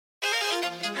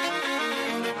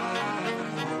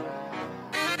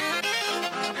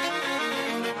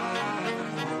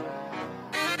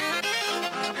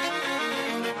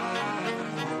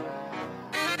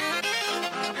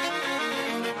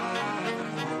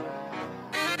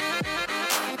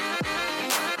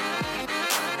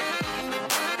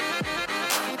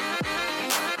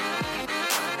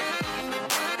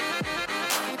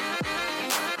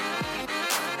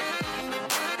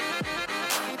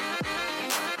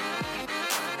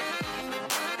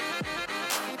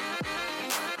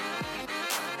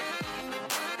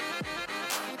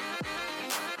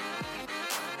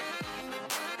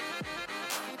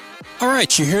All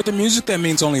right, you hear the music? That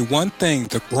means only one thing.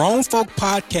 The Grown Folk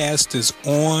Podcast is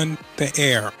on the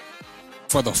air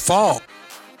for the fall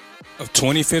of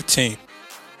 2015.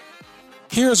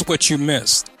 Here's what you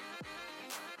missed.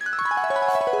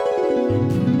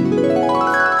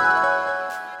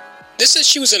 This is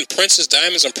she was in Princess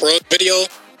Diamonds and Pearls video,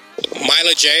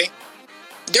 Mila J.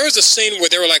 There was a scene where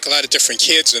there were like a lot of different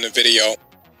kids in the video.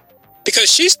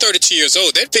 Because she's 32 years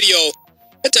old. That video,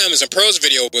 that Diamonds and Pearls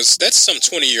video that's some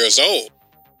 20 years old.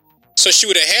 So she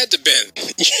would have had to been.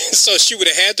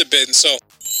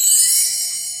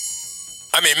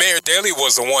 I mean, Mayor Daley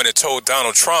was the one that told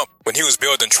Donald Trump when he was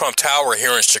building Trump Tower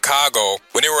here in Chicago,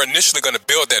 when they were initially going to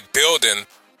build that building,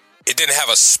 it didn't have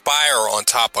a spire on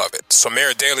top of it. So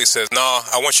Mayor Daley says, no,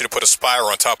 I want you to put a spire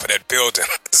on top of that building.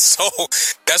 So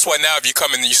that's why now if you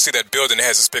come in and you see that building, it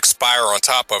has this big spire on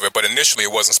top of it, but initially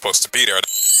it wasn't supposed to be there.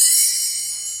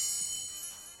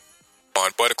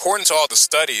 But according to all the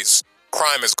studies,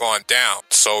 crime has gone down.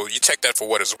 So you take that for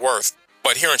what it's worth.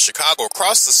 But here in Chicago,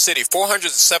 across the city,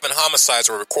 407 homicides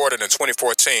were recorded in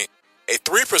 2014. A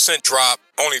 3% drop,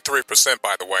 only 3%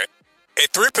 by the way, a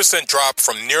 3% drop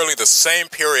from nearly the same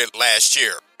period last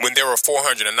year when there were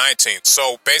 419.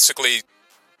 So based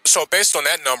on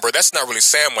that number, that's not really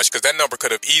saying much because that number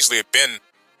could have easily been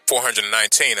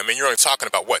 419. I mean, you're only talking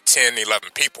about, 10, 11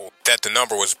 people that the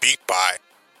number was beat by.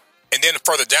 And then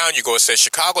further down you go, it says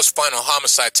Chicago's final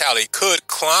homicide tally could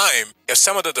climb if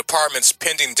some of the department's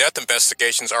pending death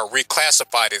investigations are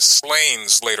reclassified as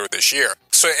slayings later this year.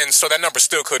 So that number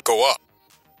still could go up.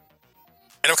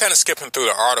 And I'm kind of skipping through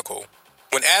the article.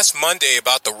 When asked Monday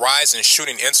about the rise in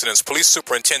shooting incidents, Police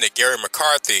Superintendent Gary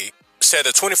McCarthy said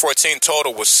the 2014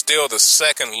 total was still the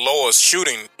second lowest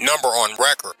shooting number on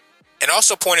record, and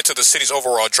also pointed to the city's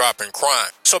overall drop in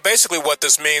crime. So basically what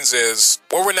this means is,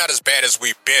 we're not as bad as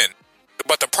we've been.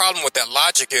 But the problem with that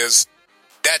logic is,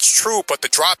 that's true, but the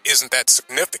drop isn't that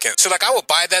significant. So I would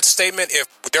buy that statement if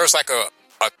there's like a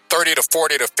 30 to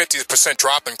 40 to 50%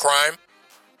 drop in crime.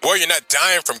 Well, you're not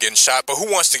dying from getting shot, but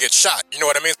who wants to get shot? You know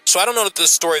what I mean? So I don't know that this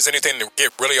story is anything to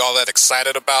get really all that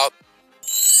excited about.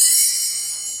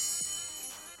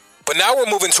 But now we're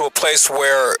moving to a place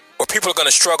where people are going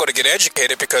to struggle to get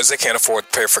educated because they can't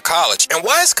afford to pay for college. And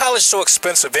why is college so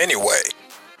expensive anyway?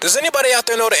 Does anybody out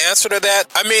there know the answer to that?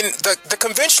 I mean, the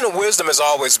conventional wisdom has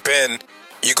always been,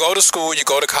 you go to school, you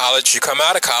go to college, you come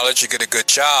out of college, you get a good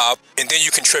job, and then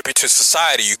you contribute to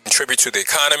society. You contribute to the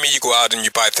economy. You go out and you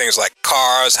buy things like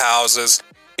cars, houses.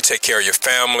 You take care of your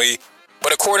family.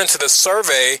 But according to the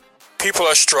survey, people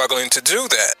are struggling to do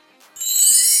that.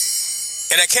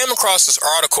 And I came across this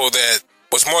article that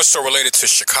was more so related to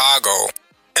Chicago.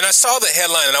 And I saw the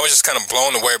headline, and I was just kind of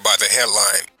blown away by the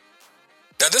headline.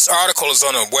 Now, this article is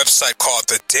on a website called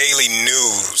The Daily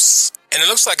News, and it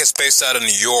looks like it's based out of New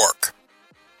York.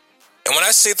 And when I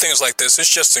see things like this, it's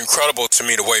just incredible to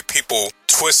me the way people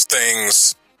twist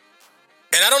things.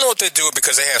 And I don't know if they do it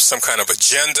because they have some kind of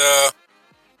agenda,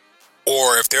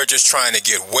 or if they're just trying to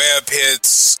get web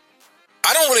hits.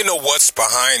 I don't really know what's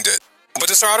behind it. But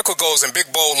this article goes in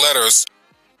big bold letters,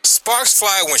 sparks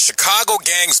fly when Chicago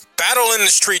gangs battle in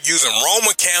the street using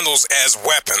Roman candles as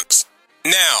weapons.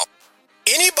 Now,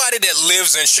 anybody that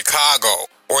lives in Chicago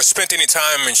or spent any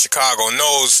time in Chicago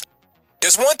knows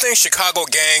there's one thing Chicago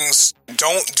gangs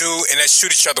don't do, and that's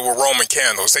shoot each other with Roman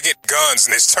candles. They get guns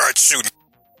and they start shooting.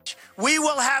 We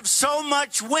will have so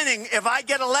much winning if I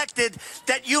get elected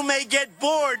that you may get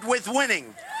bored with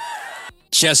winning.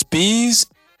 Just bees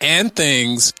and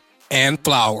things and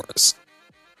flowers.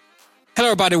 Hello,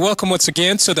 everybody. Welcome once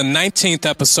again to the 19th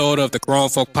episode of the Grown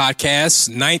Folk Podcast.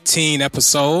 19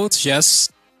 episodes.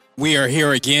 Yes, we are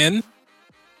here again.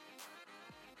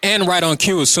 And right on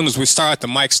cue, as soon as we start, the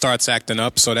mic starts acting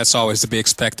up. So that's always to be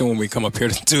expected when we come up here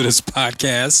to do this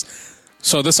podcast.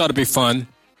 So this ought to be fun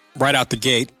right out the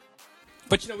gate.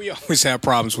 But, we always have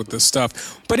problems with this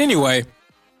stuff. But anyway,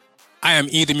 I am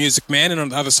E, the Music Man. And on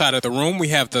the other side of the room, we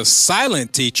have the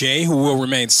silent DJ who will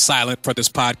remain silent for this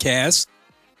podcast.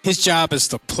 His job is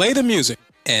to play the music.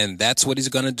 And that's what he's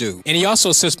going to do. And he also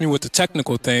assists me with the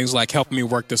technical things like helping me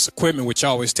work this equipment, which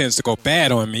always tends to go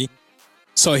bad on me.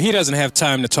 So he doesn't have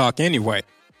time to talk anyway.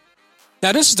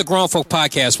 Now, this is the Grown Folk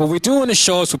Podcast. What we do in the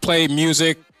show is we play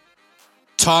music,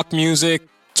 talk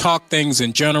things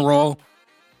in general.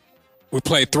 We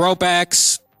play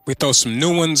throwbacks. We throw some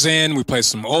new ones in. We play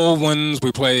some old ones.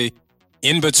 We play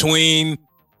in between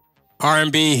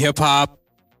R&B, hip hop,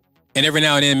 and every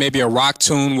now and then maybe a rock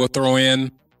tune we'll throw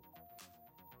in.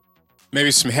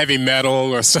 Maybe some heavy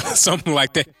metal or something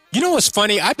like that. You know what's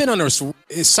funny? I've been on this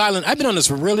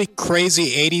really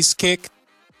crazy 80s kick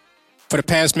for the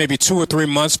past maybe 2 or 3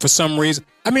 months for some reason.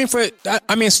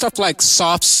 Stuff like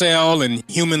Soft Cell and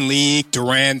Human League,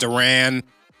 Duran Duran,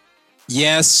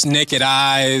 Yes, Naked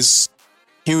Eyes,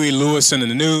 Huey Lewis and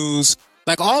the News,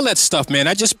 like all that stuff, man.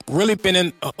 I just really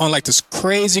been on like this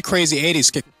crazy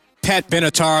 80s kick. Pat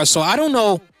Benatar. So I don't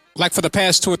know, like for the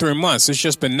past 2 or 3 months, it's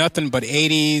just been nothing but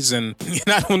 80s, and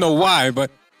I don't know why,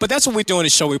 but that's what we do on the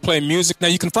show. We play music. Now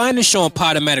you can find the show on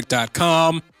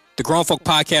Podomatic.com, the Grown Folk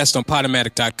Podcast on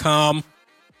Podomatic.com,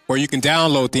 or you can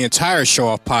download the entire show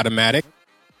off Podomatic.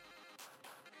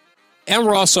 And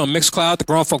we're also on Mixcloud, the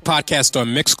Grown Folk Podcast on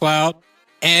Mixcloud.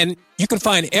 And you can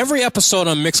find every episode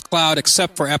on Mixcloud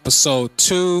except for episode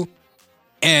 2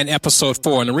 and episode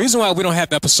 4. And the reason why we don't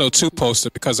have episode 2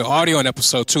 posted, because the audio in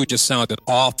episode 2 just sounded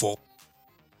awful.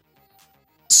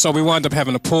 So we wound up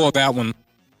having to pull that one.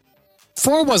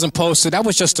 4 wasn't posted. That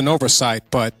was just an oversight.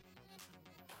 But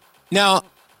now,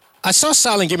 I saw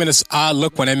Silent give me this odd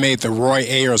look when I made the Roy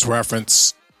Ayers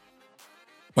reference.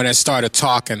 When I started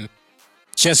talking,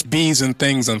 just bees and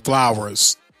things and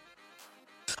flowers.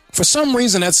 For some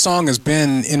reason, that song has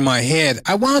been in my head.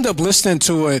 I wound up listening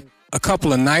to it a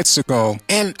couple of nights ago,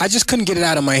 and I just couldn't get it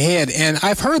out of my head. And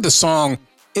I've heard the song.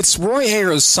 It's Roy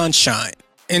Ayers' Sunshine.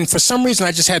 And for some reason,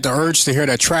 I just had the urge to hear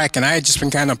that track, and I had just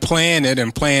been kind of playing it.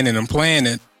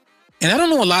 And I don't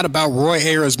know a lot about Roy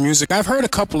Ayers' music. I've heard a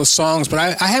couple of songs, but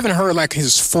I haven't heard like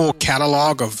his full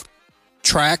catalog of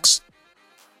tracks.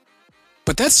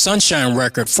 But that Sunshine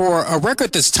record, for a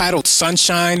record that's titled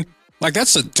Sunshine, like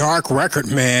that's a dark record,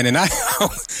 man. And I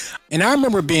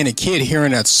remember being a kid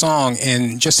hearing that song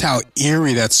and just how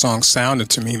eerie that song sounded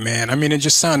to me, man. I mean, it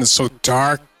just sounded so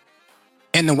dark.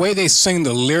 And the way they sing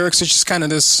the lyrics, it's just kind of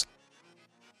this,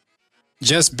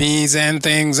 just bees and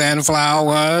things and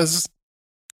flowers.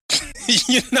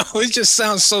 It just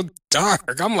sounds so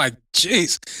dark. I'm like,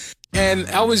 jeez. And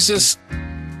I was just,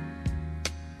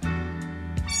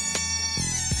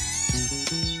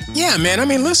 yeah, man. I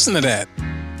mean, listen to that.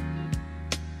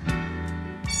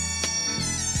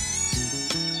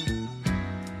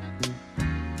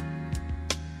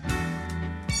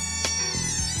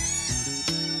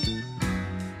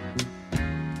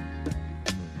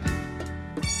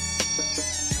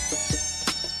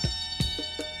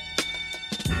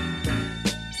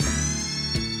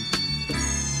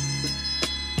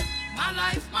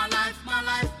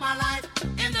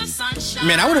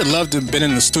 Man, I would have loved to have been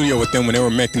in the studio with them when they were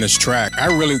making this track.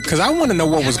 Because I want to know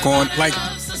what was going, like,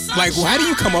 how do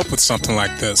you come up with something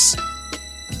like this?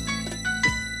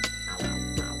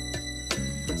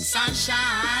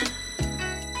 Sunshine.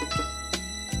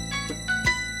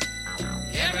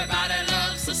 Everybody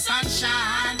loves the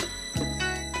sunshine.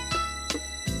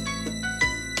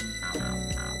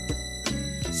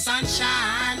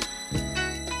 Sunshine.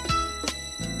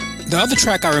 The other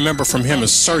track I remember from him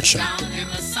is Searching.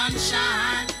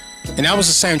 And that was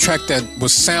the same track that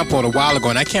was sampled a while ago.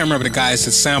 And I can't remember the guys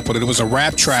that sampled it. It was a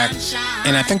rap track.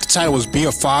 And I think the title was Be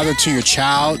a Father to Your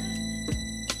Child.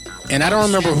 And I don't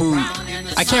remember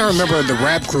I can't remember the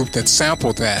rap group that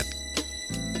sampled that.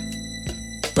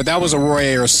 But that was a Roy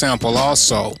Ayers sample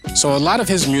also. So a lot of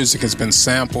his music has been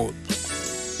sampled.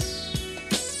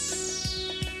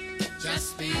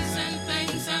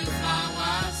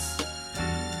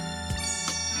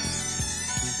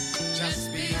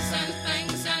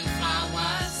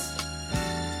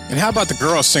 And how about the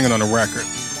girl singing on the record?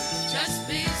 Just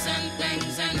bees and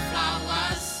things and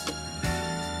flowers.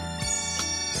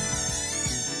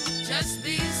 Just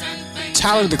bees and things.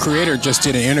 Tyler, the Creator, just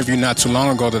did an interview not too long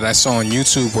ago that I saw on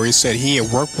YouTube where he said he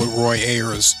had worked with Roy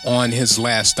Ayers on his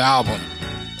last album.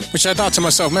 Which I thought to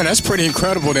myself, man, that's pretty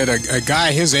incredible that a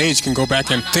guy his age can go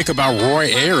back and think about Roy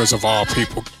Ayers of all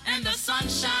people. And the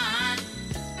sunshine.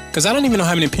 Because I don't even know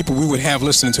how many people we would have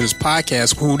listening to this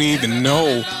podcast who would even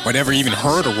know or ever even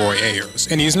heard of Roy Ayers.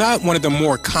 And he's not one of the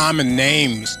more common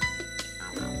names.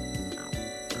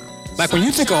 Like when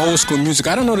you think of old school music,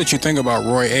 I don't know that you think about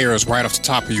Roy Ayers right off the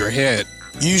top of your head.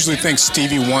 You usually think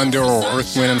Stevie Wonder or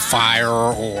Earth, Wind and Fire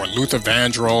or Luther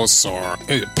Vandross or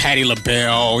Patti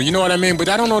LaBelle. You know what I mean? But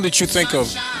I don't know that you think of,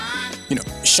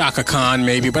 Shaka Khan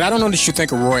maybe. But I don't know that you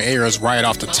think of Roy Ayers right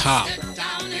off the top.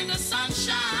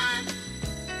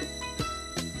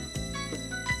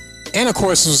 And of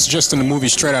course, it was just in the movie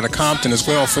Straight Outta Compton as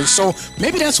well. So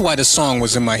maybe that's why this song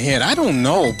was in my head. I don't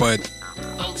know, but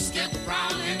folks get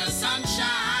brown in the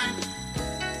sunshine.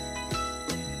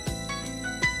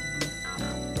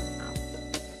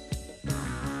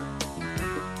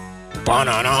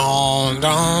 Ba-na-dum,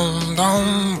 dum,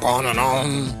 dum,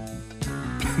 ba-na-dum.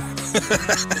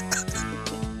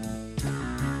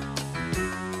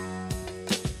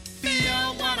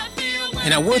 Feel what I feel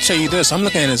And I will tell you this, I'm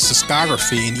looking at his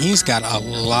discography, and he's got a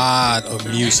lot of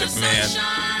music, man.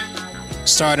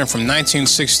 Starting from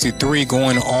 1963,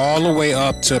 going all the way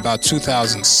up to about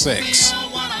 2006.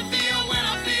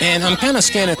 And I'm kind of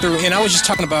scanning through, and I was just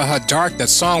talking about how dark that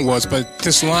song was, but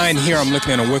this line here I'm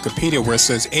looking at on Wikipedia where it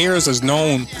says, Ayers is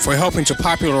known for helping to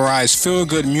popularize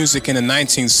feel-good music in the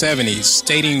 1970s,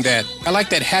 stating that, I like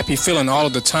that happy feeling all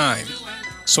of the time.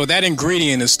 So that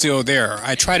ingredient is still there.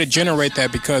 I try to generate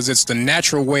that because it's the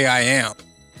natural way I am.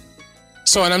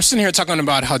 So, and I'm sitting here talking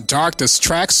about how dark this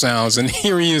track sounds, and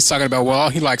here he is talking about, well, all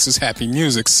he likes is happy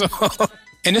music. So,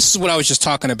 and this is what I was just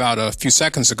talking about a few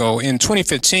seconds ago. In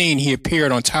 2015, he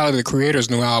appeared on Tyler, the Creator's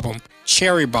new album,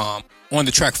 Cherry Bomb, on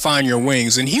the track Find Your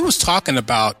Wings. And he was talking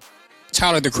about,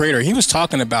 Tyler, the Creator, he was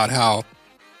talking about how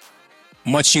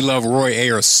much he loved Roy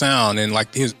Ayers' sound and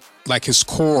like his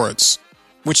chords,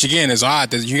 which again is odd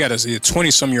that you got a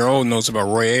 20-some-year-old knows about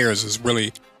Roy Ayers is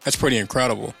really, that's pretty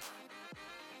incredible.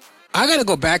 I got to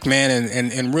go back, man,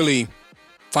 and really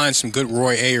find some good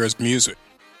Roy Ayers music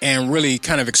and really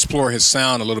kind of explore his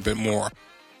sound a little bit more.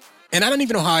 And I don't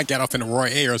even know how I got off into Roy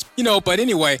Ayers, but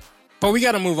anyway, but we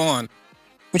got to move on.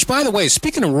 Which, by the way,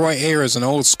 speaking of Roy Ayers and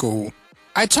old school,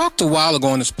 I talked a while ago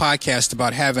on this podcast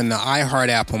about having the iHeart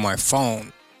app on my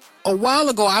phone. A while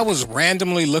ago, I was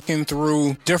randomly looking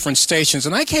through different stations,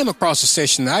 and I came across a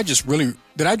station that I just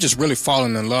really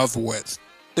fallen in love with.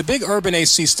 The big urban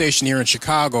AC station here in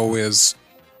Chicago is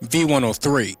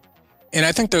V103. And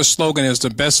I think their slogan is the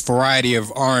best variety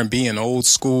of R&B and old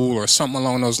school or something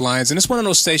along those lines. And it's one of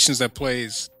those stations that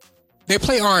they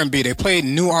play R&B. They play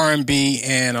new R&B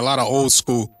and a lot of old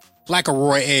school, like a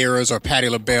Roy Ayers or Patti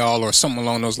LaBelle or something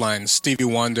along those lines, Stevie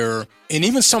Wonder. And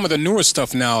even some of the newer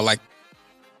stuff now, like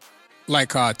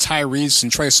Tyrese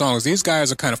and Trey Songz. These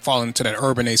guys are kind of falling into that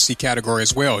urban AC category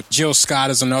as well. Jill Scott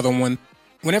is another one.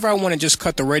 Whenever I want to just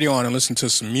cut the radio on and listen to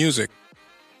some music,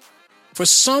 for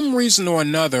some reason or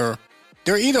another,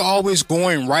 they're either always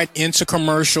going right into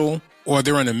commercial, or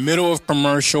they're in the middle of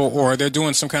commercial, or they're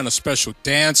doing some kind of special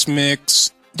dance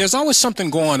mix. There's always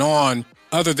something going on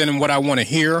other than what I want to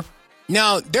hear.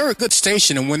 Now, they're a good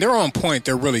station, and when they're on point,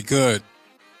 they're really good.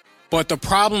 But the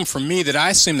problem for me that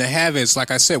I seem to have is, like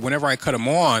I said, whenever I cut them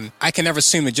on, I can never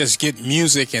seem to just get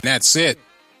music and that's it.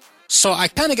 So I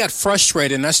kind of got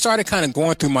frustrated, and I started kind of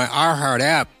going through my iHeart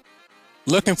app,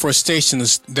 looking for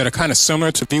stations that are kind of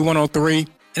similar to V103.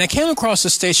 And I came across a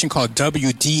station called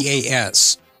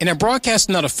WDAS, and they're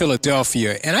broadcasting out of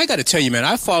Philadelphia. And I got to tell you, man,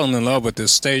 I've fallen in love with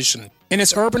this station. And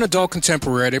it's urban adult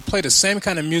contemporary. They play the same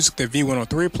kind of music that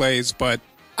V103 plays, but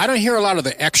I don't hear a lot of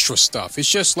the extra stuff. It's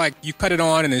just like you cut it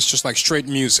on and it's just like straight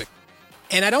music.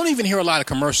 And I don't even hear a lot of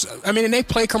commercials. I mean, and they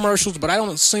play commercials, but I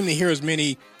don't seem to hear as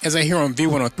many as I hear on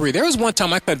V103. There was one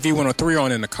time I cut V103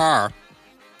 on in the car,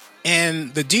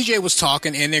 and the DJ was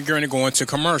talking, and they're going to go into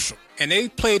commercial. And they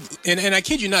played, and I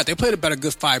kid you not, they played about a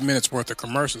good 5 minutes worth of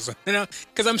commercials.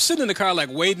 Because I'm sitting in the car like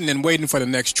waiting for the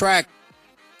next track,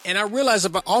 and I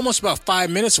realized almost about 5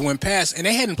 minutes went past, and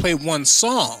they hadn't played one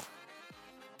song.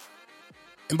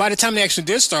 And by the time they actually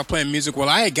did start playing music, well,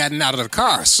 I had gotten out of the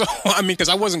car. So, I mean, because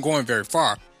I wasn't going very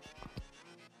far.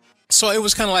 So it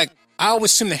was kind of like, I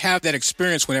always seem to have that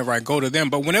experience whenever I go to them.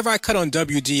 But whenever I cut on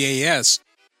WDAS,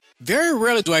 very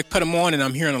rarely do I cut them on and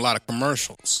I'm hearing a lot of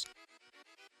commercials.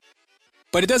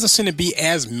 But it doesn't seem to be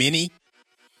as many.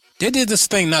 They did this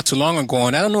thing not too long ago,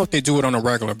 and I don't know if they do it on a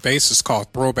regular basis,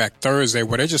 called Throwback Thursday,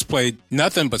 where they just played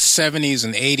nothing but 70s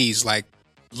and 80s, like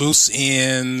Loose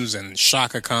Ends and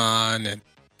Shaka Khan and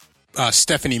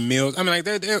Stephanie Mills. I mean, like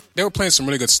they were playing some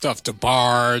really good stuff.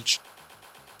 DeBarge.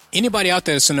 Anybody out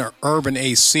there that's in the urban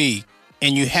AC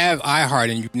and you have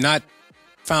iHeart and you've not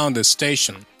found this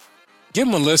station, give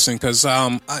them a listen because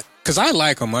I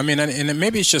like them. I mean, and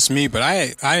maybe it's just me, but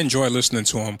I enjoy listening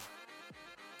to them.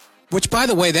 Which, by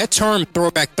the way, that term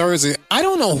Throwback Thursday, I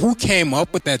don't know who came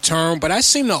up with that term, but I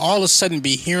seem to all of a sudden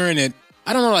be hearing it.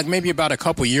 I don't know, like maybe about a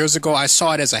couple years ago, I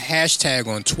saw it as a hashtag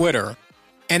on Twitter.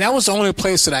 And that was the only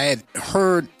place that I had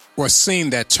heard or seen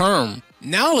that term.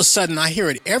 Now, all of a sudden, I hear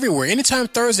it everywhere. Anytime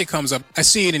Thursday comes up, I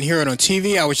see it and hear it on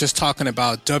TV. I was just talking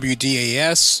about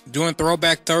WDAS doing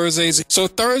Throwback Thursdays. So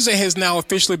Thursday has now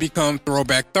officially become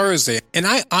Throwback Thursday. And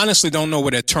I honestly don't know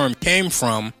where that term came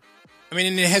from. I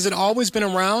mean, has it always been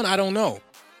around? I don't know.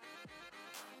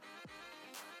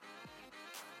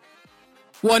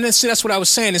 Well, and then, see, that's what I was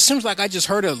saying. It seems like I just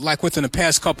heard it like within the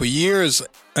past couple of years,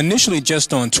 initially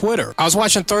just on Twitter. I was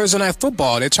watching Thursday Night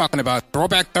Football. They're talking about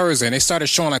Throwback Thursday, and they started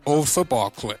showing like old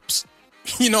football clips.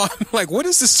 You know, I'm like, what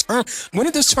is this term? When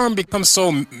did this term become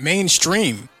so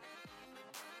mainstream?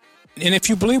 And if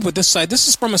you believe what this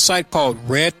is from a site called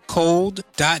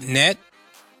redcode.net.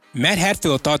 Matt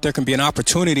Hatfield thought there could be an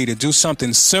opportunity to do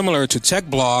something similar to tech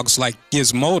blogs like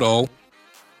Gizmodo,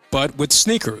 but with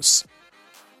sneakers.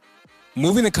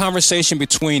 Moving the conversation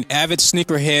between avid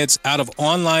sneakerheads out of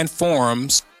online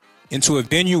forums into a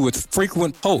venue with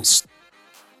frequent posts.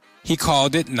 He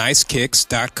called it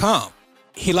nicekicks.com.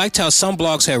 He liked how some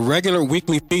blogs had regular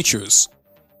weekly features.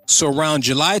 So around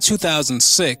July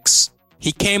 2006,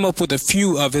 he came up with a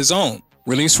few of his own.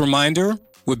 Release reminder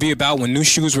would be about when new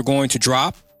shoes were going to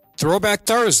drop. Throwback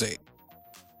Thursday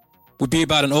would be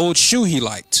about an old shoe he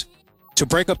liked to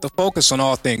break up the focus on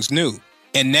all things new.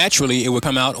 And naturally, it would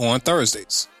come out on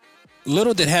Thursdays.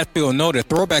 Little did Hatfield know that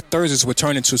Throwback Thursdays would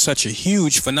turn into such a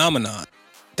huge phenomenon.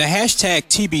 The hashtag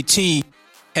TBT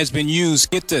has been used,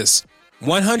 get this,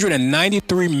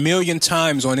 193 million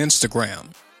times on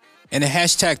Instagram. And the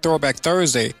hashtag Throwback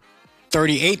Thursday,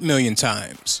 38 million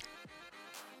times.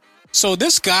 So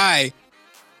this guy,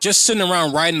 just sitting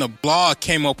around writing a blog,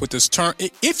 came up with this term.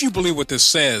 If you believe what this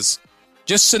says,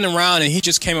 just sitting around and he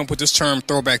just came up with this term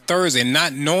Throwback Thursday,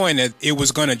 not knowing that it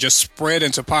was going to just spread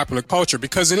into popular culture,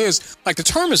 because it is, like, the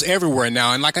term is everywhere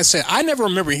now. And like I said, I never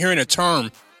remember hearing a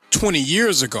term 20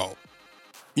 years ago.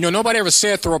 You know, nobody ever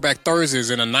said Throwback Thursdays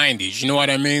in the 90s. You know what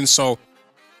I mean? So,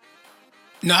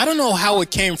 now I don't know how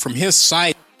it came from his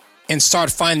site and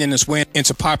started finding its way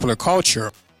into popular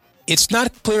culture. It's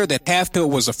not clear that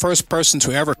Hatfield was the first person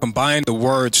to ever combine the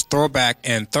words throwback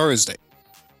and Thursday,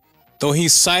 though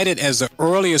he's cited as the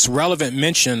earliest relevant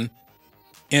mention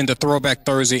in the Throwback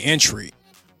Thursday entry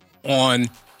on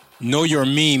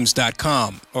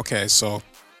knowyourmemes.com. Okay, so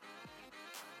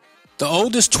the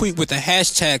oldest tweet with the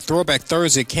hashtag Throwback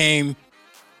Thursday came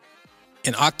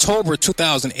in October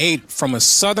 2008 from a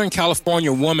Southern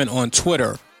California woman on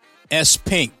Twitter, S.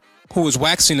 Pink, who was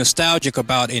waxing nostalgic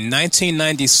about a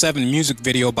 1997 music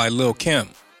video by Lil' Kim.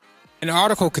 And the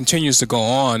article continues to go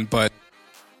on, but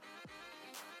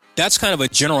that's kind of a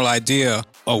general idea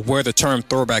of where the term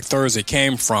Throwback Thursday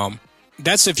came from.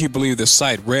 That's if you believe the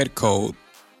site Red Code.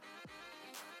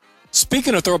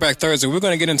 Speaking of Throwback Thursday, we're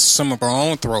going to get into some of our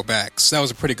own throwbacks. That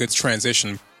was a pretty good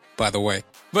transition, by the way.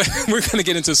 But we're going to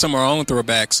get into some of our own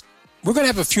throwbacks. We're going to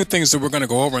have a few things that we're going to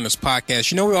go over in this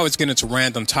podcast. You know, we always get into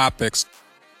random topics.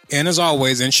 And as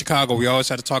always, in Chicago, we always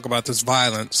have to talk about this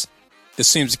violence that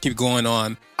seems to keep going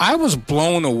on. I was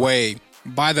blown away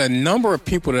by the number of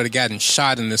people that have gotten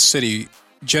shot in this city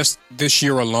just this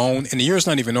year alone, and the year's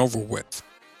not even over with.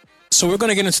 So we're going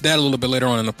to get into that a little bit later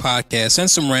on in the podcast,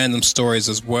 and some random stories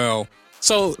as well.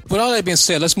 So with all that being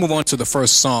said, let's move on to the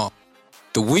first song,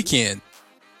 The Weeknd.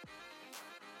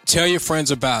 Tell your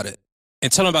friends about it, and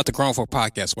tell them about the Grown Folk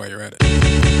Podcast while you're at it.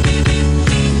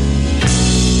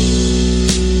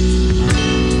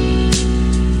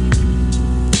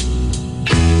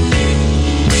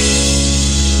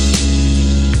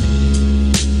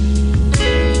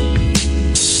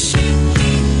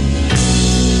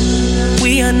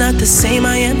 We are not the same,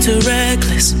 I am too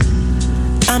reckless.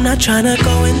 I'm not trying to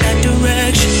go in that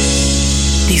direction.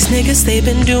 These niggas, they've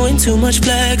been doing too much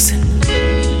flexing,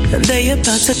 and they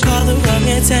about to call the wrong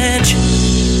attention.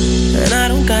 And I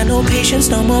don't got no patience,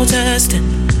 no more testing.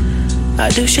 I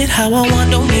do shit how I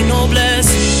want, don't need no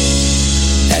blessing.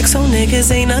 XO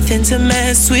niggas ain't nothing to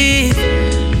mess with.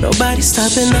 Nobody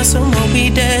stopping us from what we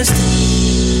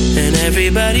destined. And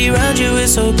everybody around you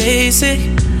is so basic.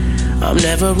 I'm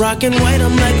never rocking white,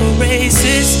 I'm like a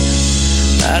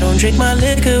racist. I don't drink my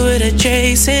liquor with a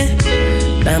chasing.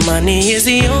 That money is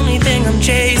the only thing I'm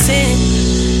chasing.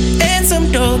 And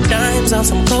some dope dimes on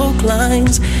some coke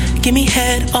lines. Give me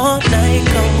head all night,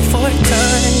 come 4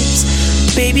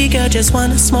 times. Baby girl just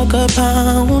wanna smoke a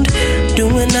pound.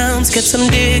 Do an ounce, get some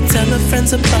dick, tell her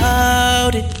friends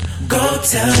about it. Go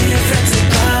tell your friends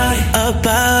about it.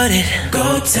 About it.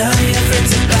 Go tell your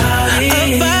friends about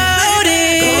it. About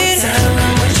it. Go tell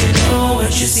them what you know,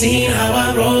 what you seen, how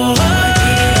I roll.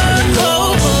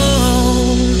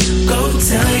 Go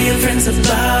tell your friends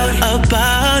about it.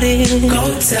 About it.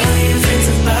 Go tell your friends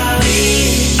about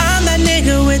it. I'm that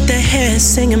nigga with the hair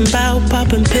singing about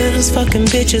popping pills, fucking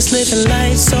bitches, living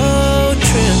life so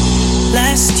true.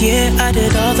 Last year I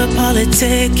did all the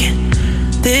politicking.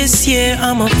 This year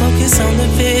I'ma focus on the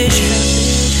vision.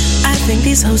 I think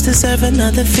these hoes deserve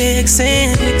another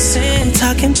fixin'. I'm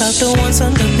talking about the ones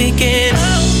on the beginning.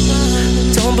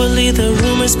 Don't believe the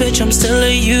rumors, bitch, I'm still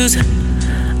a user.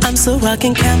 I'm still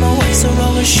rocking camo, whites or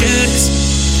roller shooters.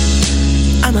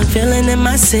 I'm a villain in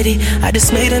my city, I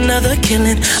just made another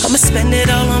killing. I'ma spend it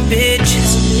all on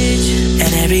bitches.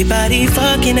 And everybody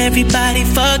fucking, everybody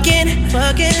fucking.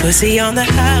 Pussy on the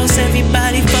house,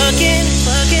 everybody fucking.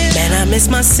 Man, I miss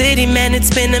my city, man,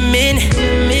 it's been a minute.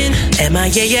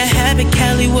 MIA, a habit,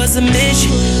 Cali was a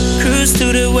mission. Cruise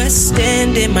through the West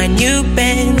End in my new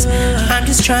Benz. I'm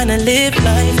just trying to live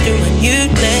life through a new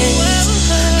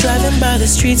lens. Driving by the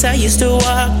streets I used to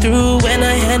walk through when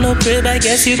I had no crib. I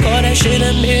guess you call that shit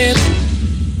a miracle.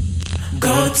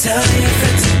 Go tell your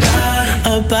friends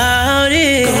about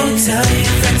it. Go tell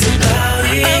your friends about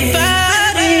it.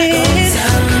 About it. Go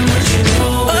tell them what you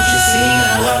know, what you see,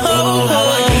 how I roll, how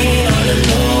I get on the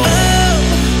low.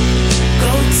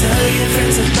 Go tell your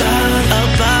friends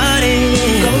about it.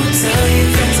 Go tell your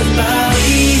friends about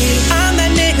it. I'm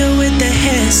that nigga with the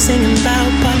hair singing about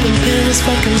popping pills,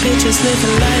 fucking bitches,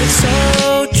 living life so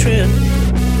true.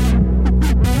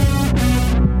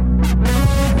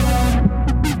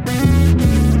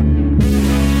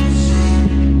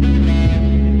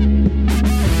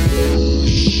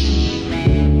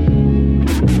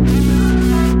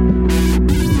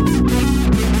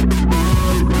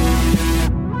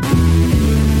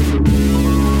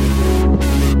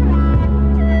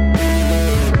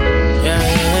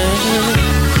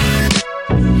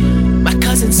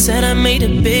 Said I made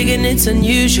it big and it's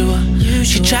unusual.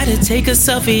 She tried to take a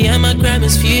selfie at my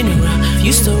grandma's funeral.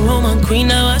 Used to roam on Queen,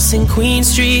 now I sing Queen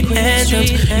Street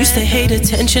anthems. Used to hate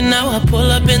attention, now I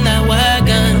pull up in that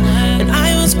wagon. And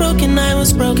I was broken, I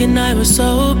was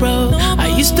so broke. I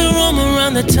used to roam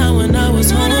around the town when I was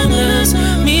homeless.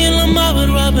 Me and Lamar would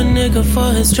rob a nigga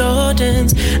for his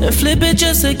Jordans and flip it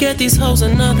just to get these hoes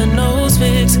another nose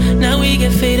fix. Now we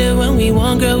get faded when we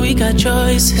want, girl, we got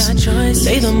choices.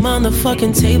 Lay them on the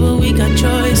fucking table, we got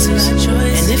choices.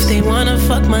 And if they wanna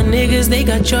fuck my niggas, they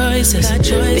got choices.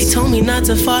 They told me not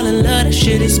to fall in love, that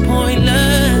shit is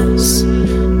pointless.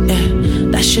 Yeah,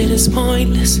 that shit is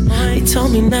pointless. They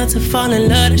told me not to fall in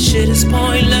love, that shit is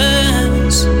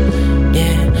pointless.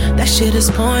 Yeah, that shit is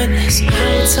pointless.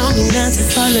 They told me not to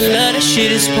fall in love, that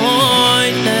shit is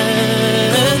pointless.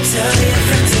 Go tell your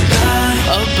friends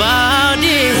about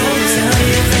it. Go tell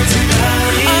your friends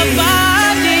about it.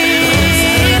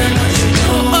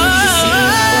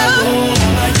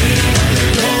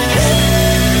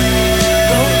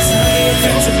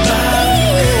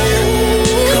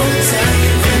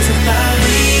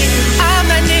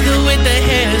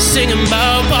 Singing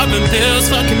about popping pills,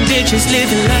 fucking bitches,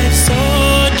 living life so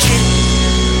cheap.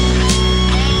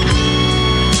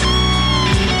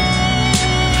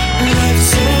 Life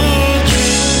so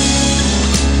cheap.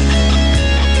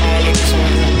 Life so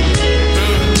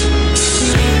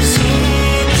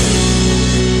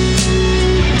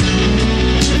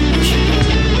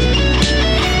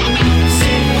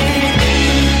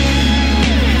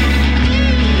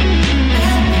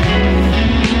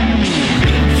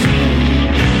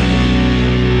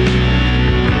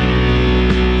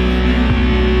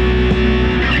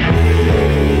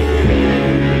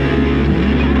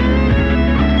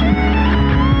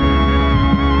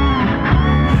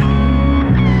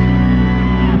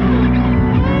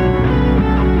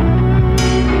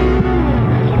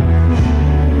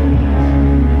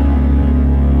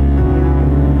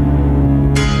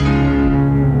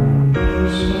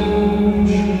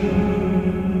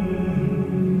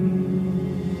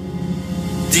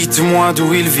Dites-moi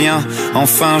d'où il vient,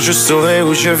 enfin je saurai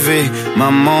où je vais.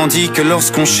 Maman dit que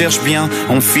lorsqu'on cherche bien,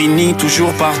 on finit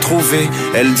toujours par trouver.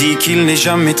 Elle dit qu'il n'est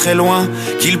jamais très loin,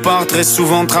 qu'il part très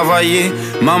souvent travailler.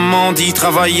 Maman dit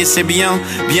travailler c'est bien,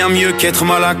 bien mieux qu'être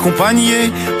mal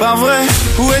accompagné. Pas vrai,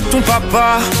 où est ton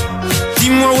papa?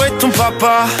 Dis-moi où est ton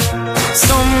papa?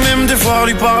 Sans même devoir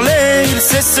lui parler, il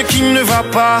sait ce qui ne va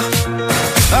pas.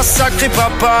 Ah sacré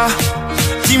papa,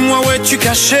 dis-moi où es-tu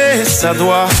caché? Ça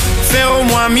doit faire au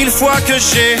moins 1000 fois que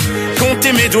j'ai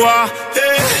compté mes doigts.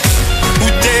 Hey. Où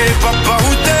t'es papa,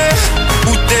 où t'es?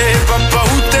 Où t'es papa,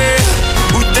 où t'es?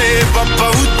 Où t'es papa,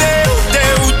 où t'es? Où t'es,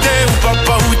 où t'es, où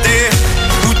papa, où t'es?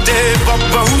 Où t'es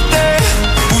papa, où t'es?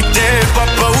 Où t'es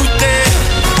papa, où t'es?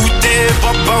 Où t'es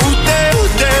papa, où t'es? Où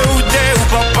t'es, où t'es, où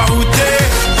papa, où t'es?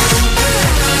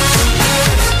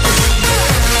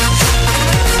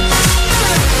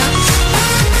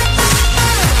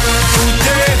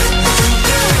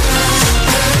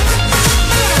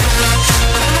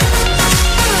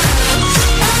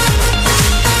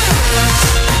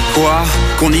 Quoi,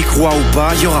 qu'on y croit ou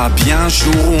pas, y aura bien un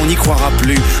jour où on n'y croira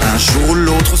plus. Un jour ou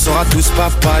l'autre on sera tous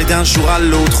papa et d'un jour à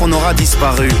l'autre on aura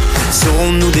disparu.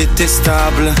 Serons-nous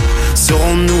détestables?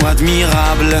 Serons-nous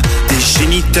admirables? Des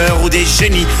géniteurs ou des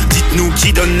génies? Dites-nous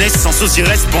qui donne naissance aux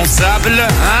irresponsables,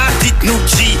 hein? Dites-nous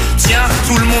qui? Tiens,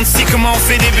 tout le monde sait comment on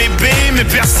fait des bébés, mais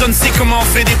personne sait comment on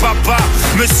fait des papas.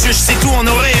 Monsieur, je sais tout, on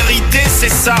aurait hérité, c'est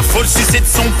ça. Faut le sucer de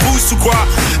son pouce ou quoi?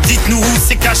 Dites-nous où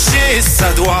c'est caché,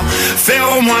 ça doit faire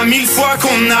au moins 1000 fois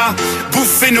qu'on a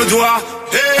bouffé nos doigts.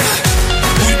 Hey.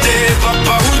 Où t'es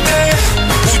papa, où t'es?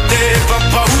 Où t'es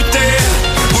papa, où t'es?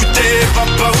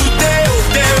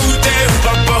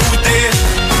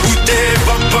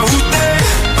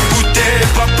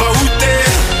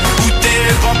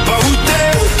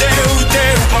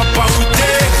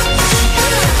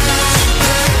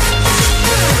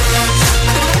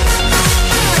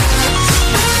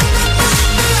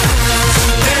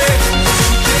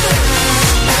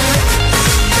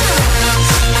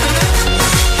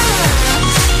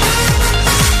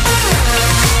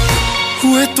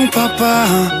 ton papa?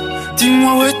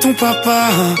 Dis-moi où est ton papa?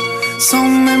 Sans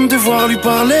même devoir lui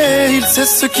parler, il sait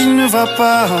ce qui ne va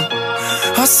pas.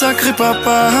 Ah sacré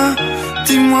papa,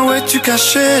 dis-moi où es-tu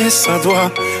caché? Ça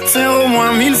doit faire au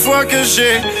moins 1000 fois que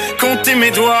j'ai compté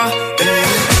mes doigts.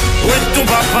 Où est ton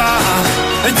papa?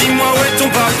 Dis-moi où est ton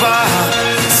papa?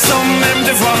 Sans même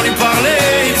devoir lui parler,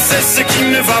 il sait ce qui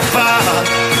ne va pas.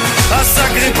 Ah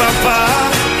sacré papa,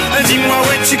 dis-moi où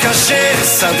es-tu caché?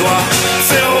 Ça doit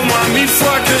faire au moins 1000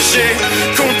 fois que j'ai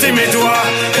compté mes doigts.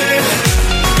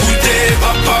 Où t'es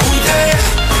papa, où t'es?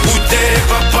 Où t'es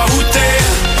papa, où t'es?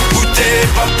 Où t'es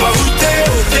papa, où t'es?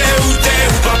 Où t'es, où t'es,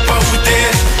 où papa, où t'es?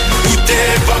 Où t'es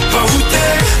papa, où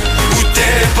t'es? Où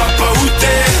t'es papa, où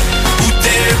t'es? Où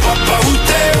t'es papa, où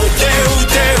t'es? Où t'es, où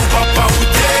t'es, où papa, où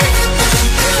t'es?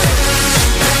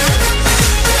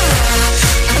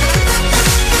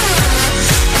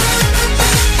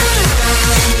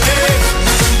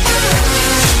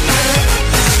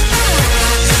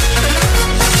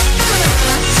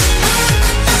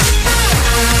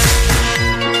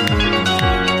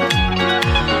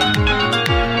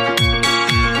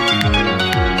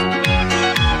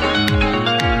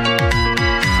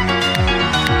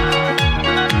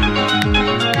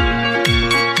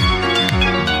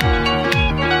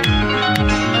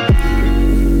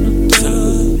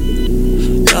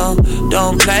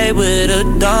 Don't play with her,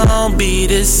 don't be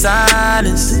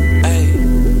dishonest. Ay.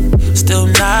 Still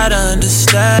not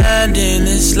understanding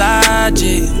this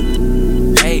logic.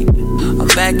 Hey, I'm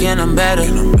back and I'm better.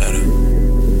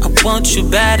 I want you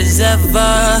bad as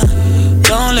ever.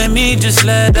 Don't let me just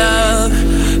let up.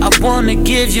 I wanna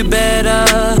give you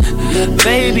better.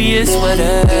 Baby, it's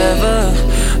whatever.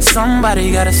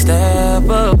 Somebody gotta step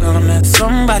up.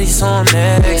 Somebody's on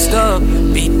next up.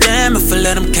 Be damned if I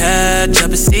let them catch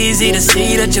up. It's easy to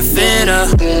see that you're fitter.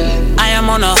 I am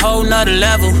on a whole nother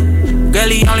level. Girl,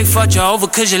 he only fucked you over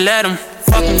cause you let him.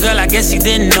 Fucking girl, I guess he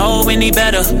didn't know any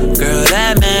better. Girl,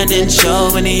 that man didn't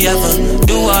show any ever.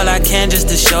 Do all I can just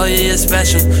to show you you're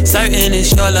special. Certain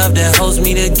it's your love that holds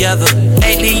me together.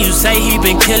 Lately you say he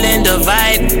been killing the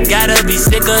vibe. Gotta be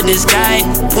sick of this guy.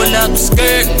 Pull up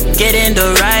skirt, get in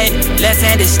the right. Left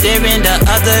hand is steering, the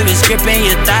other is gripping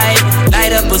your thigh.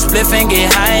 Light up a spliff and get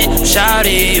high.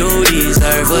 Shawty, you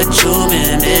deserve what you've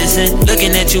been missing.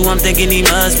 Looking at you, I'm thinking he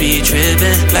must be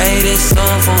tripping. Play this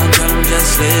song for him, tell him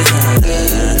just listen.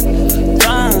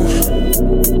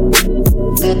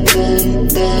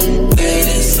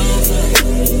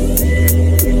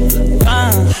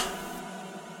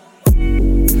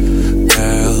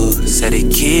 Girl said he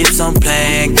keeps on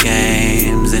playing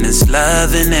games and his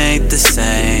loving ain't the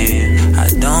same. I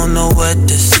don't know what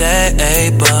to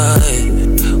say, but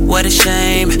what a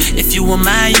shame. If you were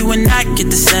mine, you would not get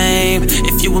the same.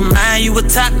 If you were mine, you would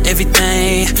top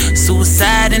everything.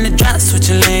 Suicide in the drop,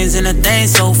 switching lanes in a thing.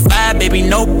 So fire, baby,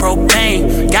 no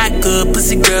propane. Got good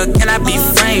pussy, girl, can I be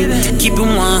framed? Keep it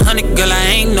 100, girl, I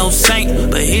ain't no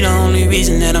saint. But he the only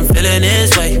reason that I'm feeling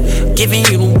this way. Giving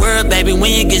you the world, baby,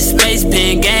 when you get space.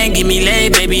 Pin gang, give me lay,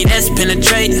 baby, that's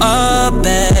penetrate. Oh,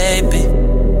 baby.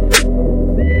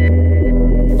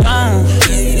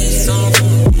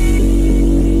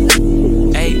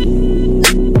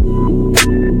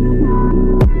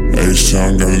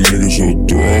 H-Town got a nigga so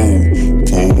throw.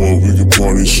 Pull up, we can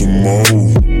party some more.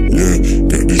 Yeah,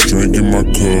 got this drink in my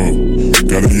cup.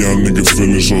 Got a young nigga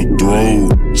feeling so throw.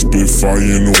 Spit fire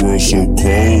in the world so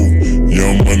cold.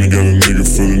 Young money got a nigga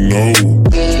feeling no.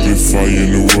 Spit fire in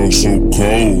the world so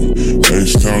cold.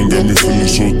 H-Town got me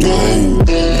feeling so throw.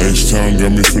 H-Town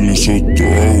got me feeling so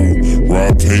throw.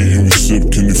 Rob paint and we sip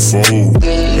candy fold.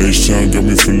 H-Town got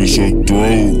me feeling so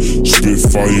throw. Spit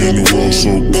fire in the world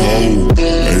so cold.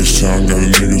 H-Town got a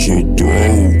nigga so throw.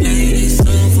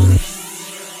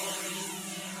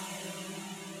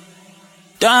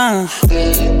 Down.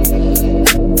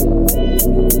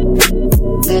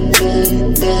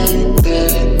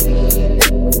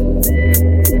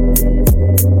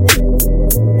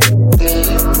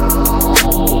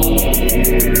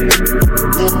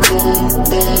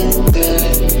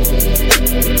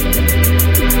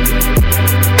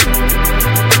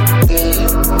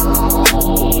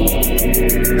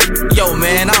 Yo,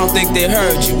 man, I don't think they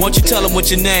heard you. Why don't you tell them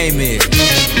what your name is?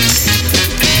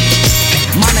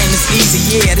 My name is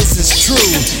Easy, yeah, this is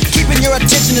true. Keeping your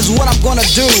attention is what I'm gonna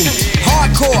do.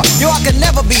 Hardcore, yo, I can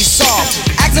never be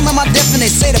soft. Asking about my depth and they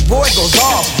say the boy goes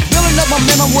off. Building up my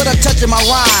momentum with a touch of my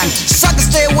rhyme. Suckers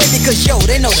stay away because, yo,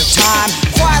 they know the time.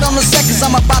 Quiet on the seconds,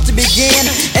 I'm about to begin.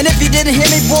 And if you didn't hear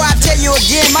me, boy, I tell you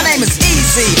again. My name is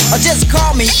Easy, or just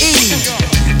call me E.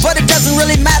 But it doesn't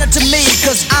really matter to me,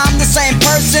 cause I'm the same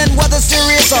person, whether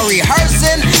serious or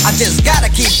rehearsing. I just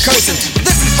gotta keep keep cursing. But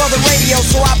this is for the radio,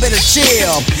 so I better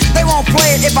chill. They won't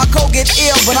play it if I get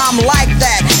ill, but I'm like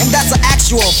that, and that's an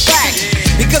actual fact.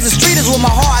 Because the street is where my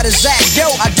heart is at. Yo,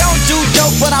 I don't do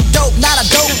dope, but I'm dope. Not a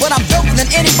dope, but I'm doper than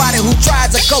anybody who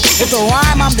tries to cope with the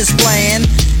rhyme I'm displaying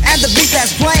and the beat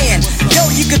that's playing. Yo,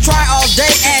 you can try all day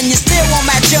and you still won't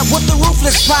match up with the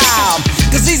ruthless pile.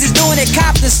 Cause Easy's doing it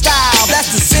Compton style.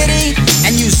 That's the city,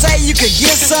 and you say you could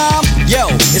get some. Yo,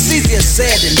 it's easier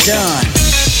said than done.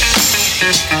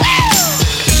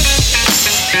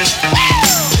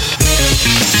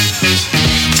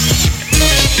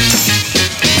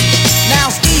 Now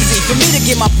it's easy for me to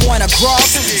get my point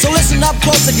across. So listen up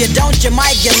close, if you don't, you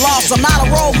might get lost. I'm not a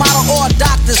role model or a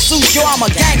Dr. Seuss. Yo, I'm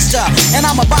a gangster, and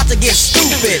I'm about to get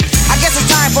stupid. I guess it's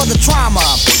time for the trauma.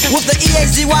 With the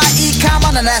E-A-Z-Y-E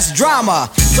comma, and that's drama.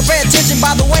 So pay attention,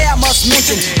 by the way, I must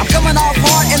mention I'm coming off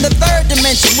hard in the third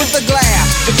dimension with the glare.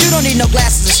 But you don't need no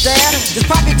glasses to stare.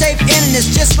 Just pop your tape in and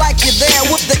it's just like you're there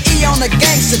with the E on the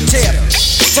gangster tip.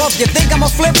 So if you think I'm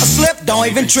a flip or slip, don't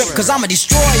even trip, cause I'm a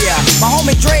destroyer. My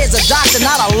homie Dre is a doctor,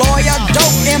 not a lawyer.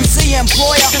 Dope MC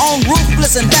employer on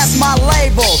Ruthless, and that's my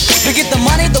label. We get the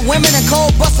money, the women, and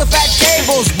cold buster fat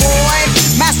cables, boy.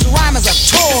 Master Rhyme is a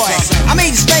toy. I'm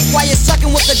eating steak while you're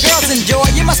sucking with the girls enjoy.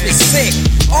 You must be sick,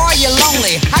 or you're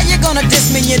lonely. How you gonna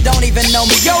diss me and you don't even know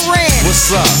me? Yo, Ren, what's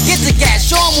up? Get the gas,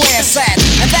 show 'em where it's at.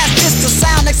 And that's just the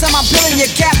sound. Next time I'm peeling your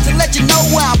cap to let you know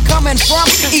where I'm coming from.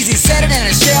 Easy said it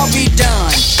and it shall be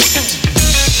done.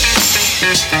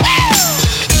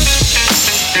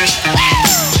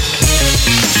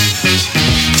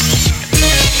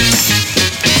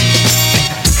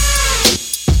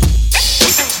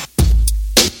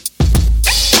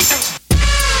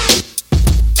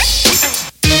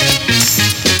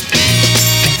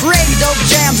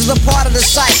 Is a part of the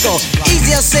cycle.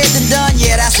 Easier said than done,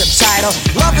 yeah, that's the title.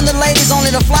 Loving the ladies,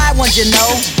 only the fly ones, you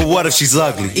know. But what if she's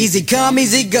ugly? Easy come,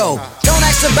 easy go. Don't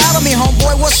ask to battle me,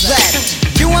 homeboy, what's that?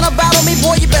 You wanna battle me,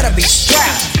 boy, you better be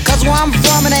strapped. Cause where I'm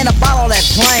from, it ain't about all that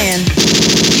playing.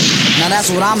 Now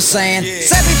that's what I'm saying.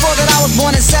 Said before that I was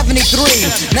born in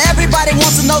 73. Now everybody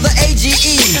wants to know the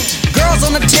AGE. Girls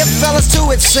on the tip, fellas too,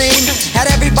 it seemed. Had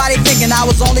everybody thinking I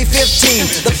was only 15.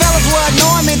 The fellas were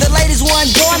ignoring me, the ladies were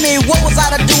enjoying me. What was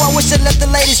I to do? I wish I'd let the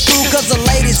ladies through. Cause the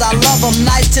ladies, I love them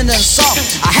nice, tender, and soft.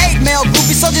 I hate male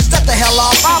groupies, so just step the hell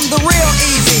off. I'm the real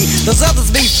Easy, those others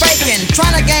be faking.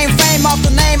 Trying to gain fame off the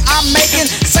name I'm making.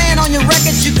 Saying on your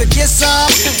records you could get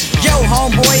some. Yo,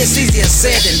 homeboy, it's easier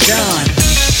said than done.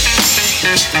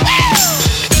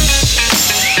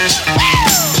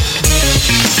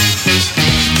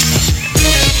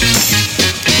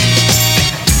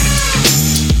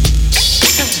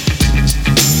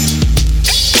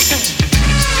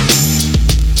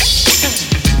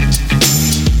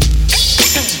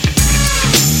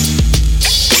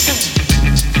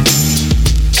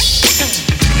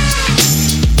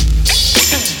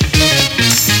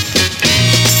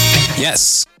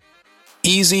 Yes,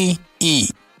 Easy E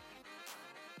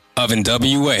of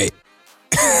NWA.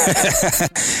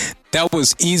 That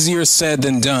was easier said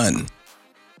than done.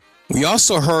 We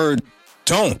also heard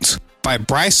Don't by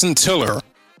Bryson Tiller.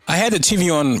 I had the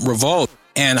TV on Revolt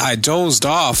and I dozed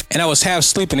off and I was half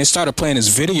asleep and they started playing this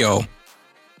video,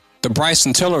 the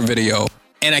Bryson Tiller video.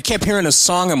 And I kept hearing the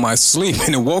song in my sleep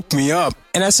and it woke me up.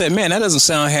 And I said, man, that doesn't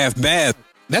sound half bad.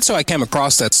 That's how I came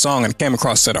across that song and came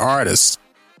across that artist.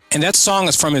 And that song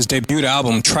is from his debut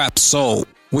album, Trap Soul,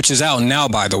 which is out now,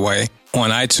 by the way, on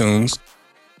iTunes.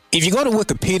 If you go to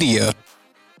Wikipedia,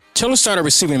 Tiller started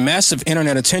receiving massive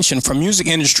internet attention from music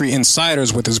industry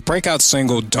insiders with his breakout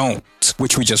single, Don't,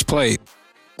 which we just played,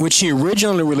 which he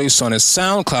originally released on his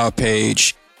SoundCloud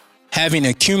page, having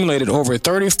accumulated over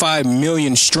 35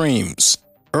 million streams.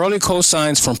 Early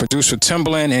cosigns from producer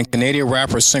Timbaland and Canadian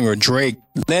rapper-singer Drake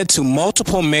led to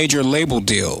multiple major label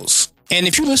deals. And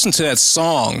if you listen to that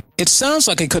song, it sounds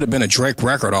like it could have been a Drake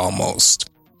record almost.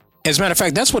 As a matter of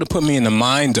fact, that's what it put me in the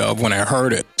mind of when I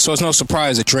heard it. So it's no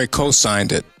surprise that Drake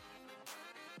co-signed it.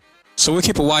 So we'll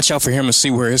keep a watch out for him and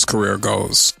see where his career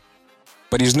goes.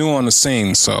 But he's new on the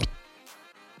scene, so.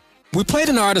 We played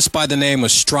an artist by the name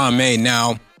of Stromae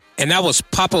now, and that was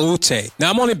Papa Ute. Now,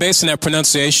 I'm only basing that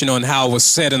pronunciation on how it was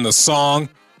said in the song,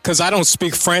 because I don't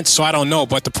speak French, so I don't know.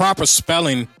 But the proper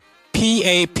spelling,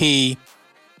 P-A-P-A-O-U-T-A-I.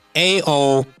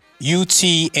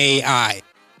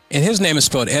 And his name is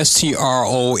spelled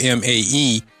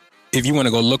S-T-R-O-M-A-E, if you want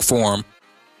to go look for him.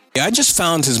 Yeah, I just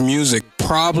found his music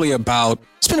probably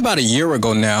it's been about a year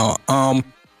ago now.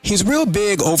 He's real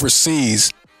big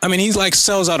overseas. I mean, he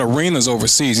sells out arenas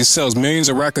overseas. He sells millions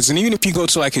of records. And even if you go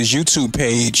to his YouTube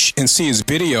page and see his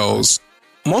videos,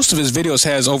 most of his videos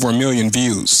has over 1 million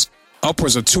views.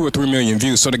 upwards of 2 or 3 million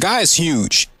views. So the guy is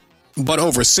huge, but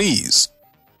overseas.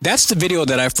 That's the video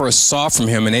that I first saw from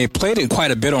him, and they played it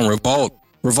quite a bit on Revolt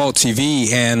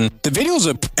TV, and the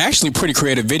videos are actually pretty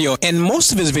creative video, and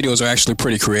most of his videos are actually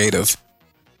pretty creative.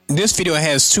 This video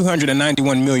has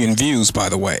 291 million views, by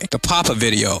the way. The Papa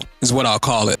video is what I'll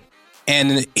call it.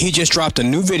 And he just dropped a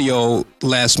new video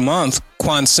last month,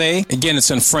 Kwansay. Again,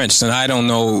 it's in French, and I don't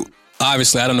know,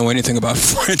 obviously I don't know anything about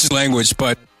French language,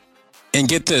 but, and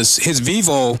get this,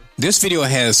 this video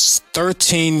has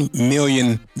 13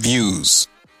 million views.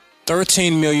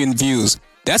 13 million views.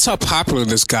 That's how popular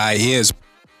this guy is.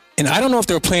 And I don't know if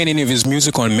they're playing any of his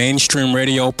music on mainstream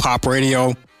radio, pop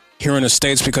radio, here in the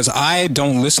States, because I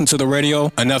don't listen to the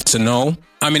radio enough to know.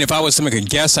 I mean, if I was to make a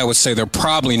guess, I would say they're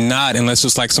probably not, unless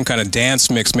it's like some kind of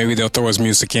dance mix. Maybe they'll throw his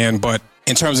music in. But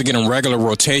in terms of getting regular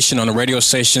rotation on the radio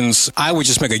stations, I would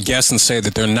just make a guess and say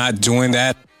that they're not doing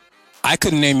that. I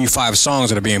couldn't name you 5 songs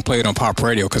that are being played on pop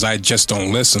radio because I just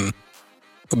don't listen.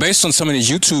 But based on some of these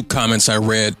YouTube comments I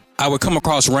read, I would come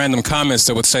across random comments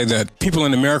that would say that people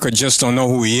in America just don't know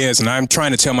who he is. And I'm trying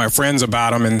to tell my friends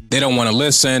about him and they don't want to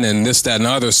listen and this, that, and the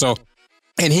other. So,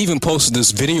 and he even posted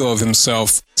this video of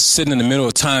himself sitting in the middle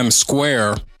of Times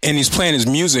Square and he's playing his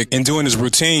music and doing his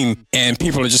routine and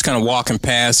people are just kind of walking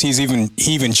past. He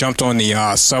even jumped on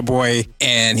the subway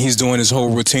and he's doing his whole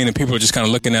routine and people are just kind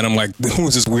of looking at him like,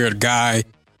 who's this weird guy?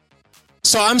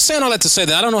 So I'm saying all that to say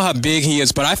that I don't know how big he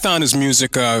is, but I found his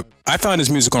music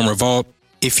on Revolt.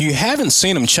 If you haven't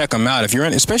seen him, check him out.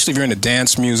 Especially if you're into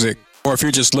dance music or if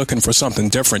you're just looking for something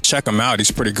different, check him out.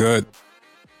 He's pretty good.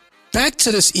 Back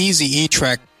to this Eazy-E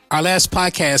track. Our last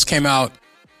podcast came out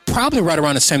probably right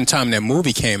around the same time that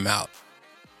movie came out,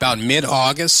 about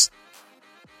mid-August.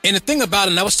 And the thing about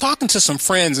it, and I was talking to some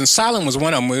friends, and Silent was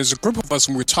one of them. There was a group of us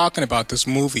when we were talking about this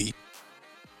movie.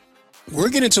 We're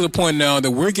getting to the point now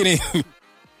that we're getting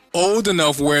old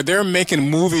enough where they're making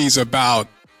movies about,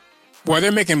 where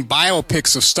they're making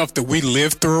biopics of stuff that we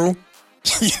lived through.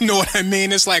 You know what I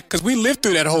mean? It's like, because we lived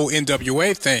through that whole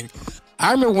NWA thing.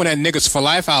 I remember when that Niggas for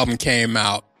Life album came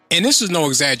out, and this is no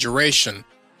exaggeration,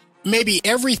 maybe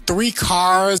every 3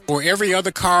 cars or every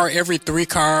other car, every 3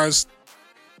 cars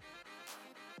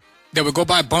that would go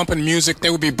by bumping music, they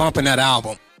would be bumping that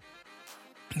album.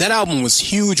 That album was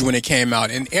huge when it came out,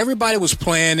 and everybody was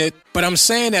playing it, but I'm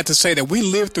saying that to say that we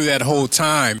lived through that whole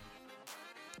time.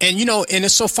 And, you know, and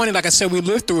it's so funny, like I said, we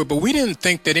lived through it, but we didn't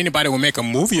think that anybody would make a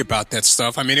movie about that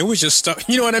stuff. I mean, it was just stuff,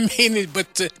 you know what I mean?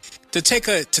 But to take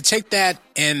that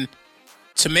and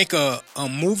to make a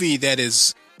movie that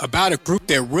is about a group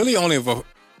that really only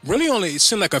it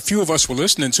seemed like a few of us were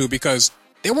listening to because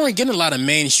they weren't getting a lot of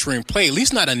mainstream play, at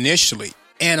least not initially.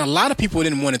 And a lot of people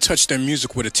didn't want to touch their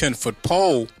music with a 10-foot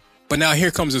pole. But now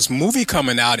here comes this movie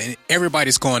coming out and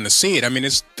everybody's going to see it. I mean,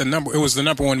 it was the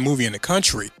number 1 movie in the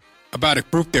country about a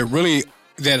group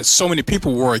that so many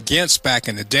people were against back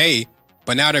in the day,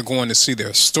 but now they're going to see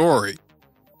their story.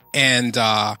 And,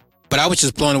 but I was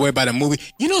just blown away by the movie.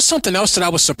 You know, something else that I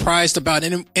was surprised about,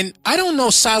 and I don't know,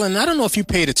 Silent, I don't know if you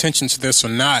paid attention to this or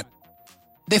not.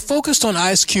 They focused on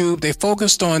Ice Cube. They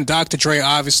focused on Dr. Dre,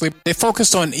 obviously. They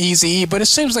focused on Eazy-E, but it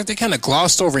seems like they kind of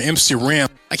glossed over MC Ren.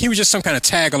 Like he was just some kind of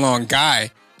tag-along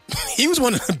guy. He was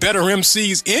one of the better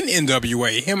MCs in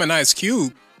NWA, him and Ice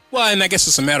Cube. Well, and I guess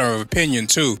it's a matter of opinion,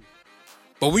 too.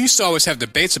 But we used to always have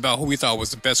debates about who we thought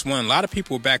was the best one. A lot of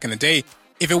people back in the day,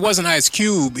 if it wasn't Ice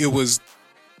Cube, it was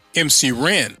MC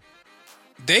Ren.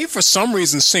 They, for some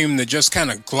reason, seemed to just kind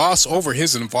of gloss over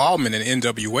his involvement in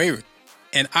NWA.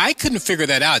 And I couldn't figure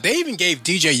that out. They even gave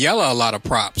DJ Yella a lot of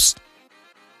props.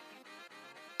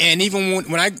 And even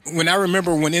when I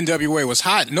remember when NWA was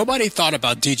hot, nobody thought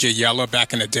about DJ Yella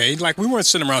back in the day. Like, we weren't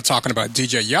sitting around talking about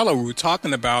DJ Yella. We were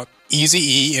talking about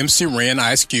Eazy-E, MC Ren,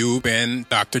 Ice Cube, and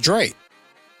Dr. Dre.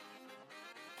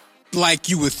 Like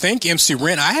you would think MC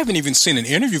Ren, I haven't even seen an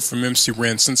interview from MC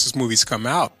Ren since this movie's come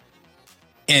out.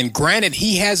 And granted,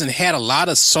 he hasn't had a lot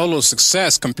of solo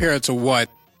success compared to what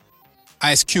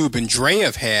Ice Cube and Dre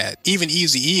have had, even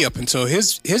Eazy-E up until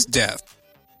his death.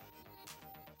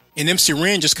 And MC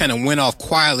Ren just kind of went off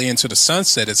quietly into the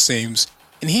sunset, it seems.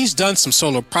 And he's done some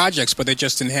solo projects, but they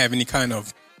just didn't have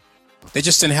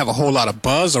a whole lot of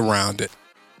buzz around it.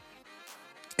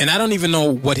 And I don't even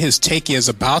know what his take is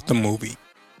about the movie.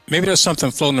 Maybe there's something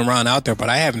floating around out there, but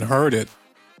I haven't heard it.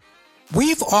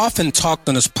 We've often talked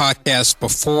on this podcast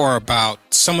before about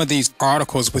some of these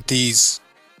articles with these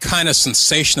kind of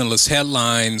sensationalist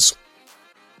headlines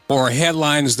or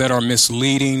headlines that are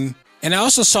misleading. And I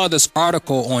also saw this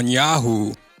article on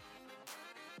Yahoo.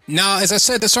 Now, as I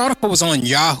said, this article was on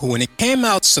Yahoo and it came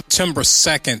out September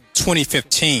 2nd,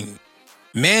 2015.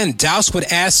 Man doused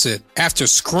with acid after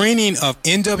screening of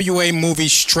NWA movie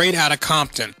Straight Outta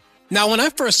Compton. Now, when I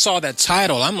first saw that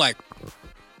title, I'm like,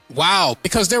 wow,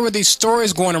 because there were these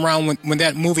stories going around when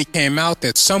that movie came out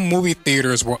that some movie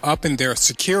theaters were upping their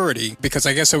security because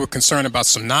I guess they were concerned about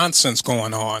some nonsense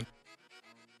going on.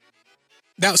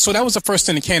 So that was the first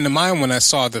thing that came to mind when I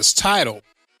saw this title.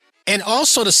 And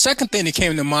also the second thing that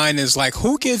came to mind is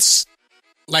who gets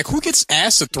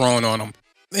acid thrown on them?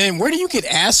 And where do you get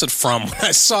acid from? When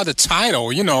I saw the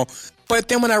title, But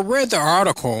then when I read the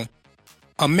article,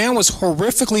 a man was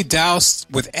horrifically doused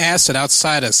with acid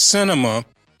outside a cinema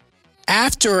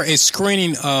after a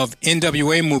screening of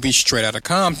NWA movie Straight Outta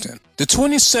Compton. The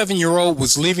 27-year-old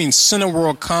was leaving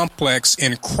Cineworld Complex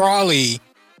in Crawley,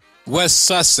 West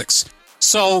Sussex.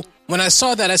 So when I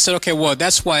saw that, I said, okay, well,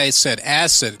 that's why it said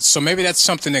acid. So maybe that's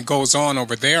something that goes on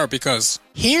over there, because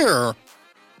here,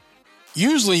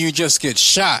 usually you just get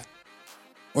shot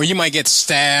or you might get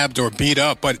stabbed or beat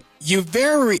up, but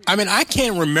I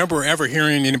can't remember ever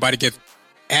hearing anybody get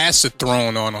acid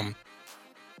thrown on them.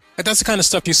 That's the kind of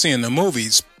stuff you see in the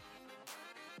movies.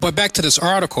 But back to this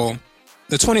article,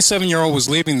 the 27-year-old was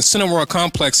leaving the Cineworld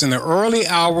Complex in the early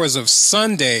hours of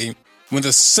Sunday when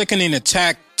the sickening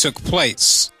attack took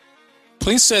place.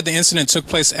 Police said the incident took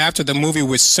place after the movie,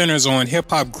 which centers on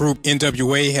hip-hop group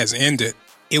NWA, has ended.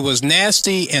 It was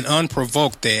nasty and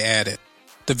unprovoked, they added.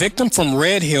 The victim from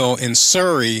Red Hill in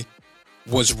Surrey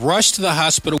was rushed to the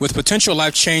hospital with potential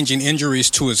life-changing injuries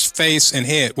to his face and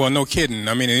head. Well, no kidding.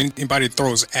 I mean, anybody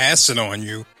throws acid on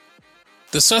you.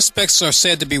 The suspects are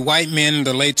said to be white men in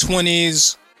their late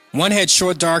 20s. One had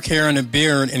short dark hair and a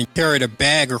beard and carried a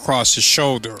bag across his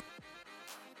shoulder.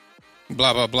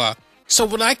 Blah, blah, blah. So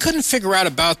what I couldn't figure out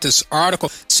about this article,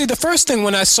 see, the first thing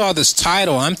when I saw this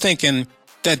title, I'm thinking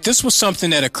that this was something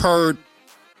that occurred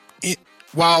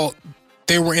while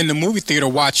they were in the movie theater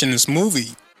watching this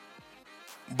movie.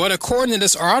 But according to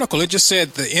this article, it just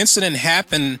said the incident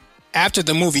happened after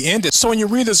the movie ended. So when you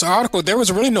read this article, there was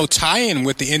really no tie-in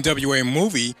with the NWA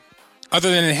movie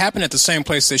other than it happened at the same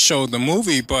place they showed the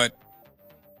movie. But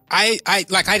I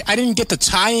didn't get the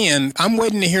tie-in. I'm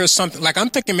waiting to hear something. I'm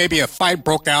thinking maybe a fight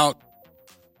broke out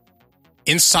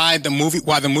inside the movie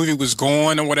while the movie was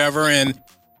going or whatever. And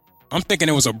I'm thinking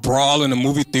it was a brawl in the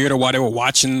movie theater while they were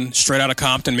watching Straight Outta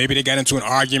Compton. Maybe they got into an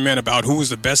argument about who was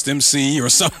the best MC or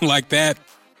something like that.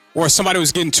 Or somebody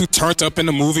was getting too turned up in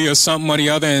the movie or something or the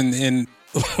other and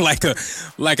like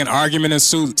an argument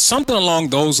ensued. Something along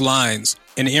those lines.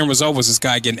 And the end result was this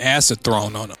guy getting acid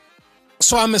thrown on him.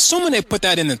 So I'm assuming they put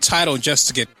that in the title just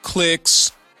to get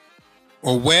clicks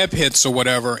or web hits or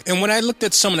whatever. And when I looked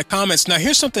at some of the comments, now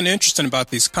here's something interesting about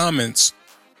these comments.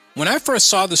 When I first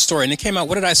saw the story, and it came out,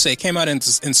 what did I say? It came out in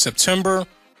September,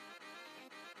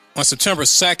 on September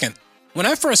 2nd. When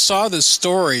I first saw this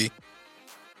story,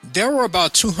 there were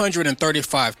about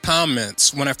 235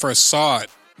 comments when I first saw it.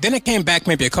 Then it came back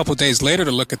maybe a couple days later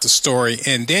to look at the story,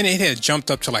 and then it had jumped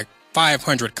up to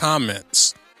 500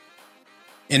 comments.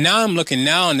 And now I'm looking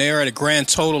now, and they're at a grand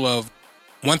total of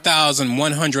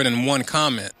 1,101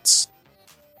 comments.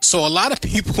 So a lot of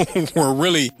people were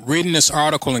really reading this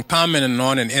article and commenting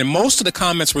on it, and most of the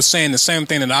comments were saying the same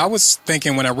thing that I was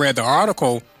thinking when I read the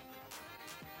article.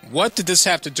 What did this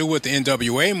have to do with the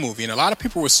NWA movie? And a lot of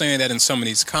people were saying that in some of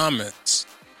these comments.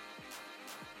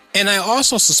 And I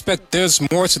also suspect there's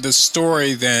more to this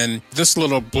story than this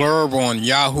little blurb on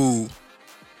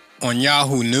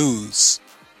Yahoo News.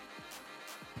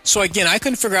 So again, I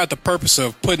couldn't figure out the purpose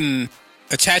of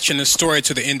attaching this story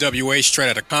to the NWA Straight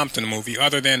Outta Compton movie,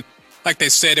 other than, like they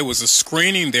said, it was a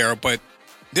screening there, but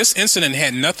this incident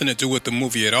had nothing to do with the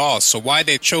movie at all. So why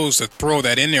they chose to throw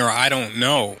that in there, I don't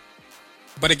know.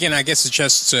 But again, I guess it's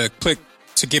just to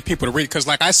get people to read, because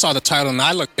I saw the title and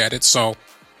I looked at it. So,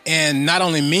 and not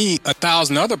only me,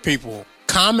 1,000 other people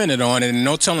commented on it, and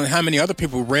no telling how many other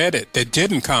people read it that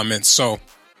didn't comment. So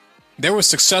they were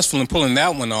successful in pulling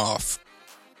that one off.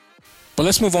 But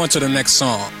let's move on to the next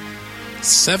song.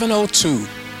 702,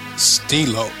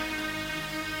 Stilo.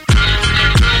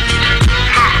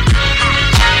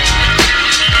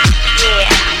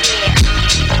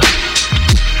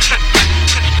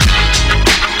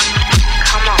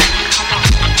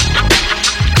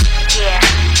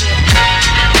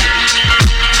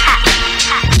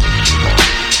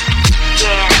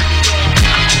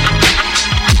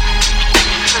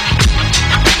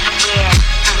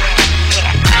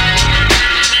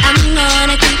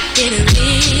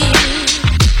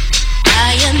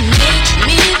 I am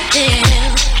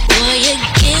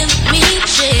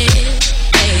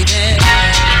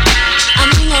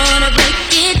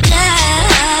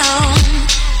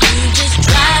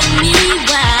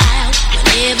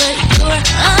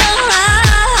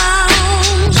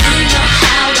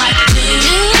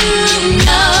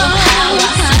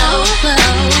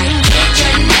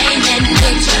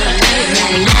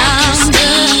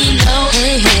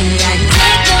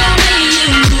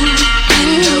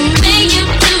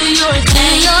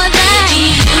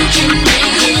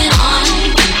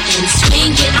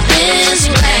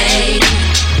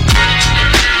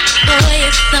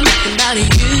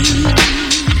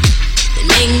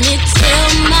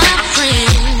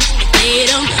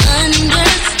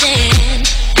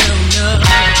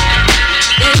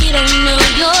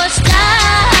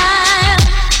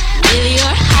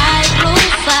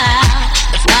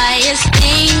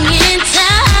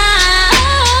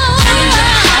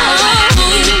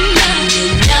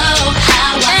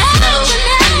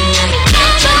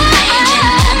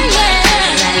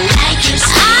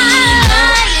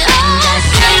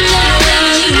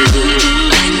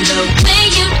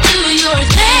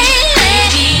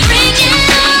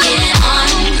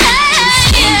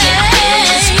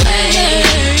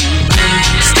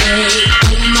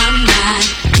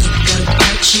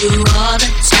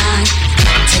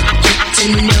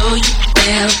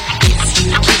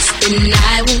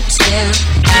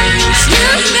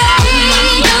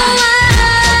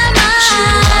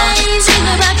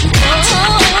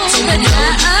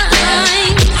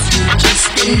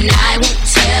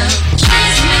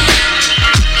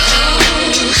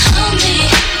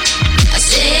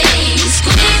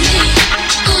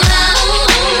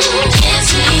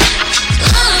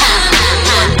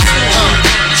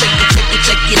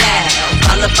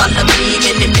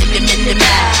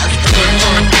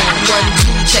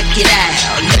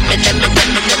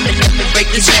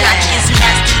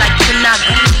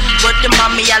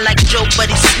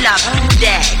stop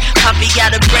that. Poppy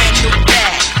got a brand new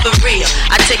bag, for real.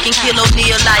 I take and kill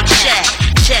O'Neal like Shaq.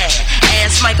 Chad,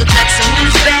 ask Michael Jackson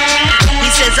who's bad. He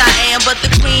says I am, but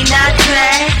the queen not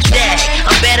drag that.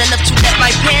 I'm bad enough to let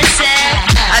my pants sag.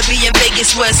 I be in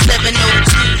Vegas where 702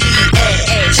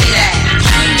 EA.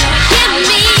 Give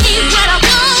me what I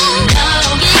want.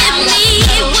 Give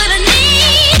me what I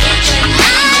need.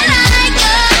 I like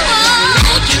a home.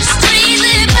 Street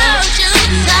about you.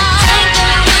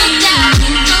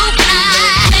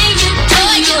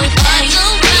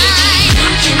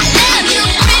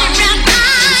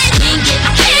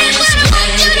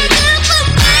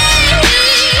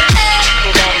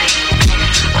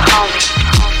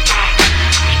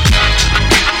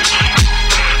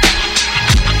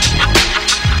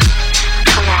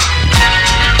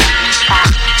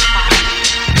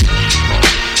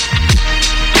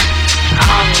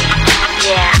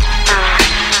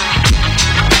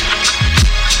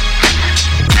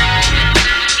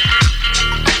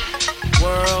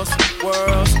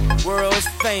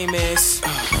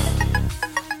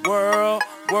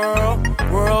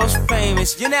 World's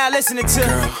famous. You're now listening to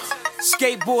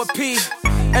Skateboard P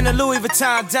and the Louis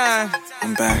Vuitton Dime.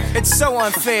 I'm back. It's so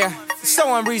unfair. It's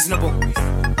so unreasonable.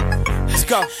 Let's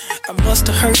go. I must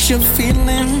have hurt your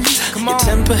feelings. Come on. Your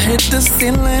temper hit the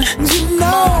ceiling. You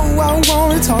know I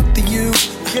wanna talk to you.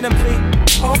 Get him, please.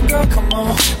 Oh girl, come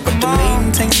on. But to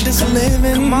maintain this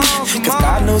living, Come on. cause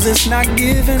God knows it's not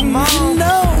given. You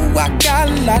know I got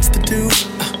lots to do.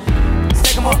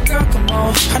 Oh girl, come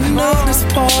on. I know this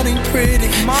part ain't pretty,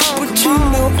 but you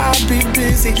know I'll be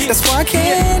busy. That's why I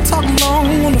can't talk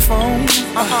long on the phone.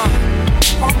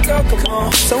 Oh girl, come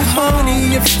on. So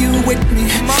honey, if you with me,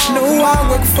 know I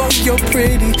work for your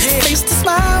pretty face to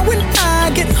smile when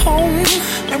I get home.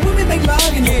 And when we make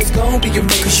love, you know it's gonna be your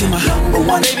mate. Cause you my number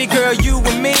one. Baby girl, you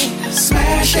and me,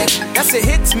 smash it. That's a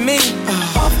hit to me.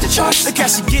 Off the charts. Look how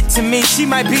she get to me. She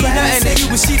might be nothing to you,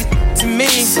 but she to me.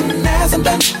 Soon as I'm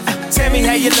done, tell me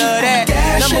how you love that.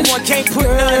 Number one, can't put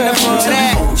nothing above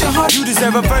that. You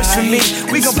deserve a verse from me.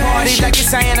 We gon' party like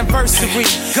it's our anniversary.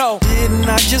 Go. Didn't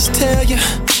I just tell you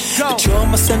that you're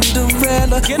my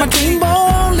Cinderella? My dream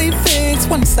only fits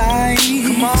one size.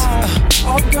 Come on.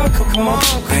 Oh girl, come on,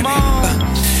 come on.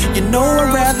 You know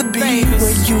I'd rather be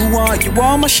where you are. You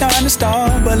are my shining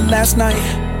star, but last night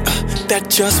that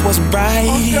just wasn't right.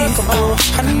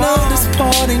 I know this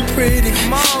part ain't pretty,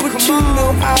 but you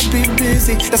know I'll be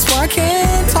busy. That's why I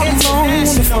can't talk long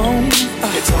on the phone.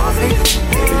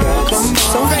 Come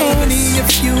so honey,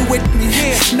 if you with me,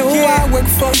 know I work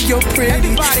for your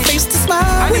pretty face to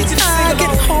smile when I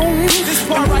get home.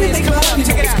 And when we make love, you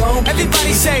know it's gonna be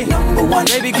everybody say number one.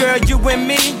 Baby girl, you and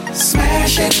me,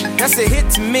 smash it. That's a hit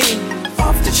to me.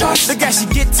 Off the charts. Look how she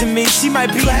get to me. She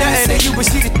might be nothing to you, but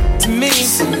she to me.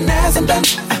 Soon as I'm done,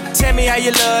 tell me how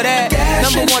you love that.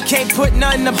 Number one, can't put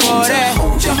nothing above that.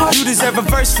 You deserve a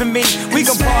verse from me. We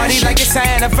gon' party like it's our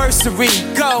anniversary.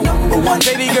 Go. Number one.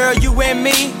 Baby girl, you and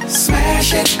me,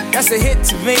 smash it. That's a hit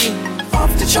to me. Off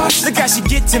the charts. Look how she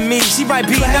get to me. She might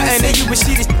be nothing to you, but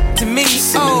she to me.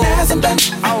 Soon as I'm done,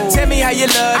 tell me how you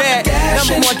love that.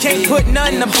 Number one, can't put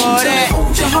nothing above that.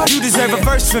 You deserve a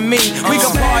verse from me. We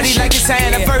gon' party like it's our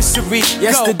anniversary.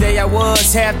 Yesterday I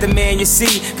was half the man you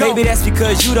see. Baby, that's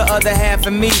because you the other half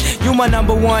of me. You my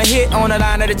number one hit on the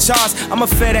line of the charts. I'm a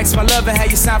FedEx, my love and how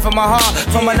you sign for my heart.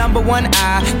 For my number one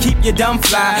eye, keep your dumb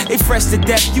fly. They fresh to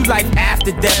death, you life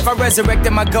after death. I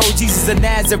resurrected my gold, Jesus of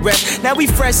Nazareth. Now we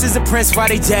fresh as a prince, why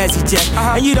they jazzy jet.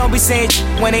 And you don't be saying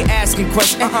when they asking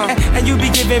questions. And you be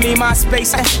giving me my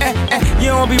space. You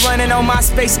don't be running on my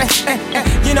space.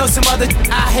 You know some other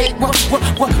I hate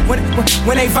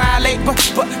when they violate. But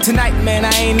tonight, man,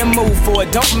 I ain't in the mood for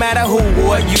it. Don't matter who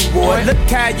wore you wore. Look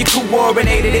how you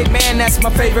coordinated it, man. That's my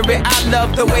favorite. I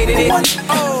love the way that it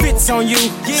fits on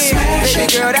you. Yeah, baby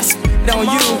girl, that's on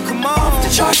you. Come on,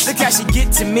 look how she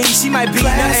get to me. She might be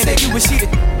nothing to you, but she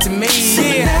to me.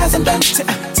 Yeah,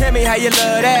 tell me how you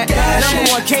love that.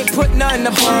 Number one, can't put nothing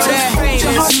above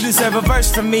that. You deserve a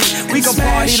verse from me. We gon'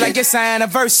 party like it's our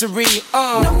anniversary.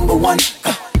 Number one.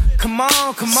 Come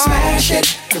on, come on. Smash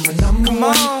it. You're a number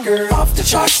one girl off the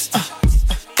charts.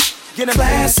 Get a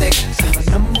classic. You're a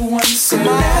number one. Soon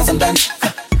as I'm done.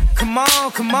 Come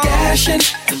on, come on. Dashing.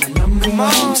 You're a number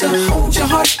one to hold your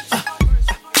heart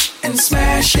and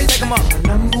smash it. Take 'em up. You're a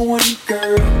number one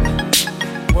girl.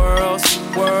 World's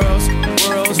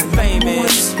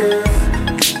famous.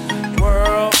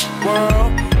 World's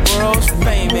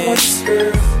famous.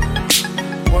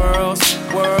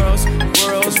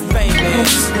 World's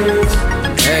famous.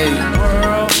 Hey.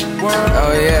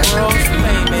 Oh yeah. World's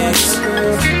famous.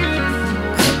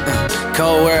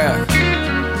 Cold world.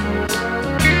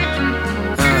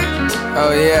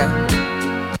 Oh yeah.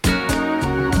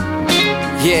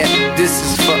 Yeah, this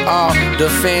is for all the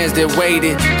fans that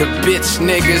waited, the bitch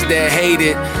niggas that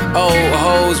hated, old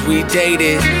hoes we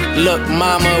dated. Look,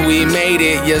 mama, we made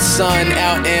it. Your son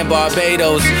out in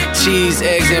Barbados, cheese,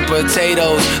 eggs, and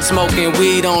potatoes. Smoking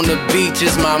weed on the beach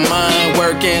is my mind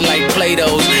working like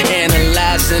Play-Dohs.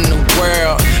 Analyzing the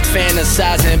world,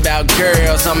 fantasizing about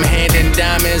girls. I'm handing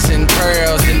diamonds and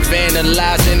pearls and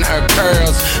vandalizing her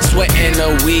curls. Sweating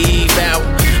the weave out,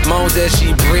 moans as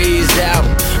she breathes out.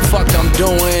 Fuck I'm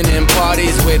doing in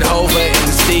parties with Hova and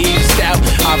Steve Stout.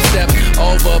 I've stepped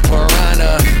over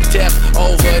Piranha, death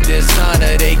over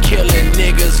dishonor. They killing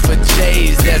niggas for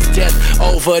J's, that's death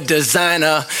over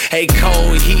designer. Hey,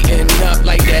 cold heating up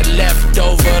like that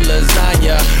leftover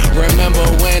lasagna. Remember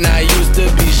when I used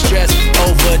to be stressed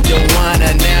over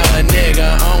Dewana? Now a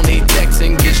nigga only texts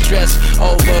and gets stressed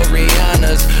over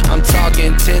Rihanna's. I'm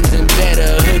talking tens and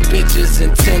better, hood bitches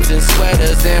and Tims and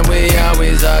sweaters. And we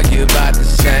always argue about the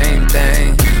same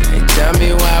thing. Hey, tell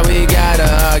me why we gotta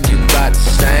argue about the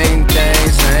same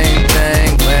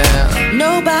thing, well.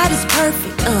 Nobody's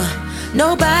perfect,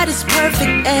 nobody's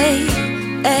perfect, ayy,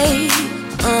 hey,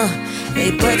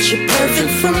 but you're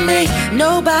perfect for me.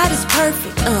 Nobody's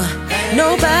perfect,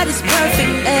 nobody's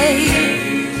perfect, ayy,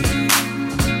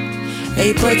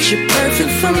 hey, but you're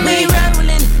perfect for me. We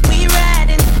rolling, we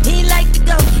riding, he like to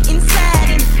go inside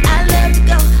and I love to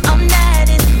go all night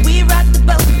and we rock the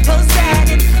boat,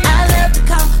 Poseidon. I love to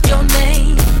call your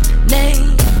name,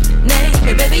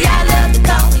 hey baby, I love to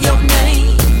call your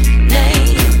name.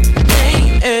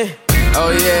 Oh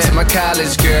yeah, my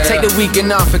college girl. Take the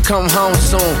weekend off and come home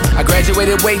soon. I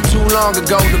graduated way too long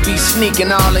ago to be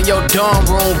sneaking all in your dorm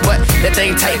room, but that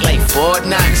thing take like Fort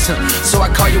Knox. So I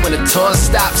call you when the tour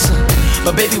stops.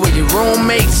 But baby, were your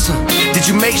roommates? Did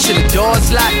you make sure the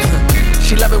door's locked?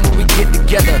 She love it when we get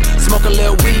together. Smoke a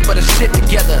little weed, but a shit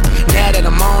together. Now that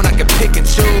I'm on, I can pick and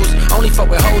choose. Only fuck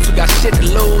with hoes who got shit to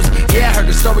lose. Yeah, I heard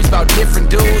the stories about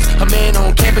different dudes. Her man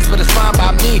on campus, but it's fine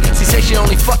by me. She say she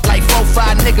only fuck like 4,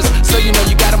 5 niggas. So you know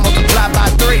you gotta multiply by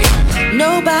 3.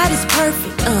 Nobody's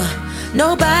perfect,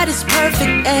 nobody's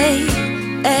perfect, ayy,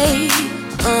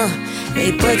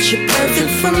 hey, but you're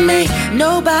perfect for me.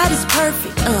 Nobody's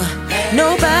perfect,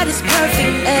 nobody's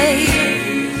perfect, ayy,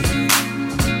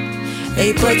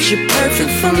 hey, but you're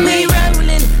perfect for me. We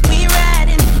rolling, we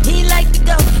riding, he like to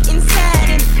go inside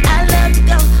and I love to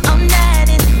go all night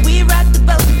and we rock the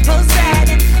boat,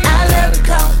 Poseidon. I love to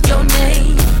call your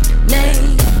name,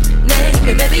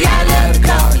 hey baby, I love to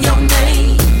call your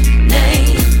name,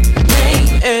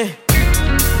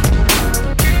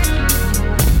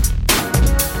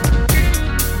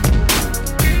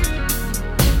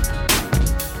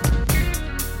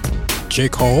 J.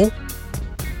 Cole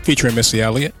featuring Missy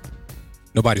Elliott,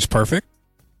 Nobody's Perfect.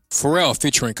 Pharrell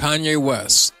featuring Kanye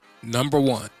West, Number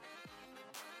One.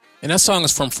 And that song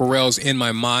is from Pharrell's In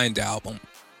My Mind album.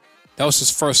 That was his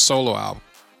first solo album.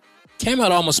 Came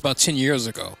out almost about 10 years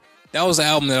ago. That was the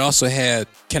album that also had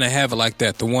Can I Have It Like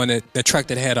That, the one that track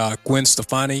that had Gwen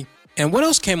Stefani. And what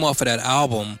else came off of that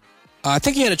album? I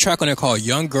think he had a track on there called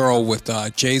Young Girl with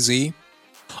Jay-Z.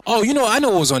 Oh, you know, I know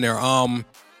what was on there.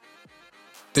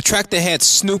 The track that had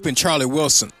Snoop and Charlie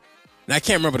Wilson. And I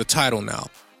can't remember the title now.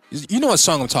 You know what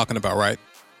song I'm talking about, right?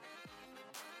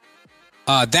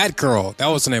 That Girl. That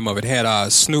was the name of it. It had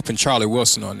Snoop and Charlie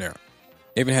Wilson on there.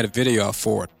 They even had a video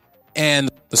for it. And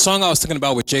the song I was thinking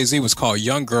about with Jay-Z was called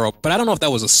Young Girl, but I don't know if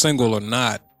that was a single or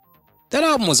not. That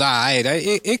album was alright.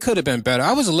 It could have been better.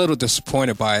 I was a little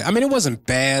disappointed by it. I mean, it wasn't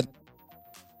bad,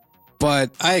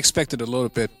 but I expected a little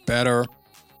bit better.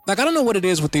 Like, I don't know what it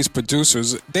is with these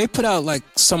producers. They put out, like,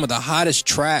 some of the hottest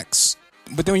tracks,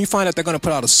 but then when you find out they're going to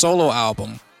put out a solo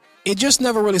album, it just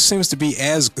never really seems to be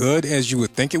as good as you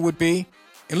would think it would be,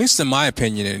 at least in my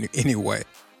opinion anyway.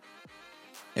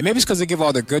 And maybe it's because they give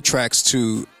all their good tracks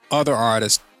to other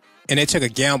artists, and they take a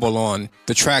gamble on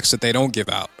the tracks that they don't give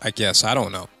out, I guess. I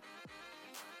don't know.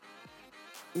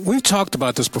 We've talked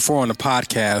about this before on the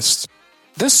podcast.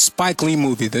 This Spike Lee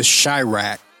movie, this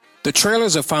Chiraq, the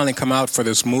trailers have finally come out for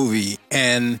this movie,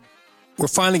 and we're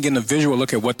finally getting a visual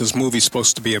look at what this movie's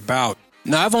supposed to be about.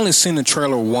 Now, I've only seen the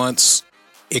trailer once.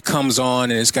 It comes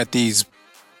on, and it's got these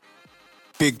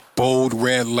big, bold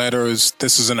red letters.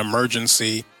 This is an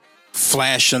emergency,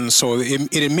 flashing, so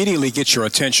it immediately gets your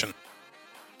attention.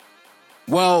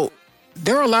 Well,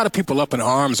 there are a lot of people up in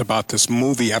arms about this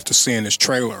movie after seeing this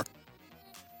trailer.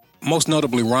 Most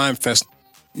notably, Rhymefest.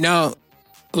 Now,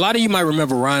 a lot of you might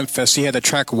remember Rhymefest. He had a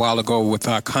track a while ago with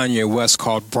Kanye West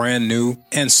called Brand New.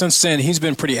 And since then, he's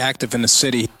been pretty active in the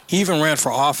city. He even ran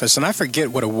for office, and I forget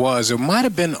what it was. It might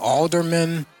have been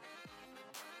alderman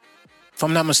if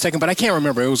I'm not mistaken, but I can't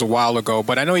remember. It was a while ago,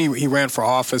 but I know he ran for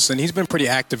office, and he's been pretty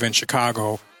active in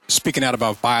Chicago, speaking out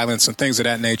about violence and things of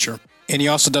that nature. And he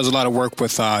also does a lot of work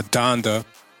with Donda,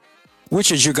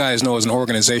 which, as you guys know, is an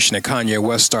organization that Kanye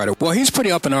West started. Well, he's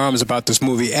pretty up in arms about this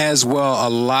movie as well. A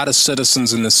lot of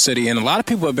citizens in the city, and a lot of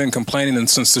people have been complaining, and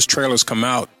since this trailer's come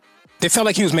out, they felt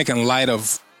like he was making light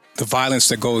of the violence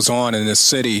that goes on in this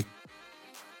city,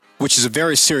 which is a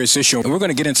very serious issue. And we're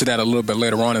going to get into that a little bit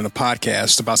later on in the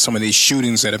podcast about some of these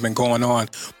shootings that have been going on,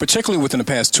 particularly within the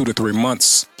past 2 to 3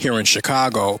 months here in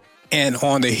Chicago. And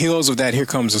on the heels of that, here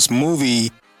comes this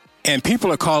movie, and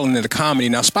people are calling it a comedy.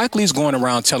 Now, Spike Lee's going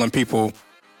around telling people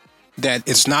that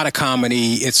it's not a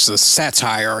comedy, it's a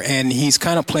satire, and he's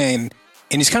kind of playing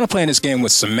this game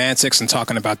with semantics and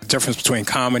talking about the difference between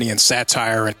comedy and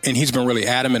satire, and he's been really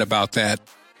adamant about that.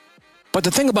 But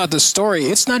the thing about this story,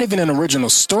 it's not even an original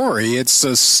story. It's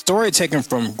a story taken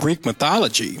from Greek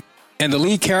mythology. And the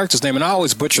lead character's name, and I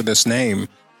always butcher this name,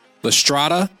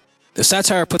 Lystrata. The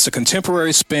satire puts a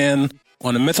contemporary spin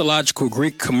on the mythological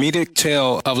Greek comedic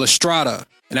tale of Lystrata.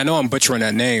 And I know I'm butchering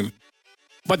that name.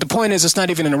 But the point is, it's not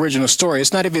even an original story.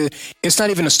 It's not even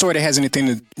a story that has anything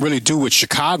to really do with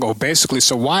Chicago, basically.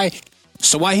 So why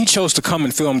he chose to come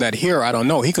and film that here, I don't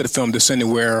know. He could have filmed this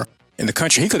anywhere in the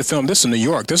country. He could have filmed this in New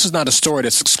York. This is not a story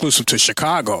that's exclusive to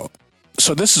Chicago.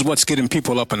 So this is what's getting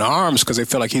people up in arms, because they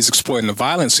feel like he's exploiting the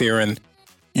violence here, and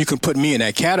you can put me in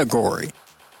that category.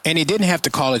 And he didn't have to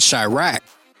call it Chiraq.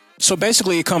 So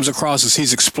basically it comes across as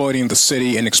he's exploiting the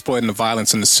city and exploiting the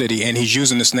violence in the city, and he's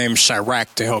using this name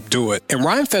Chiraq to help do it. And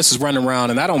Ryan Fest is running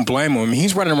around, and I don't blame him.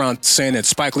 He's running around saying that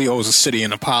Spike Lee owes the city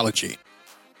an apology.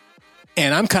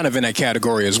 And I'm kind of in that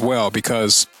category as well,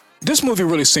 because this movie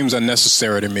really seems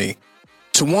unnecessary to me.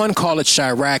 To one, call it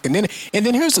Chiraq, and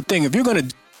then here's the thing: if you're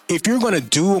gonna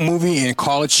do a movie and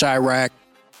call it Chiraq,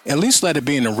 at least let it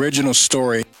be an original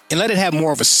story and let it have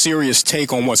more of a serious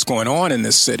take on what's going on in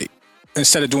this city,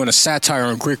 instead of doing a satire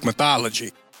on Greek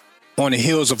mythology on the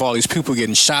heels of all these people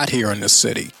getting shot here in this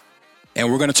city.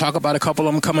 And we're going to talk about a couple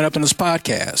of them coming up in this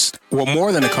podcast. Well,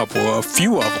 more than a couple, a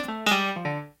few of them.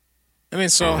 I mean,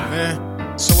 so what can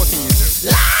you do?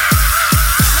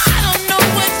 I don't know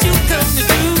what you come to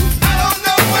do.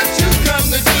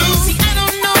 See, I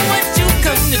don't know what you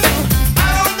come to do.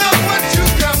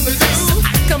 So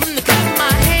I come to cut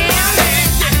my hair.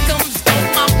 I come to stomp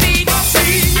my feet. I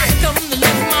come to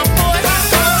lift my voice.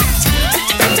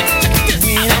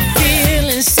 When I'm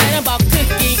feeling sad about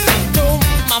cooking, I throw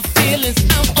my feelings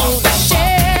out on the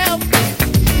shelf,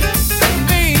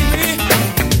 baby.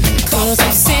 'Cause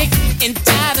I'm sick and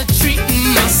tired of treating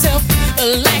myself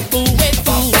like a wet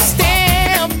food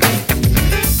stamp,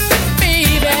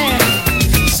 baby.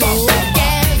 So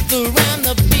gather around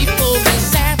the people,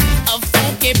 let's have a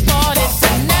funky party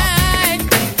tonight.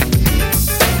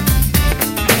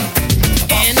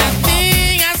 And I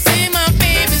think I see my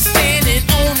baby standing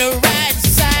on the right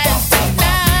side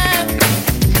tonight.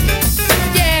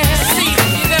 Yeah, see,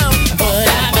 you know, but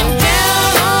I've been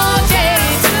down all day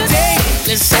today.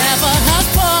 Let's have a hot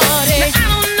party. Now, I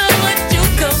don't know what you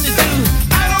come to do.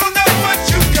 Now, I don't know what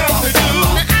you come to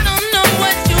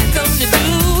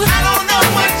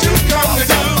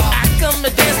do. I come to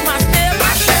dance my step.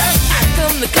 I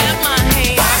come to clap my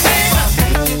hands.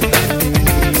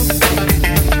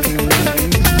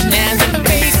 Now the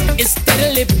bass is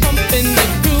steadily pumping, the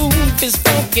groove is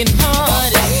funkin'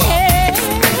 hard as hell,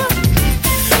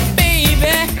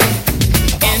 baby.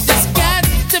 And there's got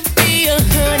to be a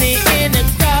honey in the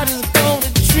crowd who's gonna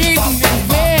treat me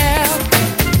well.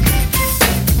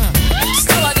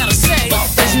 So I gotta say, but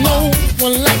there's no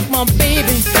one like my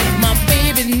baby. My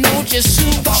baby knows just who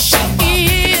she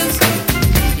is.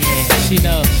 Yeah, she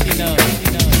knows.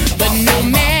 But no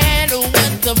matter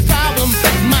what the problem,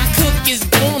 my cook is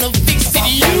gonna fix it.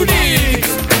 You dig?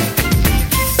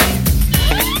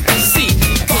 See,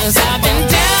 'cause I've been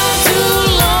down too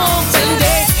long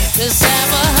today. Let's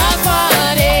have a hot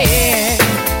party.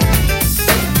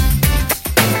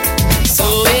 So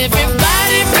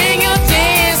everybody bring your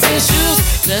dancing shoes.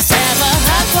 Let's have a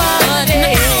hot party.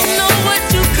 I don't know what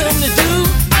you come to do.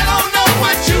 I don't know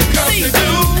what you come to do.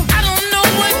 I don't know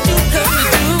what you come to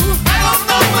do. I don't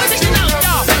know what you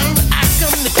come to do. I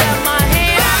come to clap my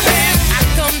hands. I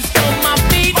come to stomp my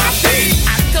feet. I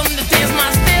come to dance my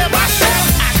step.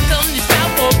 I come to shout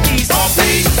for peace.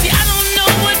 See, I don't know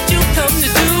what you come to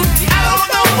do. I don't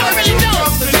know what you come to do.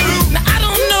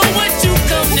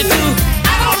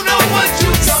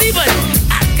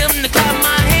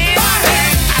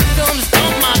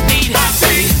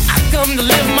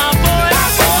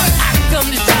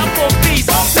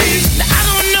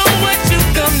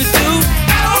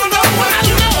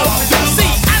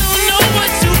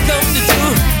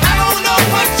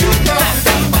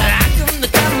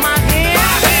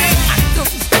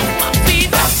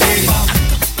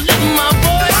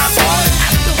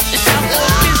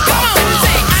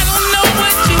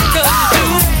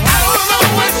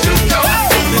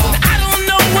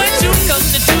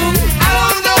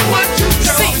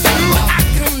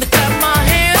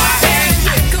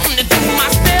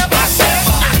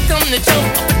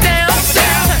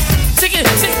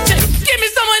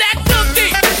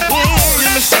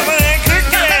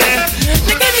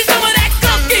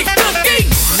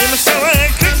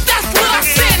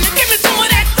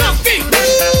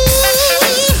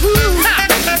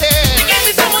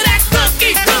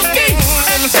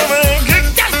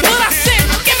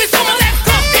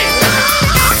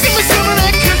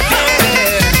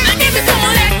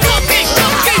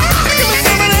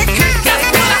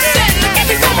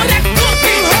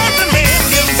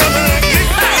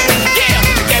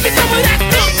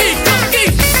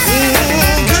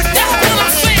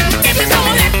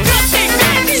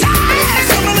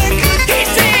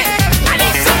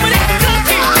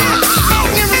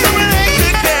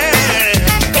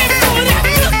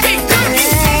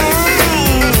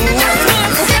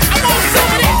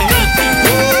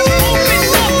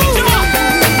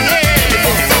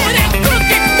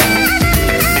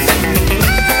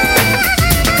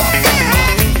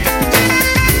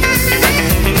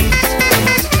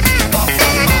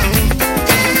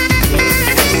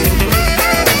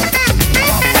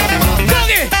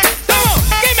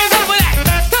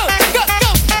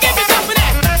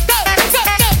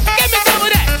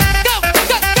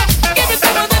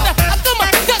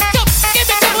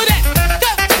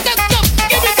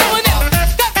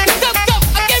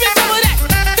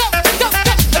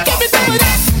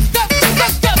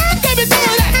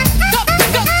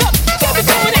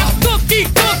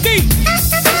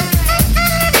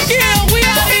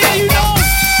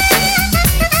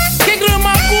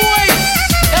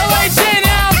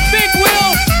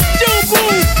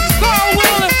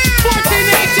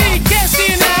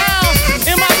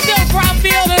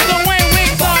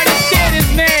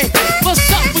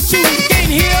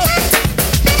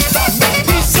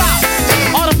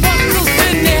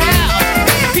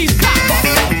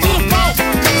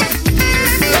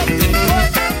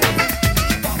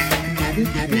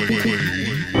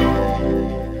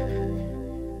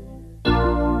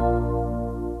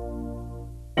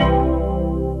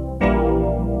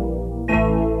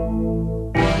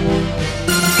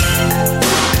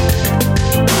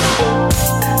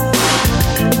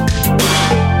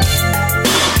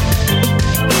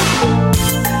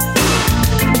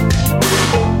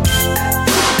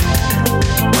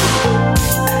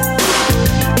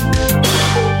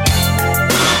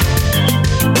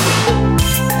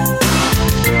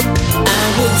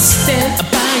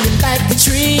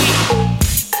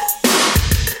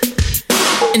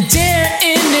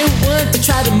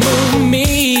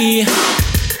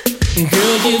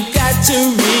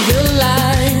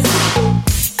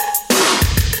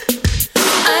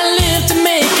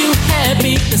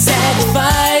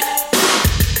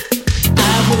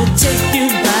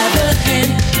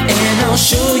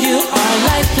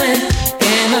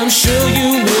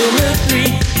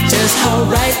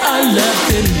 right our love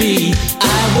could be.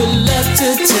 I would love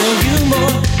to tell you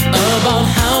more about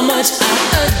how much I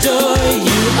adore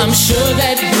you. I'm sure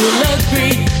that you'll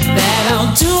agree that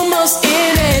I'll do most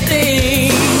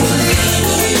anything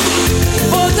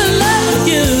for the love of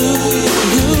you.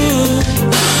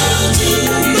 I'll do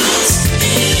most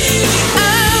anything.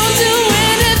 I'll do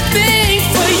anything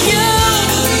for you.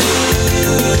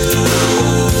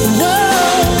 Whoa,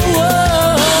 whoa.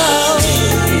 I'll do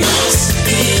most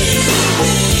anything.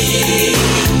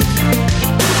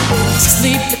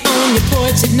 Sleep on your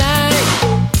porch at night.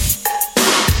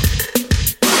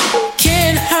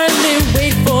 Can't hardly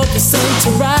wait for the sun to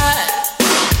rise.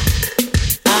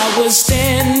 I will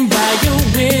stand by your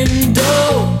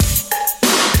window,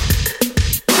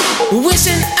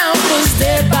 wishing I was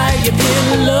there by your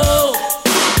pillow.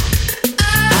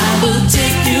 I will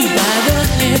take you by the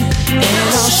hand, and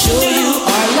I'll show you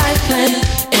our life plan.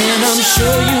 And I'm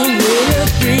sure you will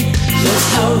agree just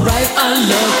how right our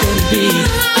love could be.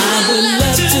 I would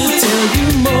love to tell you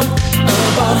more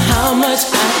about how much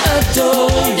I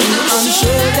adore you. I'm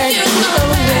sure that you're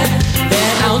aware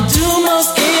that I'll do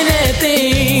most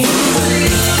anything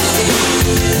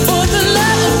for the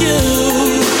love of you.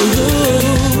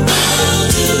 I'll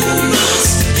do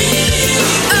most anything.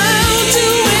 I'll do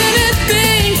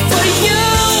anything for you.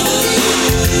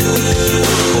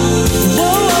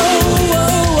 Whoa, whoa,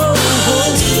 whoa, whoa.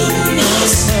 I'll do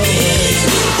most anything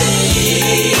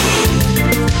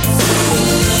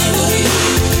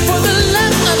for the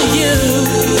love of you.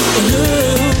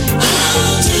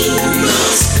 I'll do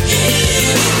most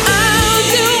anything. I'll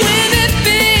do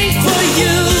anything for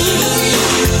you.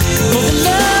 For the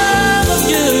love of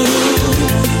you.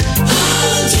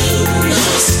 I'll do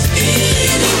most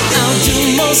anything. I'll do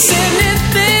most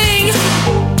anything.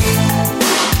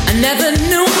 I never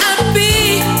knew I'd be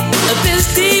this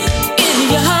deep in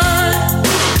your heart,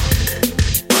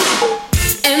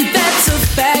 and that's a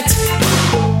fact.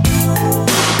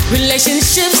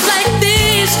 Relationships like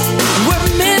these were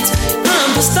meant from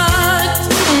the start.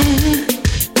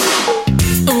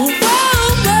 Whoa,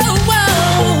 whoa,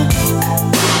 whoa.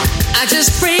 I just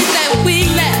pray that we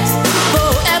last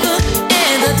forever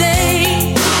and a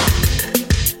day.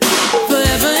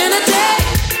 Forever and a day,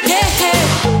 yeah, yeah.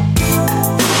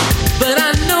 But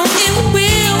I know it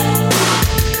will,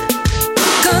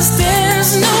 'cause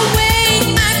there's no way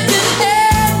I could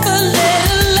ever let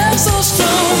a love so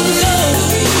strong go.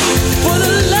 For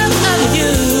the love of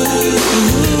you,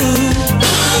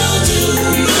 I'll do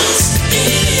most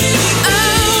anything.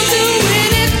 I'll do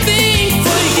anything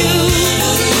for you.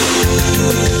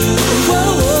 Whoa,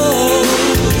 whoa.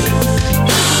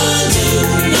 I'll do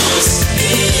most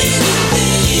anything.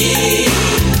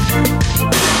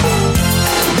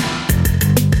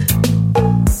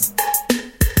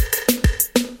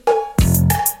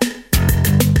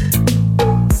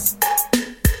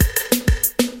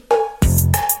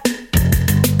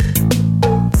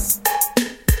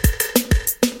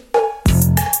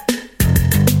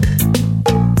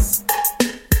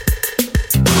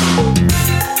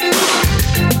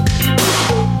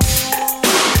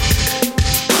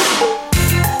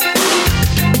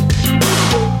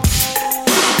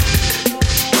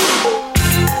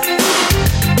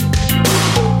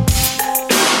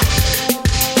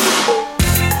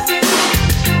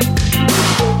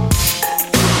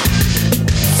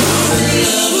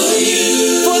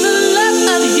 For the love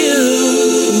of you,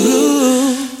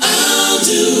 I'll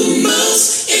do most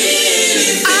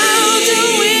anything. I'll do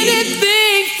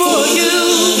anything for you.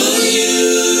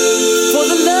 For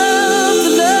the love,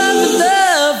 the love, the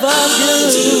love of you.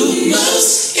 I'll do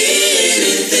most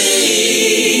anything.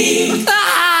 Ah!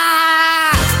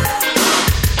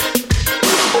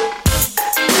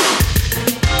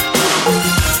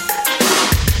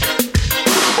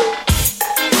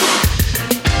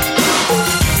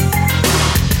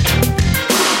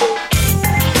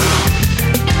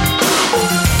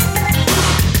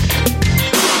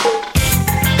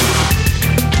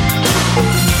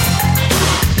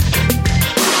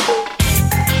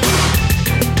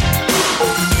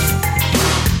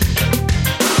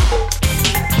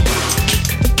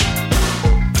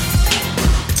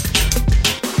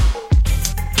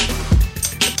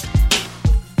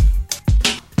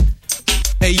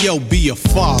 Hey yo, be a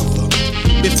father.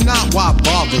 If not, why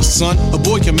bother, son? A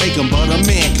boy can make them, but a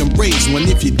man can raise one.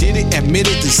 If you did it, admit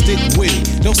it, then stick with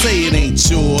it. Don't say it ain't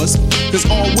yours, cause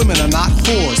all women are not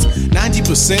whores.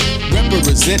 90%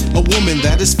 represent a woman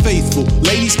that is faithful.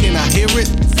 Ladies, can I hear it?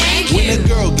 When a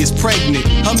girl gets pregnant,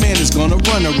 her man is gonna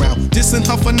run around, dissing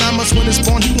her for 9 months. When it's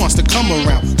born, he wants to come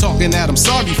around, talking that I'm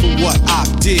sorry for what I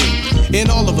did. And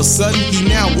all of a sudden, he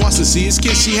now wants to see his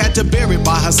kid. She had to bear it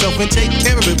by herself and take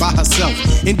care of it by herself.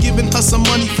 And giving her some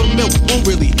money for milk won't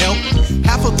really help.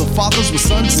 Half of the fathers with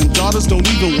sons and daughters don't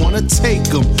even wanna take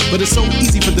them, but it's so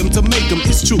easy for them to make them.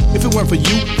 It's true, if it weren't for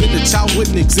you, then the child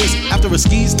wouldn't exist. After a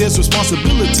skis, there's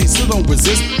responsibility, so don't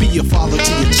resist. Be a father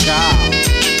to your child.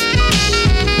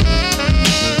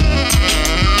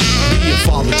 Be a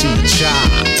father to your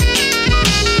child.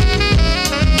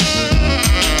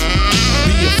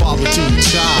 Be a father to your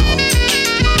child.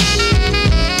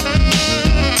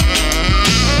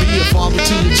 Be a father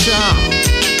to your child.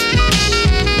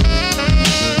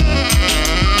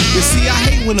 You see, I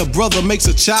hate when a brother makes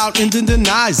a child and then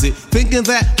denies it, thinking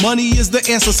that money is the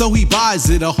answer, so he buys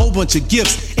it. A whole bunch of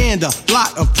gifts and a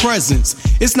lot of presents.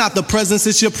 It's not the presence,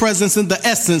 it's your presence and the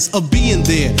essence of being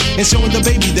there and showing the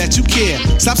baby that you care.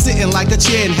 Stop sitting like a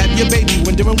chair and have your baby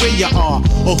wondering where you are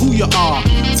or who you are.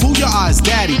 Fool your eyes,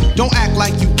 daddy, don't act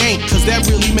like you ain't, cause that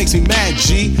really makes me mad,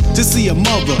 G, to see a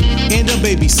mother and a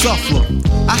baby suffer.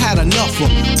 I had enough of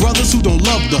brothers who don't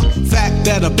love the fact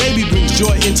that a baby brings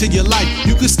joy into your life.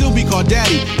 You could still be called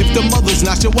daddy if the mother's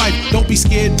not your wife. Don't be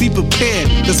scared, be prepared,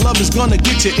 cause love is gonna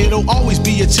get you. It'll always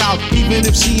be your child, even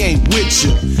if she ain't with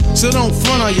you. So don't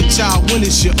front on your child when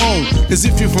it's your own, cause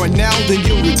if you front now, then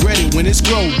you'll regret it when it's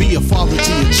grown. Be a father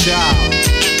to your child.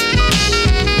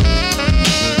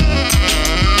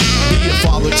 Be a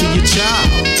father to your child.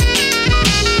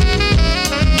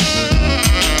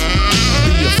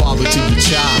 Be a father to your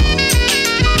child.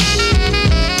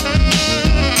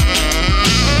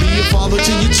 Be a father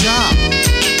to your child.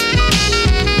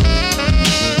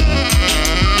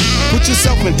 Put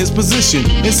yourself in his position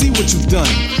and see what you've done.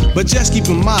 But just keep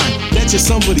in mind that you're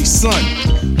somebody's son.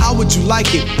 How would you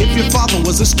like it if your father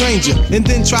was a stranger and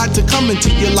then tried to come into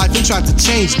your life and tried to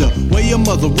change the way your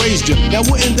mother raised you? Now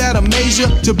wouldn't that amaze you?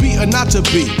 To be or not to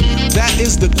be? That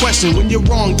is the question. When you're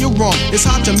wrong, you're wrong. It's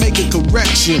hard to make a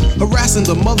correction, harassing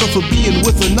the mother for being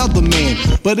with another man.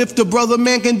 But if the brother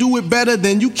man can do it better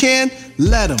than you can,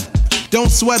 let him. Don't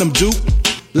sweat him, Duke.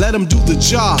 Let him do the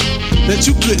job that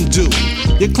you couldn't do.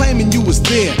 You're claiming you was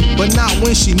there, but not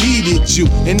when she needed you.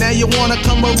 And now you wanna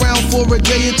come around for a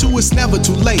day or two. It's never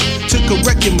too late to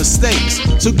correct your mistakes.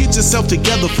 So get yourself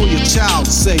together for your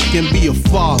child's sake and be a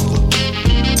father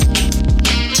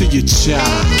to your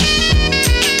child.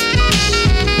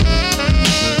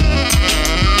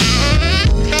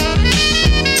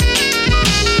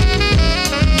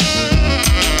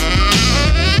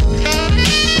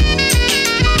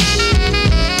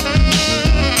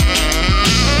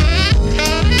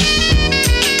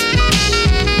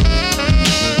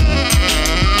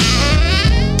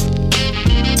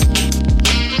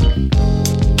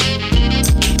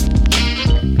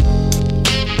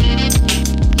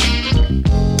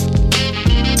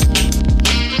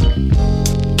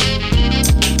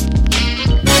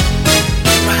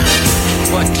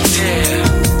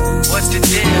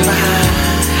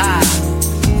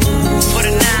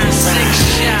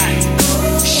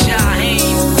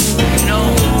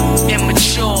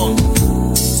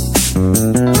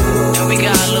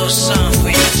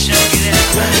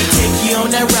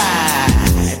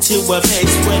 A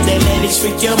place where the ladies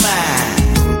freak your mind.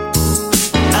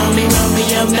 Only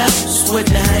Romeo knows what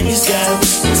the honeys go.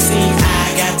 See,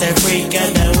 I got the freak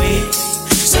of the week.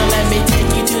 So let me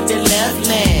take you to the love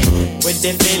land, where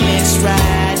the feelings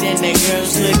ride and the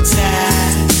girls look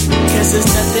tired. Cause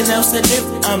there's nothing else to do,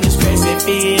 I'm this crazy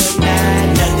feel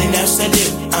night. Nothing else to do,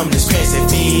 I'm this crazy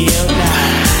feel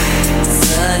night. The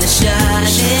sun is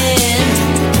shining,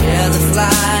 together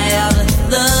fly all the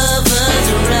lovers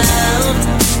around.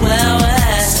 Well,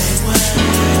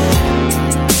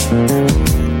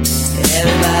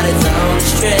 everybody's on the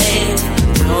train,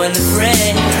 doing the fray.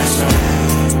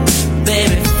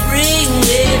 Baby, free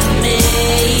with me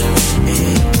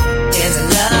is a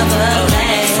lover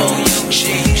land. For your G,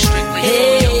 strictly for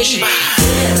your G.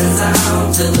 It's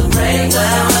on to the break.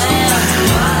 Well,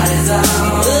 everybody's on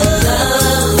the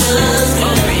lovers.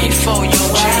 For your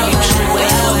G, strictly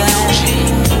for your G.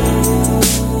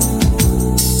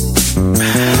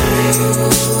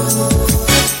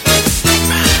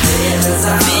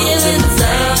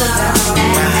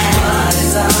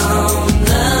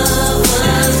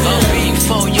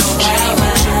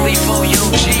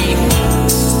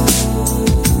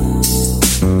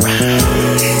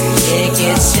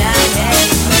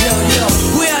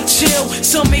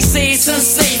 say it's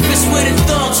unsafe. It's where the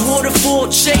thugs waterfall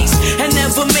chase and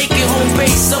never make it home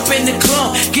base. Up in the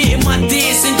club, getting my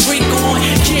dance and drink on.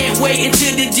 Can't wait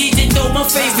until the DJ throw my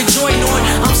favorite joint on.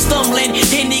 I'm stumbling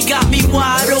and he got me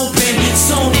wide open,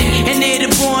 zoning, and there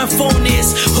the bar and phone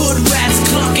is. Hood rats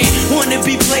clucking, wanna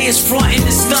be players frontin'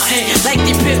 and stuntin' like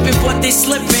they pimpin', but they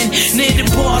slippin'. Near the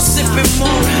bar sippin' more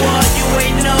while you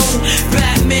ain't know.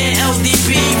 Batman,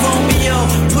 LDB, Romeo,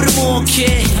 put 'em on,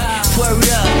 kid. Word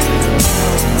up.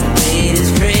 It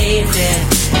is crazy,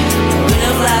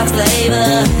 real life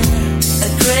flavor, a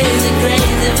crazy,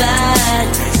 crazy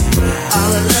vibe. All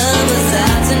the love is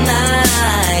out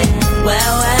tonight.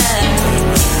 Well,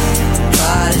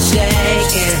 party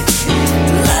shaking,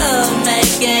 love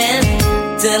making,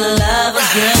 till the love is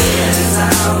good. It's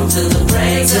on till the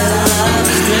break, till the love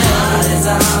is good. It's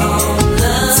on,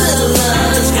 love till the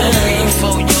love is good.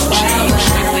 For your dream,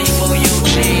 strictly for your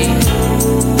dream.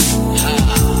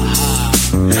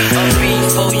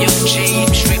 For your dream,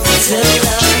 strictly for your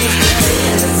dream.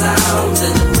 It's on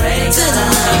till the break, till the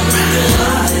love is good.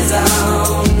 It's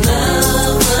on,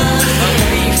 love.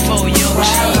 For your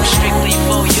dream, strictly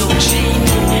for your dream.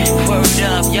 Word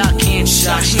up, y'all can't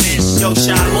stop this. Yo,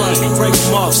 shot one, break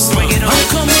them off. Bring it on. I'm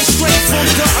coming straight from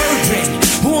the urban,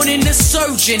 born in the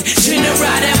surgeon.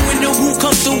 General that when the woo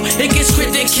come through, it gets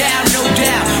critical, no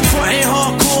doubt. Frontin'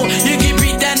 hardcore, you get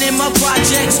beat down in my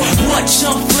projects. What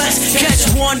chump flesh? Catch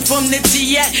one from the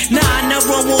T-At. Nah, I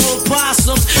never want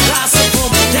opossums. Lots of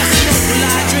them, that's no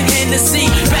lie. Drink Hennessy,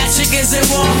 bad chickens and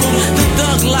waffle. The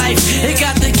thug life, it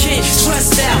got the kid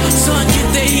stressed out. Son, get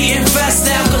the heat and vest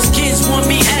out, cause kids want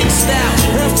me X'd out.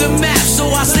 Off the map, so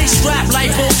I stay strapped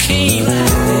like Bokeem.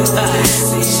 Love is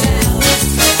good.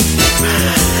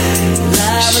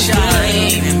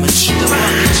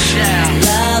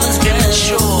 Love is good.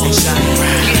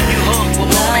 Getting you hooked with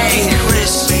my man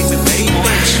Chris.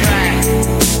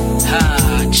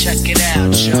 Check it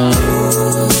out, y'all.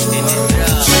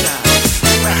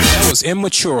 That was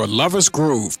Immature, Lover's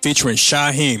Groove, featuring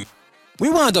Shaheem. We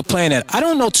wound up playing that. I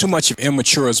don't know too much of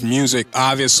Immature's music,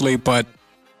 obviously, but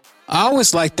I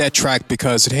always liked that track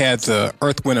because it had the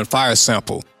Earth, Wind, and Fire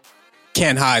sample.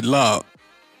 Can't Hide Love.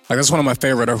 Like, that's one of my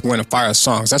favorite Earth, Wind, and Fire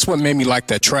songs. That's what made me like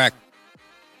that track.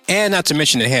 And not to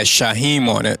mention it had Shaheem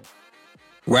on it.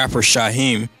 Rapper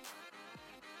Shaheem.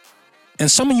 And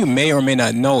some of you may or may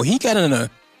not know, he got in a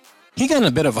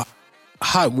bit of a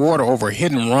hot water over a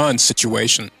hit and run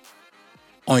situation.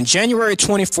 On January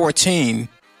 2014,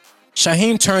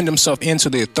 Shaheem turned himself into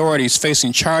the authorities,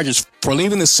 facing charges for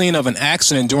leaving the scene of an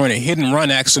accident during a hit and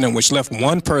run accident which left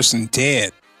one person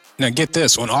dead. Now get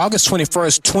this, on August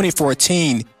 21st,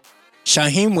 2014,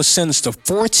 Shaheem was sentenced to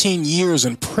 14 years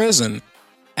in prison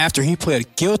after he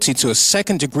pled guilty to a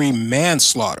second-degree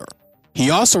manslaughter. He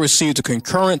also received a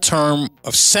concurrent term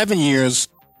of 7 years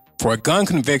for a gun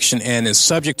conviction and is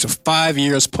subject to 5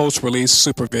 years post-release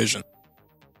supervision.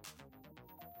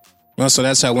 Well, so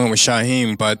that's how it went with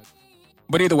Shaheem, but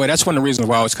either way, that's one of the reasons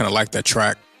why I always kind of like that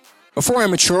track. Before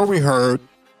Immature, we heard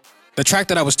the track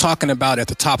that I was talking about at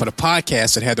the top of the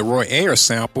podcast that had the Roy Ayers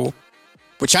sample,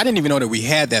 which I didn't even know that we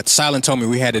had that. Silent told me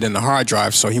we had it in the hard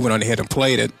drive, so he went on ahead and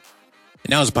played it.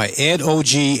 And that was by Ed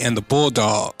O.G. and the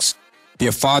Bulldogs, Be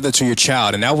a Father to Your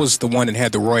Child. And that was the one that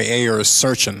had the Roy Ayers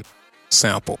Searchin'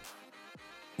 sample,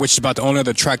 which is about the only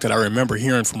other track that I remember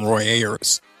hearing from Roy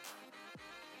Ayers.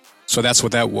 So that's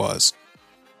what that was.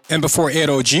 And before Ed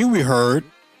O.G., we heard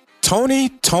Tony,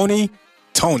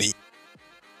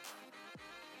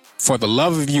 For the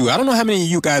Love of You. I don't know how many of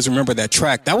you guys remember that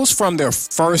track. That was from their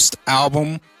first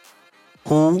album,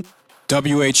 Who,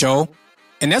 WHO.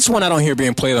 And that's one I don't hear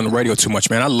being played on the radio too much,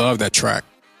 man. I love that track.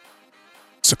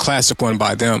 It's a classic one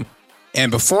by them.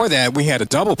 And before that, we had a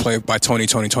double play by Tony,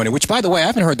 which, by the way, I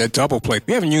haven't heard that double play.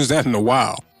 We haven't used that in a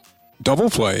while.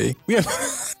 Double play.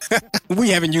 We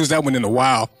haven't used that one in a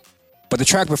while. But the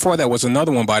track before that was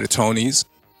another one by the Tonys,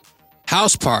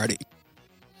 House Party.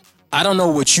 I Don't Know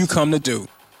What You Come to Do.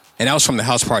 And that was from the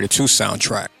House Party 2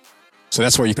 soundtrack. So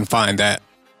that's where you can find that.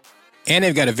 And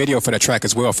they've got a video for that track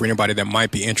as well for anybody that might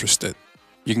be interested.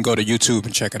 You can go to YouTube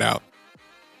and check it out.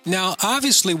 Now,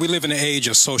 obviously, we live in an age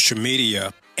of social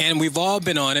media, and we've all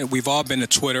been on it. We've all been to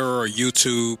Twitter or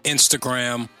YouTube,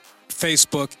 Instagram,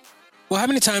 Facebook. Well, how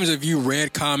many times have you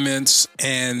read comments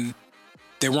and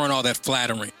they weren't all that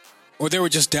flattering? Or they were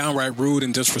just downright rude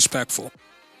and disrespectful?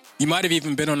 You might have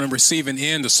even been on the receiving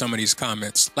end of some of these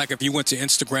comments. Like if you went to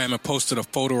Instagram and posted a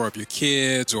photo of your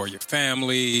kids or your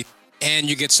family, and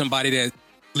you get somebody that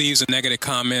leaves a negative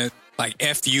comment like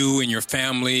F you and your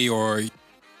family, or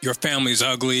your family's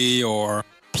ugly, or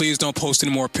please don't post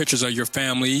any more pictures of your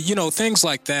family, you know, things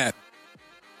like that.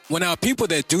 Well, now, people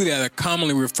that do that are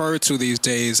commonly referred to these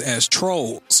days as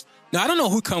trolls. Now, I don't know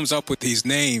who comes up with these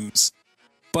names,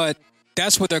 but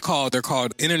that's what they're called. They're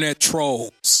called internet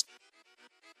trolls.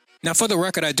 Now, for the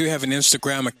record, I do have an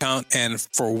Instagram account, and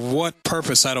for what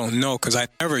purpose, I don't know, because I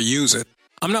never use it.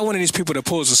 I'm not one of these people that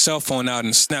pulls a cell phone out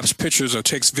and snaps pictures or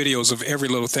takes videos of every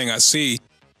little thing I see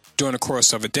during the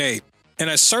course of a day. And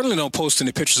I certainly don't post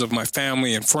any pictures of my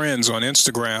family and friends on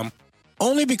Instagram,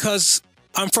 only because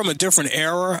I'm from a different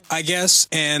era, I guess.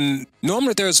 And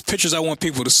normally if there's pictures I want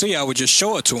people to see, I would just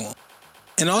show it to them.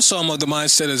 And also I'm of the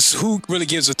mindset is who really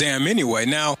gives a damn anyway?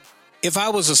 Now, if I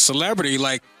was a celebrity,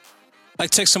 like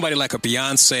take somebody like a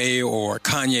Beyonce or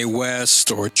Kanye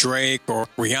West or Drake or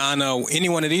Rihanna, or any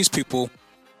one of these people,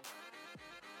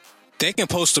 they can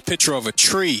post a picture of a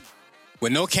tree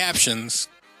with no captions,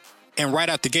 and right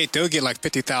out the gate, they'll get like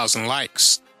 50,000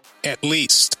 likes, at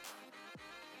least.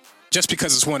 Just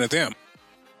because it's one of them.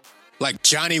 Like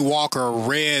Johnny Walker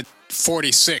Red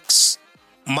 46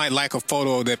 might like a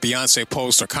photo that Beyonce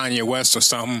posts or Kanye West or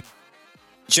something,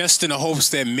 just in the hopes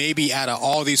that maybe out of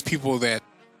all these people that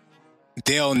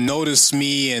they'll notice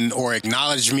me and or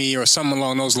acknowledge me or something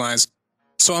along those lines.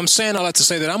 So I'm saying all that to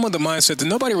say that I'm of the mindset that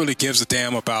nobody really gives a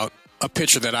damn about a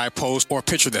picture that I post or a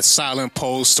picture that Silent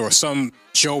posts or some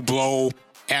Joe Blow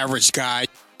average guy.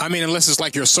 I mean, unless it's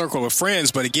like your circle of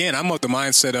friends. But again, I'm of the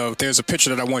mindset of there's a picture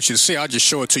that I want you to see. I'll just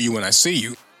show it to you when I see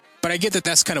you. But I get that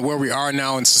that's kind of where we are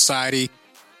now in society,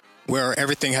 where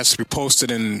everything has to be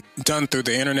posted and done through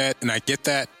the internet. And I get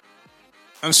that.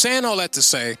 I'm saying all that to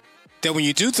say that when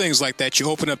you do things like that, you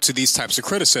open up to these types of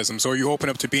criticisms, or you open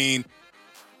up to being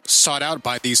sought out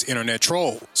by these internet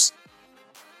trolls.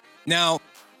 Now,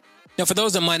 for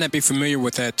those that might not be familiar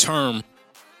with that term,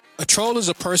 a troll is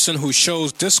a person who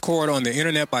shows discord on the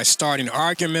internet by starting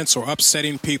arguments or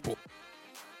upsetting people,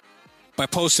 by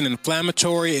posting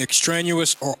inflammatory,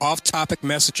 extraneous, or off-topic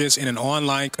messages in an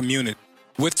online community,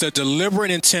 with the deliberate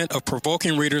intent of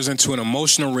provoking readers into an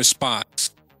emotional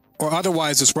response, or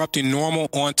otherwise disrupting normal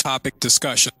on-topic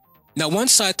discussion. Now, one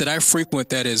site that I frequent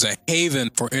that is a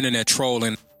haven for internet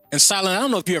trolling, and Silent, I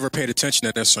don't know if you ever paid attention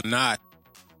to this or not.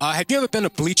 Have you ever been to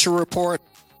Bleacher Report?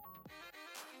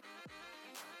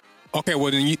 Okay,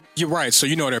 well, then you're right, so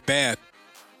you know they're bad.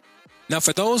 Now,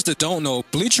 for those that don't know,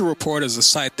 Bleacher Report is a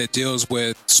site that deals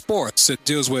with sports. It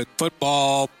deals with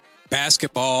football,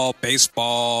 basketball,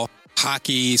 baseball,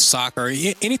 hockey, soccer,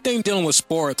 anything dealing with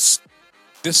sports.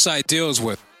 This site deals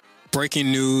with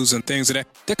breaking news and things of that.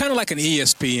 They're kind of like an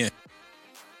ESPN.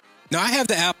 Now, I have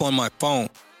the app on my phone,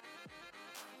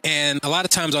 and a lot of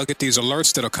times I'll get these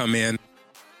alerts that'll come in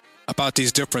about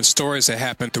these different stories that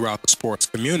happen throughout the sports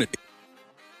community.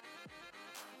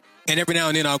 And every now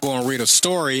and then I'll go and read a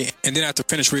story, and then after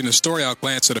finish reading the story, I'll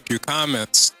glance at a few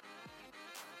comments.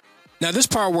 Now, this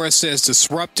part where it says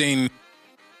disrupting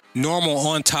normal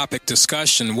on-topic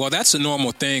discussion, well, that's a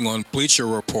normal thing on Bleacher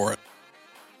Report.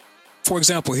 For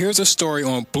example, here's a story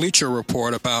on Bleacher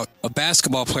Report about a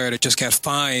basketball player that just got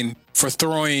fined for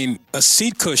throwing a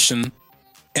seat cushion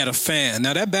at a fan.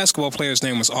 Now, that basketball player's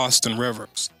name was Austin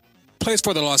Rivers. Plays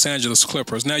for the Los Angeles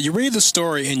Clippers. Now, you read the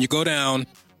story and you go down,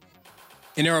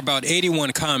 and there are about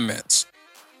 81 comments.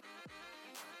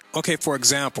 Okay, for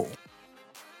example.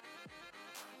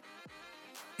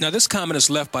 Now, this comment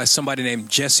is left by somebody named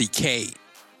Jesse K.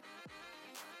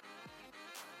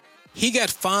 He got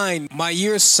fined my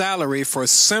year's salary for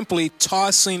simply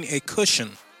tossing a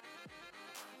cushion.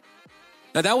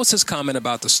 Now, that was his comment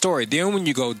about the story. Then when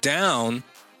you go down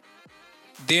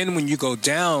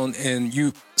and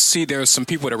you see there's some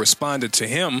people that responded to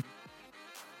him,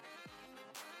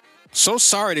 so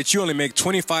sorry that you only make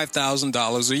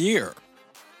 $25,000 a year.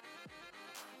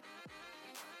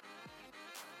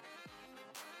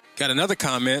 Got another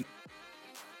comment.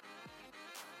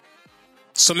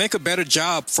 So make a better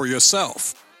job for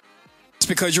yourself. It's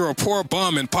because you're a poor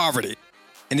bum in poverty.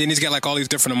 And then he's got like all these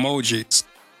different emojis.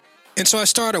 And so I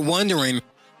started wondering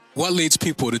what leads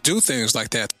people to do things like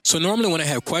that. So normally when I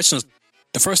have questions,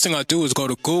 the first thing I do is go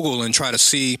to Google and try to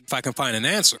see if I can find an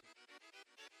answer.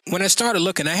 When I started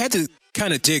looking, I had to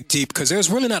kind of dig deep because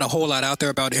there's really not a whole lot out there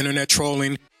about internet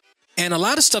trolling. And a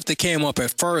lot of stuff that came up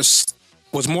at first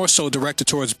was more so directed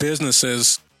towards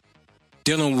businesses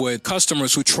dealing with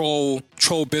customers who troll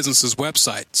businesses'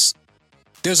 websites.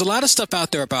 There's a lot of stuff out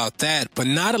there about that, but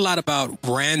not a lot about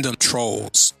random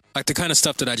trolls, like the kind of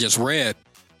stuff that I just read.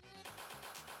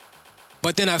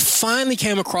 But then I finally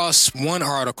came across one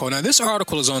article. Now, this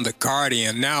article is on The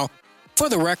Guardian. Now, for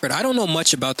the record, I don't know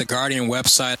much about The Guardian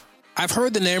website. I've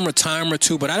heard the name a time or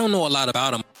two, but I don't know a lot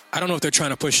about them. I don't know if they're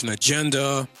trying to push an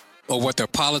agenda or what their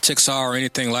politics are or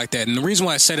anything like that. And the reason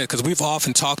why I say that, because we've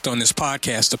often talked on this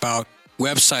podcast about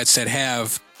websites that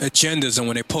have agendas, and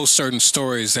when they post certain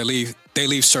stories, they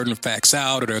leave certain facts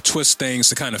out, or they'll twist things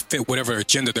to kind of fit whatever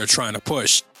agenda they're trying to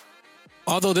push.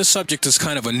 Although this subject is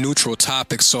kind of a neutral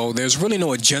topic, so there's really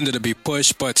no agenda to be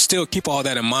pushed, but still keep all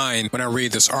that in mind when I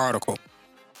read this article.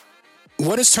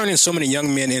 What is turning so many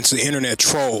young men into internet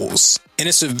trolls? And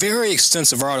it's a very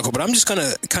extensive article, but I'm just going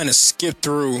to kind of skip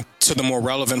through to the more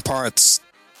relevant parts.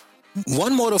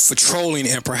 One motive for trolling,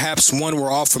 and perhaps one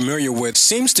we're all familiar with,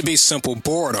 seems to be simple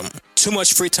boredom. Too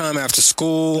much free time after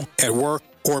school, at work,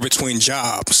 or between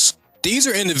jobs. These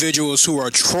are individuals who are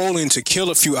trolling to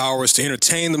kill a few hours to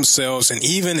entertain themselves and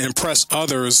even impress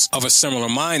others of a similar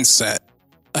mindset.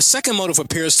 A second motive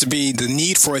appears to be the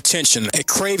need for attention, a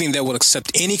craving that will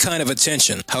accept any kind of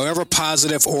attention, however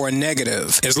positive or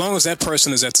negative, as long as that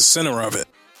person is at the center of it.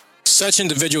 Such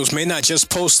individuals may not just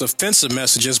post offensive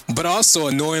messages, but also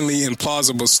annoyingly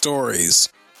implausible stories,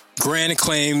 grand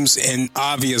claims, and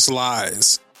obvious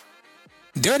lies.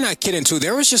 They're not kidding, too.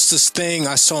 There was just this thing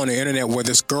I saw on the internet where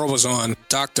this girl was on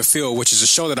Dr. Phil, which is a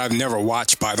show that I've never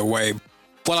watched, by the way.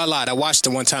 Well, I lied. I watched it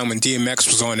one time when DMX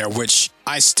was on there, which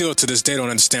I still to this day don't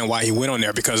understand why he went on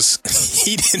there, because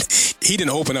he didn't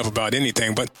open up about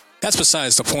anything, but that's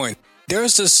besides the point.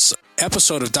 There's this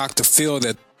episode of Dr. Phil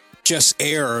that just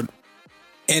aired,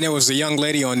 and there was a young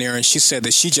lady on there, and she said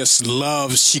that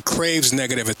she craves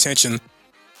negative attention.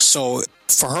 So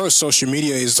for her, social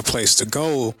media is the place to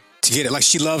go to get it. Like,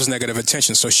 she loves negative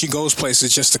attention, so she goes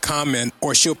places just to comment,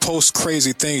 or she'll post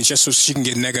crazy things just so she can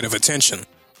get negative attention.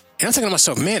 And I'm thinking to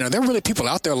myself, man, are there really people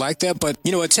out there like that? But,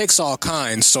 it takes all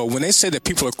kinds. So when they say that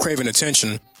people are craving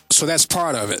attention, so that's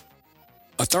part of it.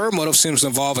 A third motive seems to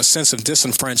involve a sense of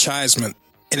disenfranchisement.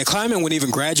 In a climate when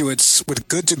even graduates with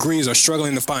good degrees are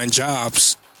struggling to find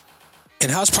jobs,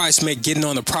 and house prices make getting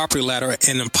on the property ladder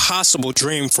an impossible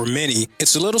dream for many,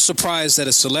 it's a little surprised that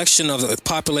a selection of the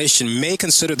population may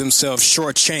consider themselves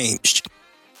shortchanged.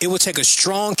 It would take a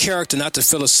strong character not to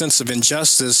feel a sense of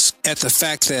injustice at the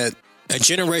fact that a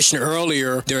generation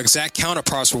earlier, their exact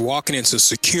counterparts were walking into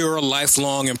secure,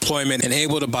 lifelong employment and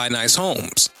able to buy nice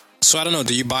homes. So I don't know,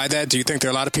 do you buy that? Do you think there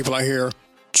are a lot of people out here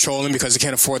trolling because they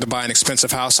can't afford to buy an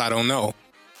expensive house? I don't know.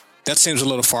 That seems a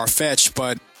little far-fetched,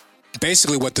 but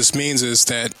basically what this means is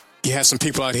that you have some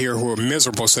people out here who are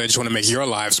miserable, so they just want to make your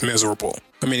lives miserable.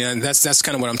 I mean, that's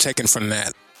kind of what I'm taking from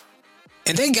that.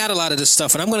 And they got a lot of this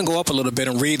stuff, and I'm going to go up a little bit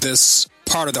and read this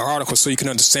part of the article so you can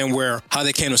understand how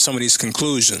they came to some of these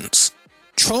conclusions.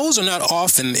 Trolls are not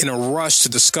often in a rush to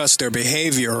discuss their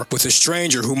behavior with a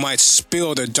stranger who might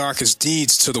spill their darkest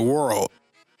deeds to the world.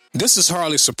 This is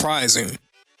hardly surprising.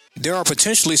 There are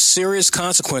potentially serious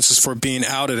consequences for being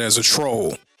outed as a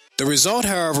troll. The result,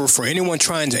 however, for anyone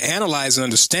trying to analyze and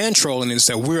understand trolling is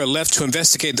that we are left to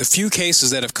investigate the few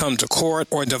cases that have come to court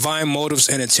or divine motives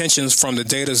and intentions from the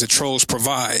data that trolls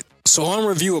provide. So on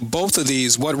review of both of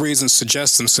these, what reasons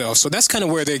suggest themselves? So that's kind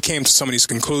of where they came to some of these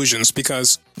conclusions,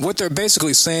 because what they're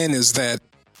basically saying is that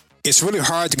it's really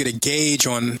hard to get a gauge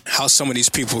on how some of these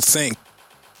people think,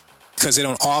 because they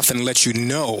don't often let you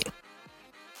know.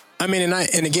 I mean,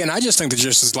 and again, I just think there's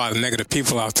just a lot of negative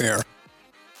people out there.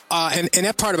 And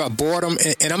that part about boredom,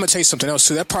 and I'm going to tell you something else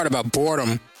too, that part about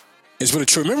boredom is really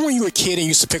true. Remember when you were a kid and you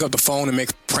used to pick up the phone and make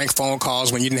prank phone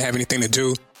calls when you didn't have anything to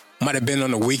do? Might have been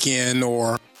on the weekend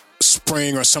or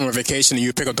spring or summer vacation, and you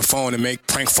would pick up the phone and make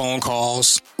prank phone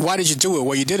calls. Why did you do it?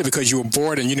 Well, you did it because you were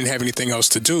bored and you didn't have anything else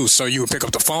to do. So you would pick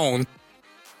up the phone and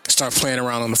start playing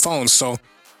around on the phone. So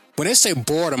when they say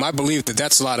boredom, I believe that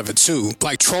that's a lot of it too.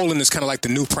 Like, trolling is kind of like the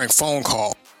new prank phone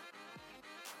call.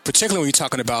 Particularly when you're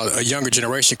talking about a younger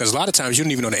generation, because a lot of times you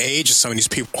don't even know the age of some of these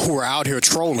people who are out here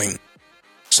trolling.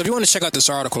 So if you want to check out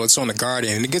this article, it's on The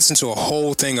Guardian, and it gets into a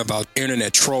whole thing about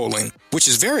internet trolling, which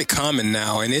is very common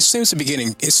now, and it seems to be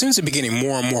getting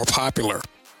more and more popular.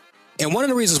 And one of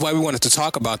the reasons why we wanted to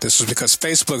talk about this was because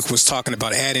Facebook was talking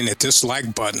about adding a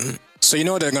dislike button. So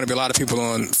there are going to be a lot of people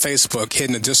on Facebook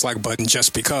hitting the dislike button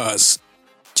just because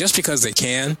they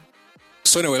can.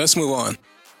 So anyway, let's move on.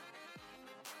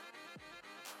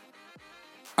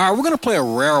 All right, we're going to play a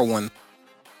rare one.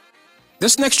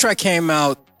 This next track came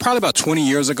out probably about 20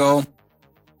 years ago,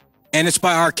 and it's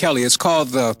by R. Kelly. It's called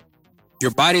the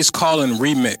Your Body's Calling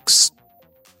remix,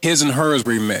 his and hers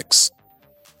remix.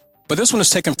 But this one is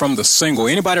taken from the single.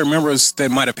 Anybody remembers that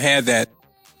might have had that?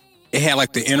 It had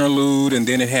like the interlude, and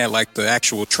then it had like the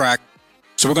actual track.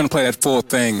 So we're going to play that full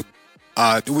thing.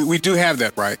 We do have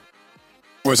that, right?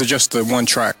 Or is it just the one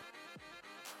track?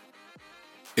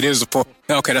 It is the full.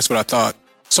 Okay, that's what I thought.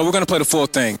 So we're going to play the full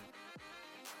thing.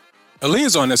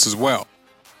 Aaliyah's on this as well.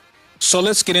 So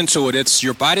let's get into it. It's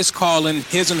Your Body's Calling,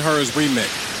 His and Hers remix,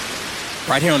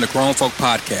 right here on the Grown Folk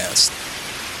Podcast.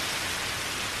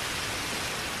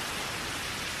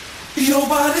 Your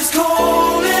body's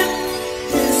calling,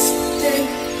 distant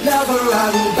lover,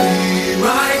 I will be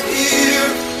right here.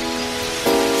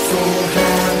 So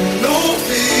have no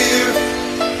fear.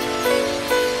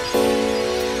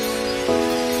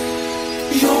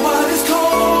 Your body's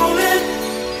calling,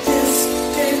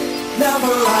 distant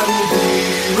lover, I will be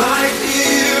right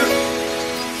here.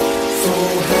 So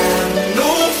have no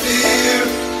fear.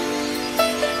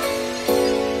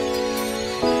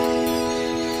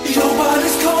 Your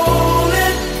body's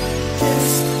calling,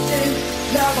 distant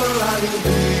lover, I will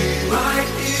be right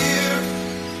here.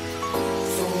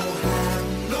 So have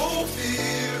no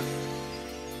fear.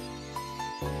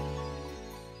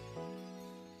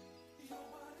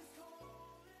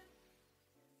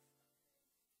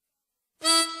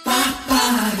 My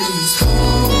body's calling.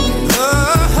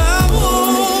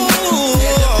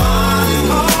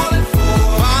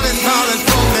 Body's calling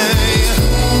for me.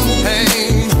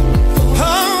 Hey.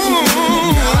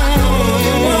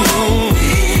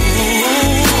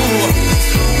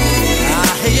 I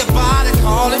hear your body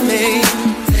calling me.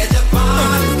 Said your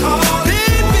body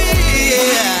calling me.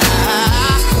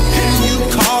 Hear you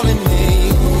calling me.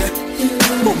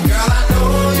 Girl, I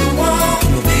know you want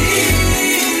me.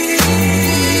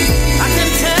 I can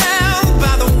tell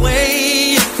by the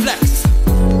way you flex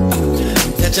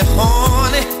that you're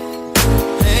horny.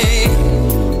 Hey,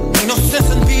 ain't no sense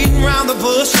in beating around the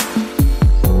bush.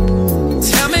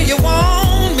 Tell me you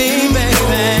want me,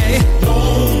 baby.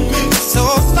 So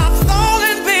stop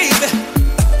stalling, baby.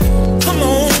 Come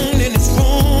on in this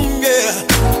room, yeah.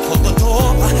 Close the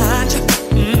door behind you.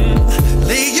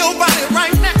 Lay your body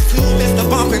right next to Mr.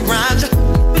 Bump and Grind you.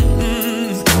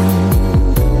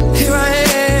 Here I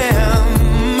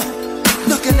am,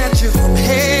 looking at you from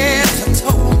head to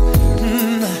toe.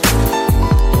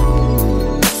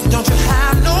 So don't you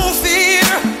have no fear.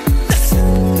 Listen,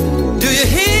 do you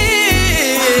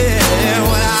hear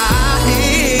what I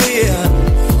hear?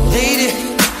 Lady,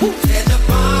 said your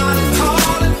body's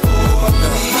calling for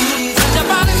me. Said your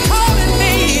body's calling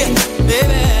me,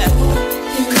 baby.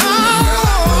 Come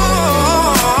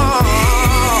on,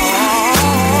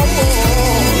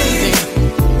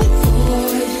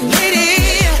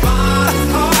 lady, I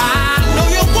know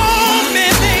you want me,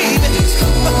 baby.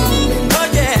 Oh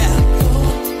yeah,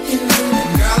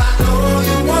 girl, I know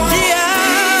you want me.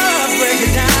 Yeah, break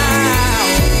it down.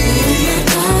 My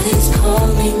body's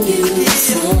calling you,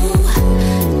 so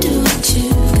do what you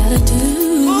gotta do.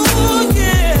 Oh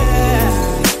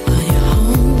yeah, Are you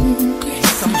hungry?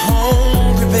 yes, I'm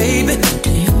hungry, baby.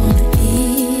 Do you wanna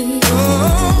eat?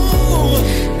 Oh,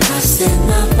 I said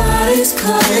my body's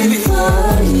calling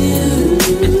for you.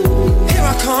 here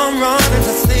I come running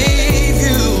to save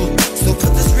you. So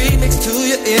put this remix to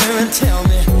your ear and tell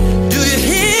me, do you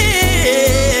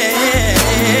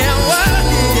hear what I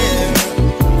hear?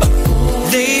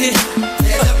 Lady,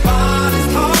 said your body's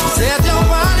calling. Said your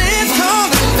body's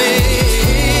calling me.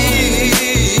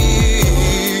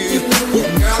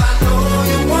 Girl, I know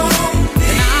you want me.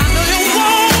 And I know you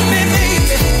want me,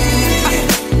 baby.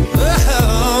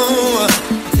 Oh,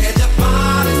 said your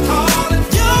body's calling.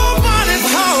 Your body's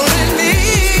calling me.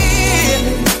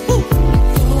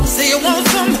 Say you want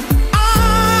some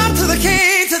R to the K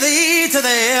to the E to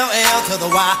the L, L to the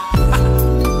Y.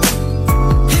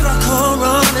 Here I come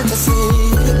running to see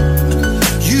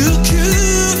you,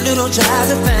 cute little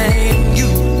jazzy thing. You,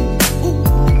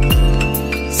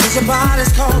 since your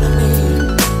body's calling me,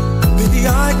 baby, I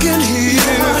can hear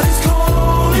your body's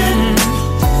calling.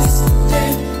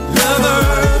 Lover,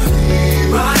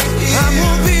 right here. I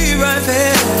will be right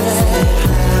there.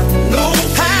 No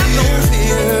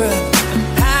fear.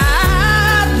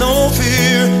 Have no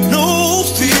fear. No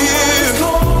fear.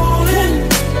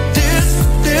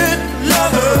 Distant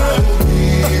lover,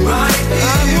 right here.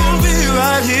 I will be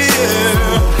right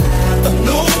here.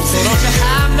 No fear. So don't you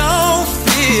have no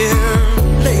fear,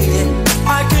 lady. I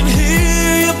can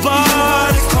hear your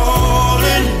body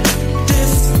calling.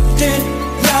 Distant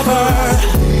lover,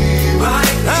 right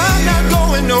here. I'm not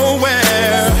going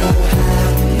nowhere.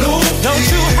 Don't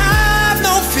you have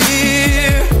no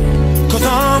fear, 'cause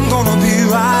I'm gonna be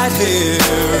right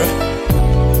here.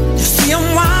 You see,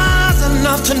 I'm wise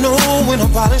enough to know when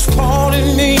nobody's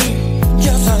calling me.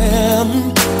 Yes, I am.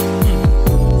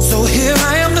 So here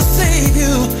I am to save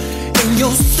you in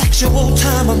your sexual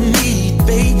time of need,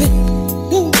 baby.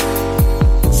 Ooh.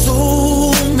 So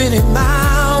many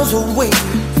miles away,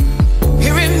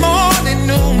 here in morning,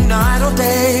 noon, night or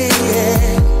day.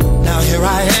 Yeah. Now here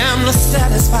I am to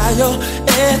satisfy your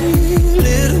every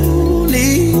little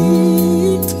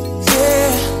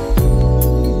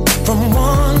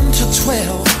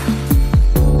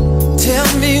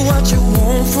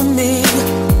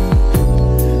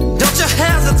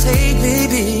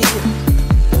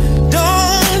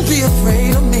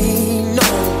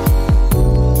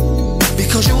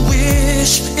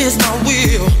flesh is my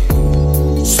will.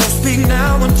 So speak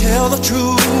now and tell the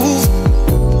truth.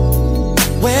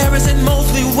 Where is it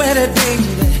mostly wetted, baby?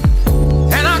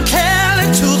 And I'll carry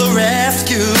to the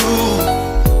rescue.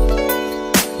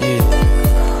 Yeah.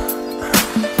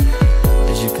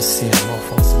 As you can see, I'm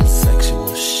off on some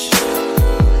sexual shit.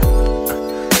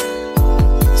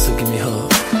 So give me a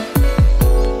hug.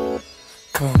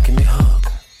 Come on, give me a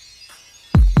hug.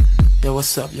 Yo,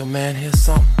 what's up? Your man hear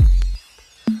something?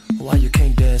 Why you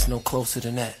can't dance no closer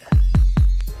than that?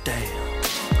 Damn.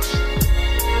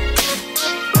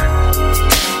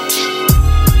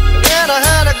 When I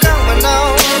had it going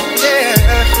on, yeah.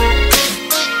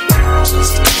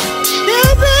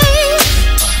 Yeah, babe.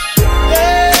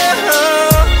 Yeah,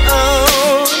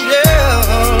 yeah.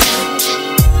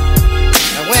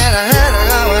 And when I had it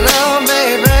going on,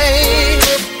 baby,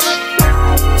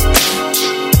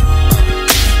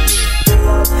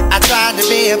 I tried to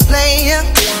be a player.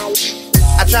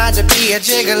 I tried to be a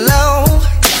gigolo.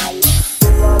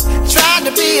 Tried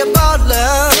to be a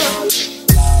baller.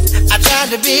 I tried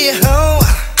to be a hoe,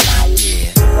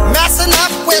 messing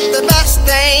up with the best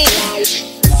thing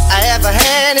I ever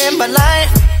had in my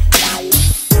life.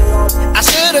 I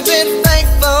should have been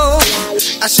faithful.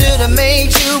 I should have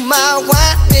made you my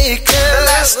wife, because the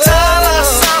last time I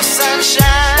saw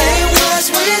sunshine, it was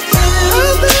with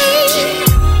you, baby.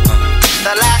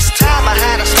 The last time I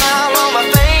had a smile on my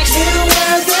face, you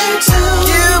were there too.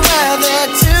 You were there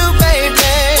too, baby.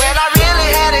 When I really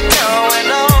had it going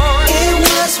on, it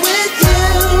was with you.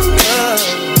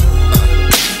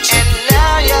 And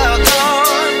now you're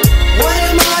gone. What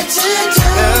am I to do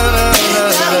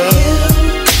without you?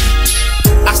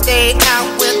 I stayed out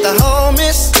with the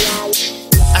homies.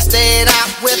 I stayed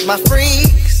out with my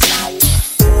freaks.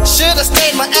 Should've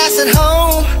stayed my ass at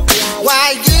home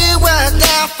while you were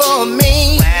down for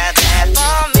me.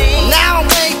 Now I'm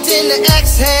waiting to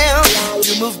exhale.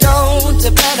 You moved on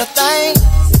to better things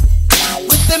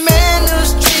with the man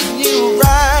who's treating you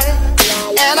right.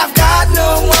 And I've got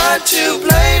no one to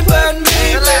blame but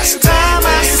me. The last time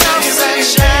I saw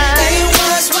sunshine, it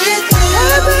was with you.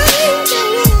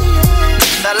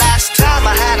 The last time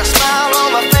I had a smile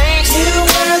on my face, you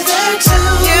were there too.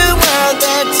 You were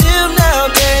there too now,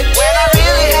 babe. When I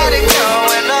really had it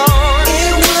going on,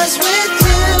 it was with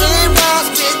you. It was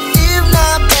with you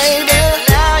now, baby. And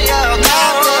now you're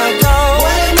gone.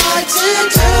 What am I to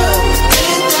do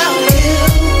without you?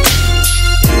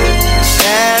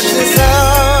 Chances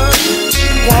are,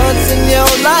 once in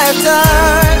your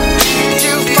lifetime,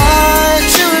 you find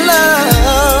true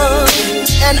love,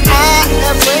 and I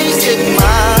have wasted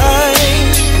mine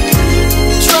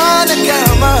trying to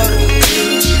come up,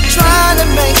 trying to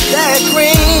make that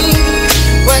green.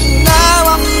 But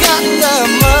now I've got the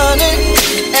money,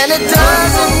 and it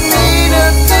doesn't mean a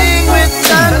thing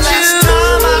without you. The last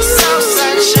time I saw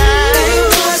sunshine, it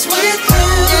was with you.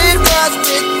 It was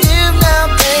with you now,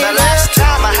 baby. The last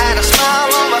time I had a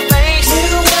smile on my face,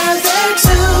 you were there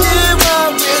too. You were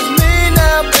with me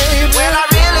now, baby. When I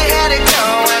really had it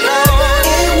going on,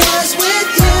 it was with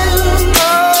you.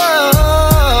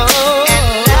 Oh, and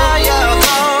now you're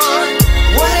gone.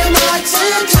 What am I to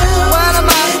do? What am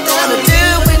I gonna do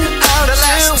without you? The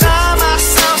last time I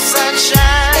saw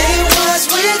sunshine, it was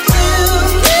with you.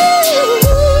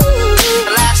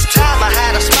 The last time I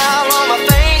had a smile on my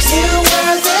face, you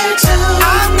were there too.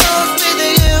 I was with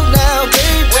you now,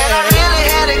 baby. When I really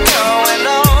had it going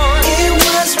on, it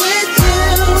was with you.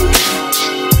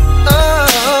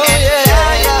 Oh, and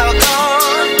now you're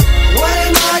gone. What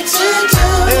am I to do?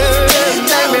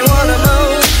 Make me wanna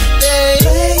move, baby.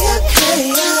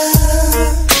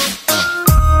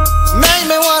 Make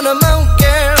me wanna move,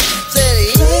 girl.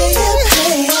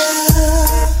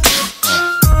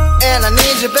 And I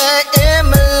need you back in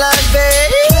my life,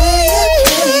 baby.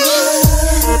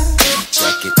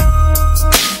 Check it.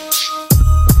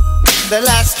 The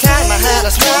last time I had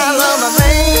a smile on my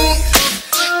face,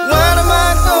 what am I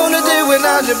gonna do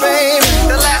without you, baby?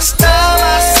 The last time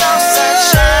I saw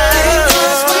sunshine, it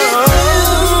was with you.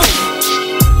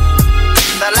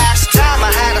 The last time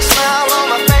I had a smile on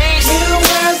my face, you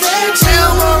were there too. You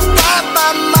were right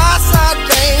by my side,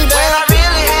 baby. When I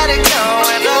really had it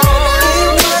going on,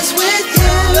 it was with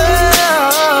you.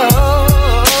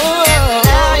 And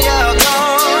now you're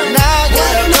gone. Now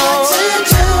you're gone.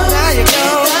 Now you're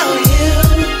gone.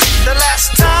 The last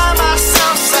time I saw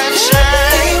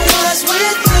sunshine, it was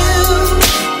with you.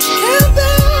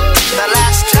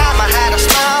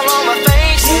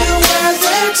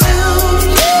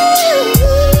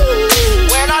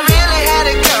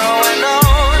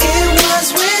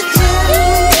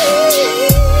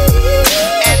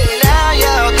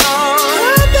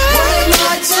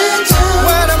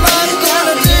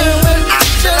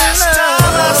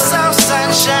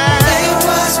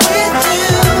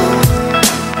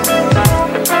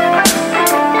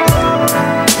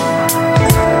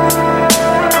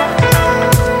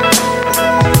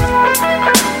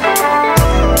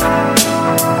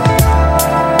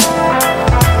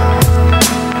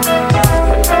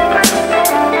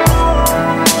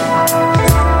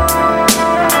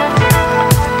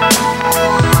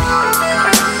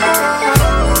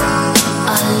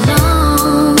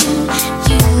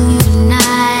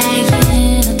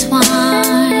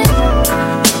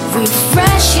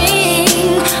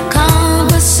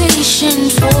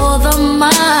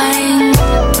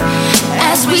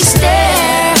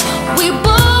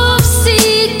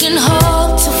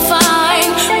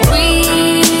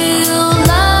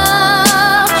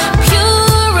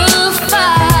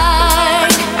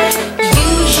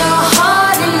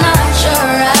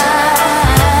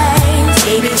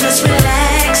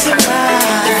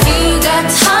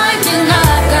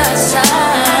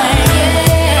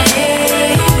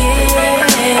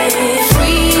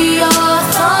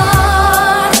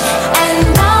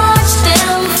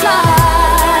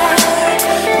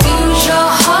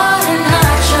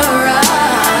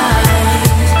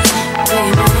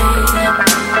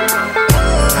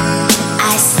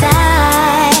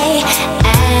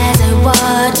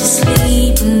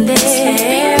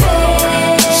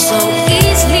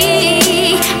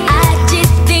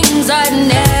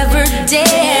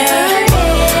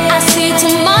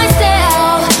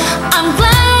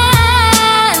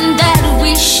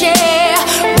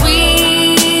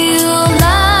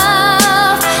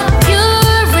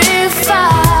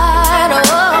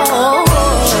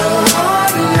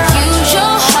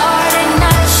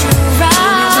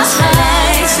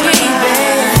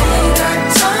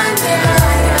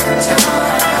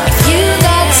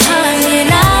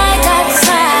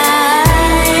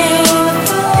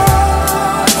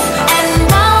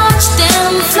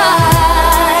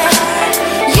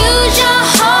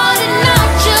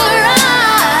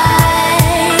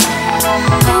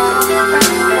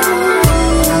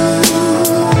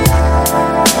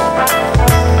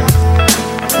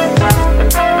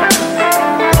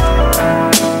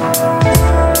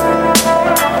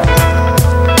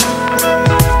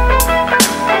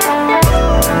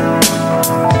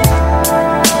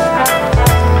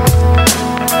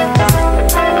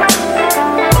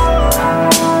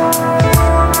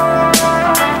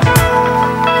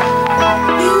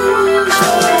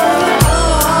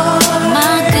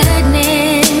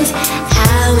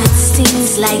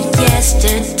 like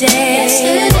yesterday.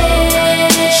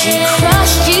 She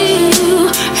crushed you,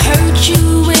 hurt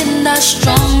you in the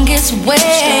strongest way.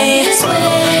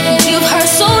 Give her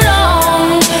so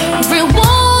long,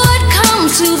 reward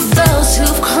comes to those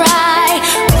who've cried.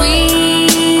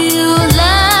 Real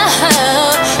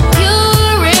love,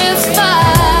 purified.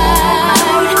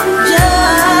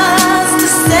 Just a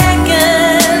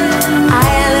second,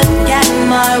 I look at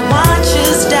my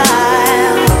watch's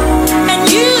dial, and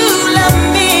you love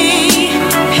me,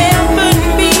 helping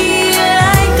me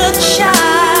like a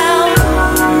child.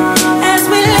 As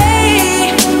we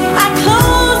lay, I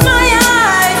close my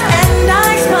eyes and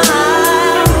I smile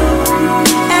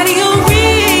at your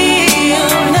real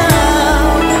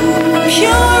love,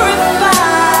 purified.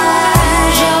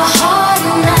 Your heart,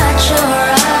 not your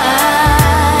eyes.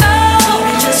 Oh,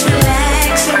 just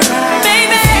relax and ride.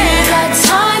 Baby, you got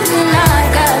time and I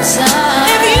got time.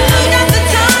 If you got the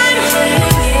time,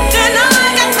 then I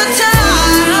got the time.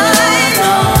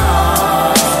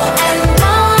 And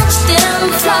watch them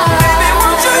fly. Baby,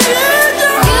 won't you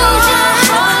use your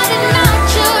heart and not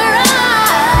your eyes?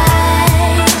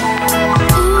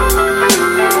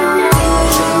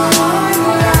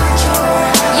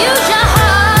 Use your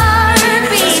heart,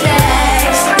 baby,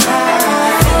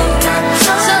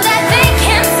 so that they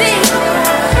can see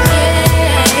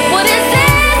what is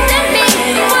in me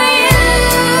for you. Use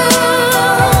your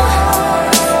heart,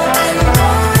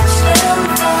 relax and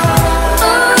ride,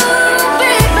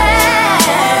 relax and ride, relax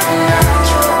and ride.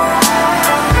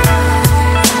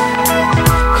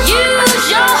 Use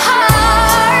your heart.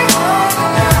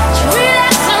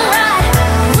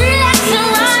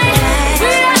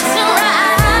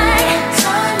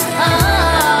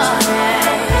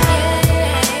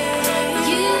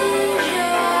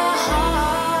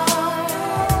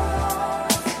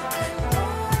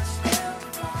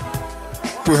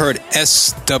 We heard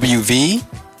SWV,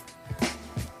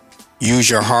 Use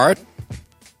Your Heart.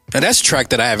 Now that's a track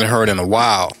that I haven't heard in a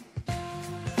while.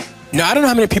 Now, I don't know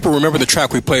how many people remember the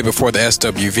track we played before the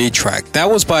SWV track. That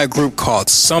was by a group called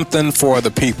Something for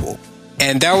the People.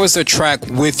 And that was the track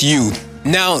With You.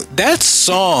 Now, that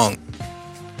song,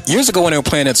 years ago when they were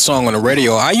playing that song on the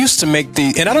radio, I used to make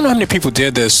and I don't know how many people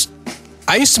did this,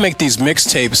 I used to make these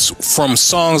mixtapes from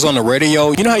songs on the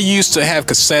radio. You know how you used to have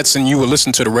cassettes and you would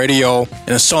listen to the radio and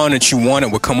a song that you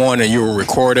wanted would come on and you would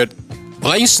record it?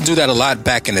 Well, I used to do that a lot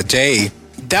back in the day.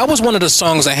 That was one of the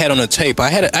songs I had on the tape. I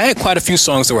had quite a few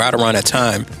songs that were out around that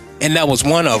time, and that was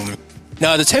one of them.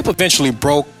 Now, the tape eventually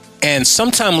broke, and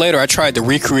sometime later I tried to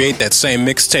recreate that same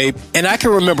mixtape, and I can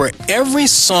remember every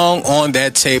song on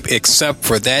that tape except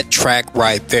for that track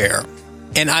right there.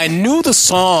 And I knew the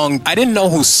song. I didn't know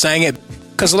who sang it,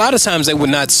 because a lot of times they would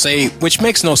not say, which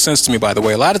makes no sense to me, by the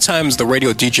way. A lot of times the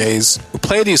radio DJs will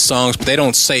play these songs, but they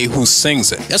don't say who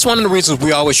sings it. That's one of the reasons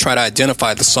we always try to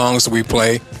identify the songs that we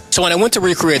play. So when I went to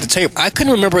recreate the tape, I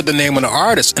couldn't remember the name of the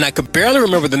artist, and I could barely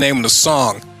remember the name of the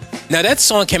song. Now, that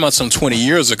song came out some 20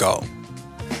 years ago,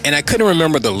 and I couldn't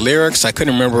remember the lyrics. I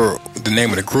couldn't remember the name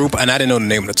of the group, and I didn't know the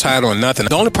name of the title or nothing.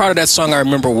 The only part of that song I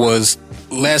remember was,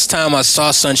 Last Time I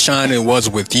Saw Sunshine, It Was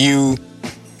With You.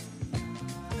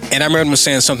 And I remember him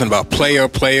saying something about player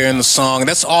in the song.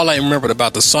 That's all I remembered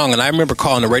about the song. And I remember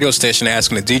calling the radio station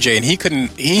asking the DJ, and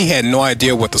he had no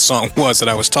idea what the song was that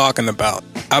I was talking about.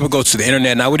 I would go to the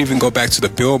internet, and I would even go back to the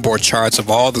Billboard charts of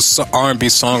all the R&B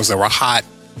songs that were hot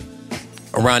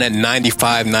around that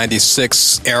 95,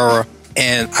 96 era.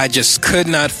 And I just could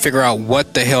not figure out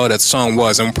what the hell that song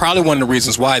was. And probably one of the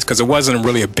reasons why is because it wasn't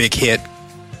really a big hit.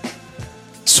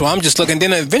 So I'm just looking.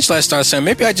 Then eventually I started saying,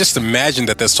 maybe I just imagined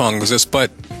that song exists.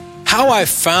 But how I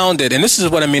found it, and this is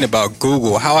what I mean about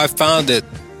Google, how I found it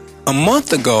a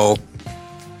month ago,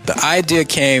 the idea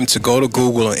came to go to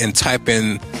Google and type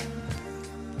in,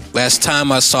 Last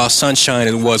Time I Saw Sunshine,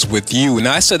 It Was With You.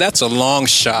 Now I said that's a long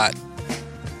shot,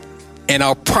 and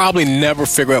I'll probably never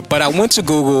figure it out. But I went to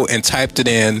Google and typed it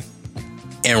in,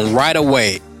 and right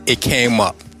away it came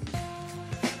up.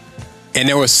 And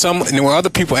there were other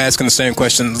people asking the same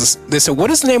questions. They said,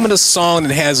 what is the name of the song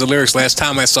that has the lyrics, Last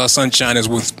Time I Saw Sunshine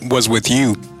was with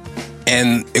you?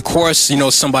 And of course,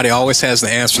 somebody always has the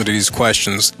answer to these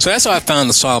questions. So that's how I found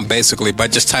the song, basically, by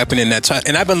just typing in that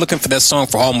and I've been looking for that song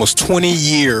for almost 20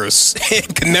 years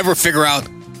and could never figure out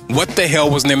what the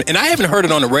hell was the name. And I haven't heard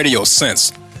it on the radio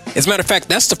since. As a matter of fact,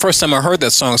 that's the first time I heard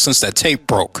that song since that tape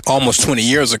broke almost 20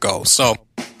 years ago. So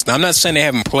now, I'm not saying they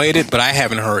haven't played it, but I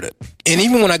haven't heard it. And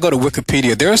even when I go to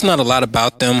Wikipedia, there's not a lot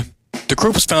about them. The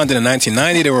group was founded in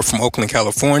 1990. They were from Oakland,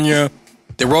 California.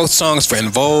 They wrote songs for En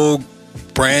Vogue,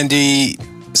 Brandy,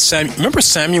 remember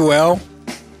Samuel?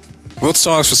 Wrote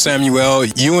songs for Samuel,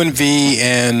 UNV,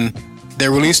 and They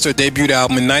released their debut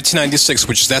album in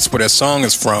 1996, that's where that song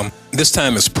is from. This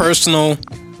time it's personal.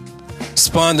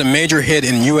 Spawned a major hit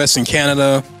in U.S. and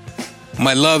Canada.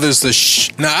 My Love is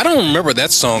the Now, I don't remember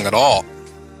that song at all.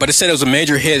 But it said it was a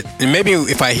major hit. And maybe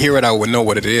if I hear it, I would know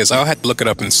what it is. I'll have to look it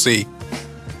up and see.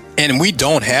 And we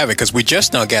don't have it because we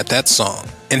just now got that song.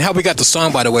 And how we got the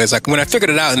song, by the way, is like when I figured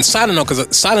it out, and Silent knows,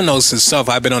 because Silent knows himself,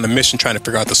 I've been on a mission trying to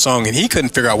figure out the song, and he couldn't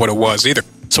figure out what it was either.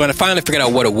 So when I finally figured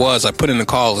out what it was, I put in the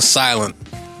call to Silent.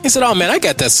 He said, oh man, I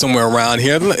got that somewhere around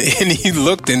here. And he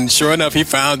looked, and sure enough, he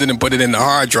found it and put it in the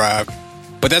hard drive.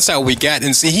 But that's how we got it.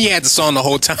 And see, he had the song the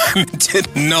whole time and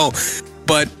didn't know.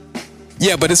 But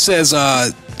yeah, but it says,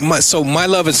 My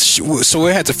Love is, so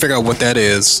we had to figure out what that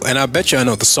is. And I bet you I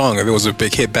know the song. If it was a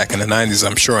big hit back in the 90s,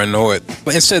 I'm sure I know it.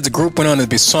 But it said the group went on to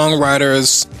be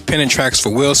songwriters, penning tracks for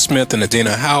Will Smith and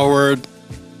Adina Howard.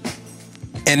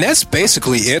 And that's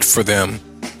basically it for them.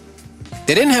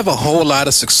 They didn't have a whole lot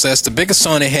of success. The biggest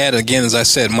song they had, again, as I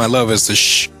said, My Love is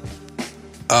the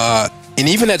and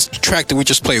even that track that we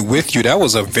just played with you,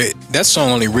 that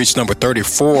song only reached number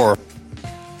 34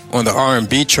 on the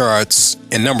R&B charts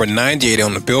and number 98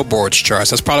 on the Billboard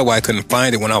charts. That's probably why I couldn't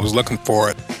find it when I was looking for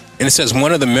it. And it says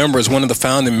one of the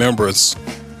founding members,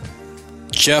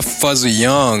 Jeff Fuzzy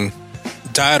Young,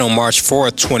 died on March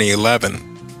 4th, 2011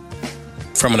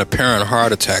 from an apparent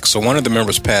heart attack. So one of the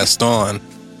members passed on.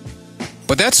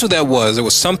 But that's who that was. It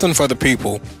was something for the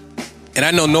people. And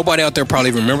I know nobody out there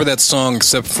probably remember that song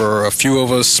except for a few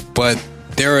of us, but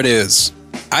there it is.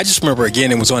 I just remember,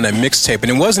 again, it was on that mixtape, and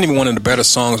it wasn't even one of the better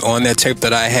songs on that tape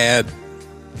that I had,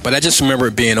 but I just remember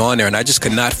it being on there, and I just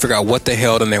could not figure out what the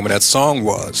hell the name of that song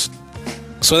was.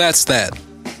 So that's that.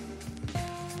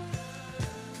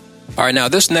 All right, now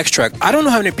this next track, I don't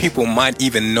know how many people might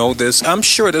even know this. I'm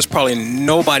sure there's probably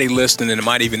nobody listening that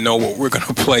might even know what we're going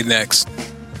to play next.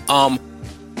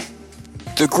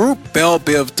 The group Belle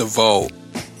Biv DeVoe,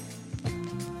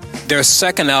 their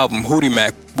second album, Hootie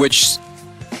Mac, which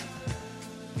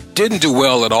didn't do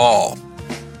well at all.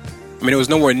 I mean, it was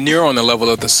nowhere near on the level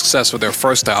of the success of their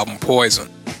first album, Poison.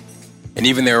 And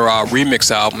even their remix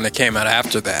album that came out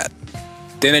after that.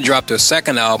 Then they dropped their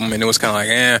second album, and it was kind of like,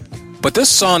 eh. But this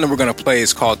song that we're going to play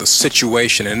is called The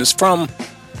Situation, and it's from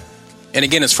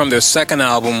their second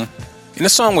album. And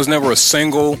this song was never a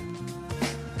single.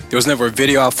 There was never a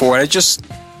video out for it. It's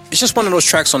just one of those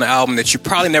tracks on the album that you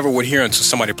probably never would hear until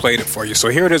somebody played it for you. So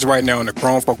here it is right now on the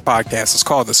Grown Folk Podcast. It's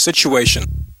called The Situation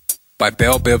by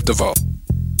Belle Biv DeVoe.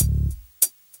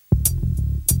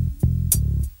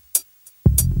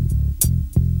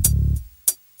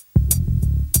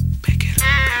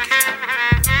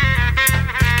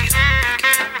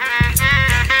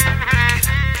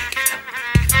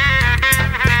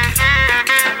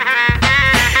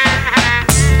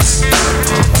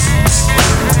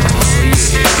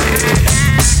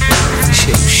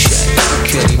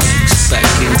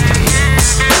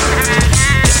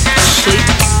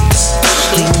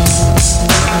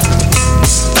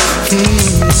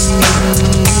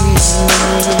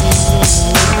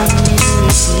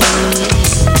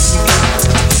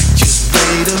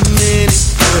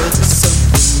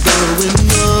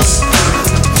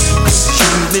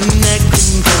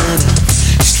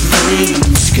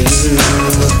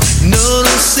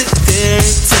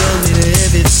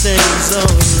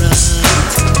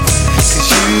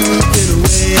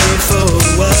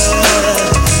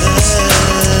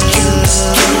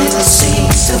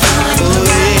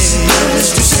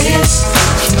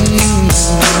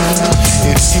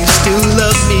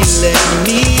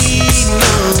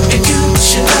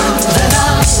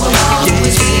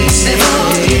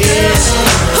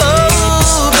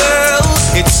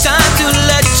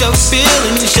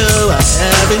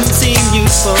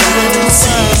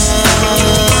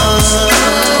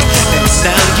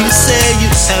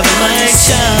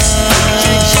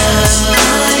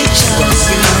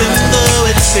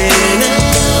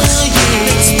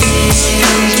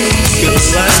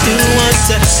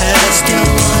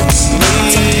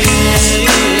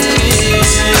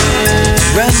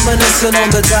 Reminiscing on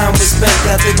the time we spent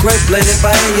at the great bladed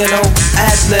by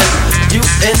ad-lib. You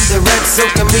in the red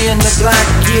silk and me in the black.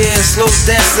 Yeah, slow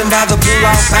dancing by the blue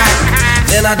out back.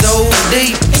 Then I dove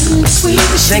deep.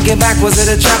 Thinking back, was it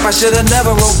a trap? I should've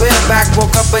never rolled it back.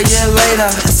 Woke up a year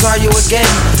later and saw you again.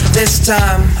 This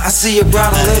time I see you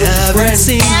brought a little friend. I haven't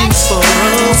seen you for a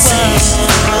while,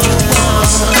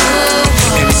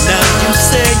 and now you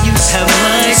say you have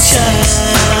my child.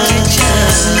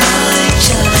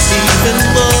 Even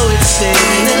though it's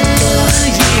been a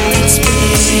year,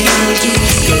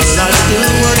 girl, I still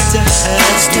want to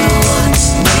have you.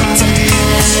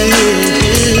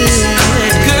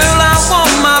 Girl, I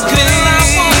want my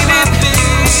baby.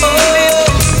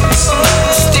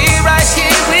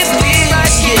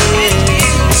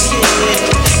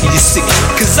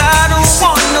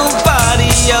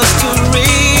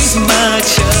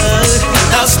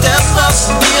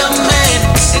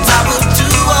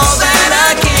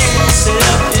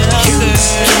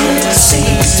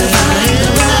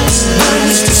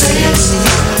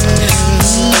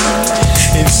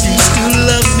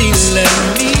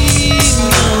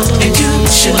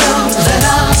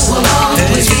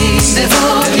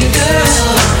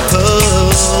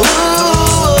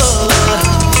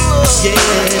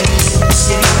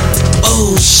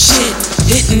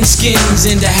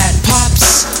 Diamonds in the hat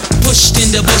pops. Pushed in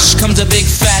the bush comes a big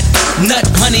fat nut.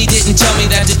 Honey didn't tell me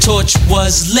that the torch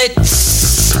was lit.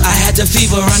 I had the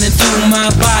fever running through my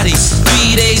body.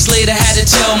 3 days later had to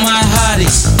tell my hottie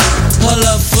her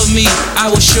love for me I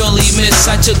will surely miss.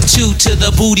 I took 2 to the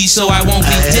booty so I won't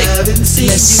be dick. I haven't seen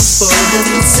you for a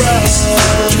while.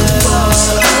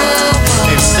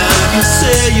 And now you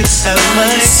say you have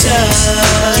my time.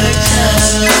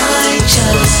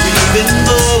 Even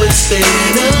though it's been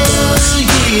a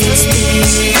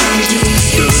year,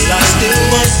 girl, I still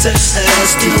want to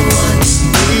have you.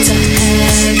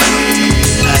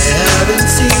 I haven't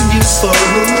seen you for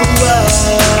a while.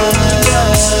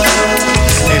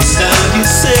 And now you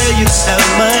say you have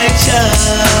my child.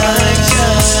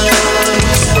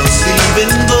 But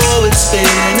even though it's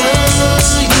been a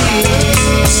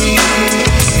year,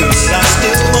 girl, I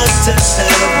still want to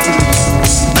have you.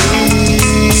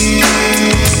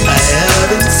 I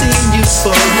haven't seen you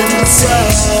for a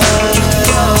while.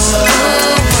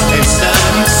 And now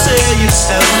you say you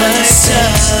have my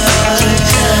child.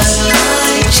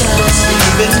 But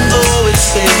even though it's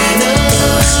been a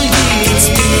year,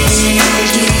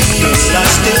 girl, I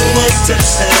still want to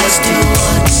have you.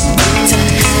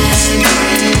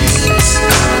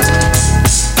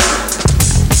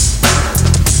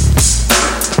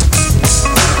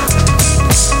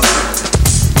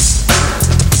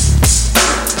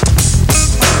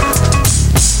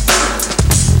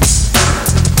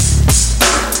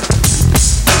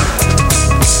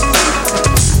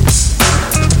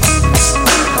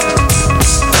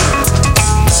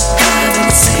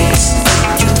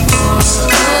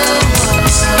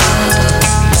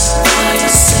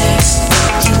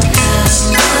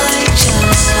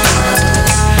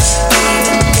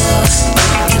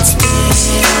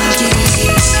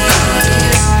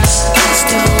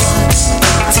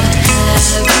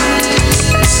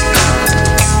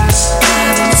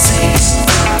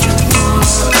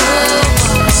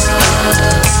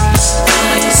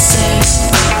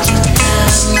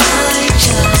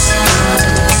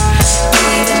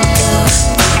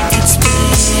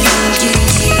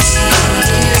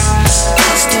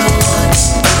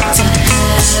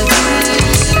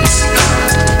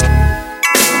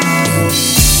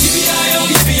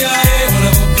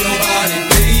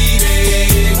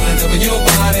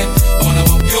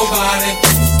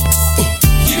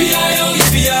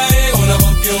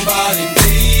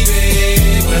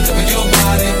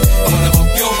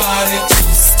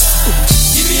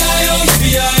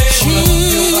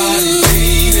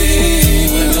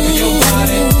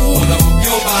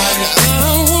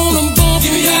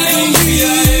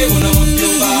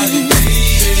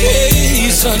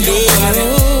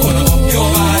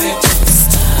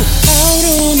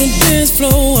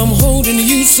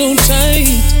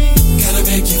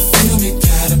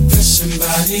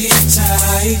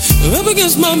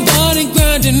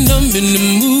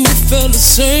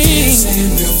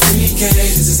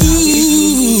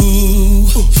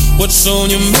 What's on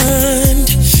your mind?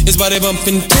 It's body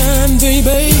bumping time,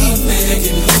 baby.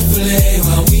 Hopefully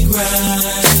while we grind.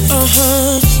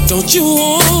 Don't you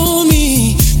want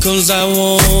me? 'Cause I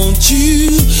want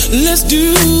you. Let's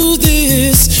do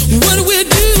this. What are we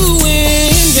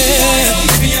doing? Yeah.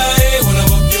 Wanna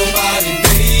bump your body,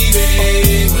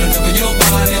 baby. Wanna cover your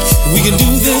body. We can do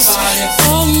this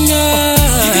all night.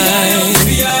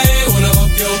 Wanna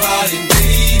bump your body,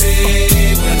 baby.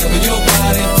 Wanna cover your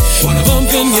body. Wanna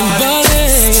bump your body.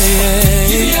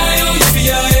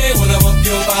 Wanna bump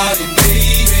your body,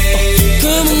 baby.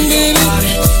 Come on, baby.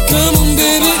 Come on,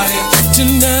 baby.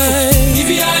 Tonight.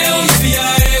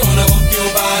 Wanna bump your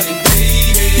body,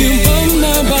 baby. You bump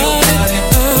my body.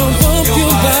 I'll bump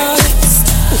your body.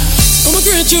 I'ma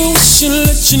grant your wish and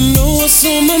let you know what's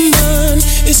on my mind.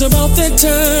 It's about that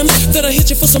time that I hit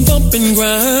you for some bump and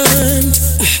grind.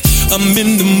 I'm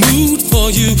in the mood for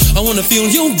you. I wanna feel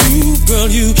your groove, girl.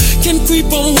 You can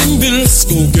creep on with me. Let's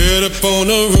go get up on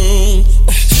the room.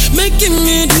 Making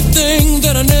me do things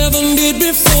that I never did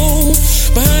before.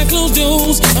 Behind closed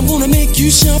doors, I'm gonna make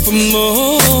you shout for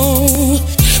more.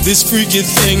 This freaky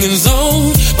thing is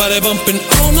on, body bumping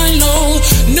all night long.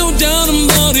 No doubt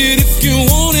about it. If you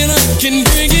want it, I can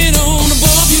bring it on. The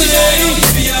bump today.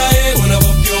 Wanna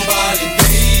bump your body,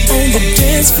 baby. On the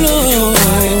dance floor.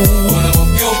 Wanna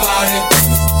bump your body.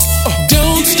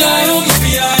 Don't stop.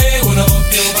 Wanna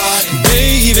bump your body,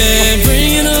 baby.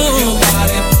 Bring it on.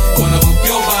 Wanna bump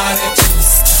your body.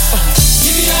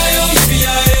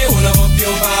 Wanna bump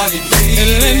your body, baby.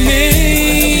 And let me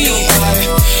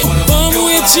bump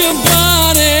with your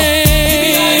body.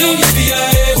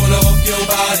 Wanna bump your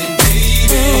body,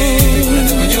 baby. Wanna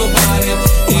bump your body.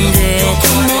 Girl,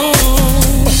 come on.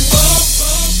 Bump,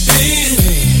 bump,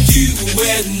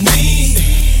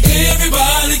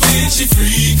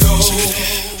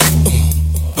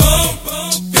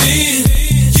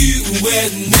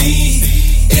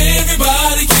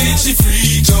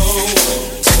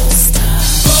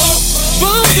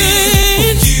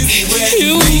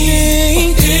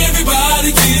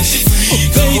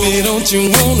 Don't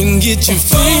you wanna get your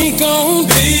freak on?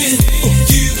 Baby,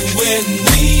 you and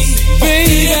me.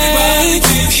 Baby,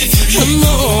 come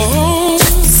on.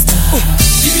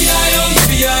 Yippee-yi-yo,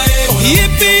 yippee-yi-yo,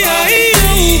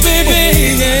 yippee-yi-yo,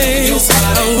 baby.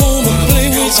 I wanna play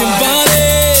with your body.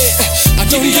 I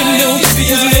don't care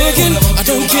who's looking. I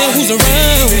don't care who's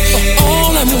around.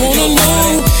 All I wanna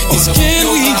know is can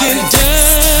we get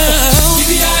down?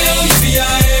 Yippee-yi-yo,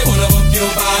 yippee-yi-yo, wanna bump your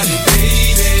body,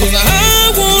 baby. 'Cause I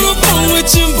wanna bump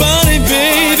with your body,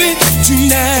 baby,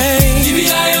 tonight.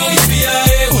 Yippee-yi-yo,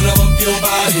 yippee-yi-yo, wanna bump your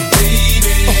body,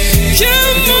 baby.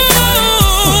 Come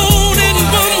on and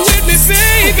bump with me,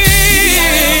 baby.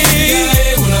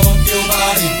 Yippee-yi-yo, wanna bump your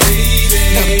body, baby.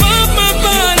 Now bump my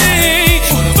body,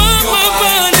 bump my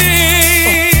body.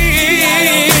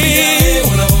 Yippee-yi-yo,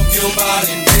 wanna bump your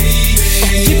body,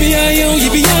 baby. Yippee-yi-yo,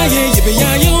 yippee-yi-yo,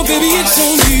 yippee-yi-yo, baby, it's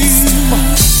on you.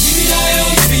 Yippee-yi-yo,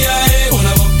 yippee-yi-yo,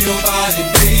 wanna bump your body,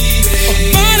 baby.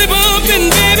 Body bumping,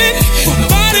 baby,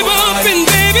 body bumping,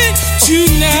 baby,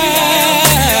 tonight.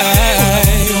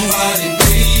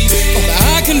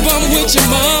 I can bump with your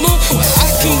mama, I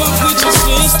can bump with your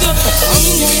sister. I'm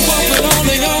gonna bump with all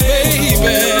of y'all,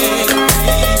 baby.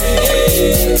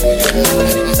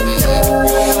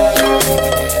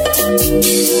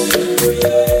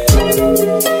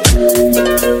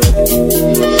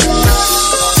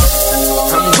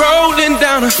 I'm rolling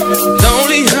down a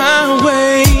lonely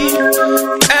highway,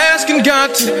 asking God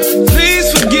to please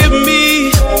forgive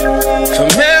me for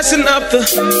messing up the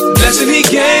blessing He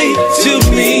gave to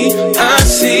me. I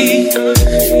see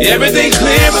everything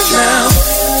clearer now.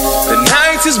 The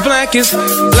night is black as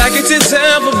it's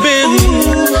ever been.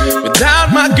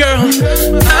 Without my girl,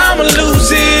 I'ma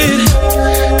lose it.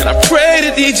 And I pray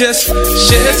that He just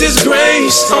sheds His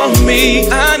grace on me.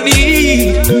 I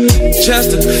need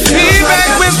just to be back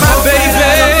with my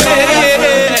baby.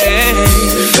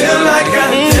 Feel like I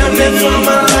damn near threw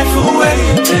my life away.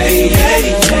 Hey, hey,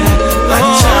 yeah. Like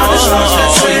childish songs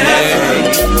that say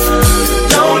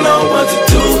don't know what to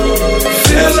do.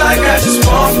 Feel like I just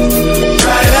walked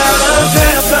right out of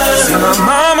heaven. See, my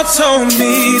mama told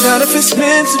me that if it's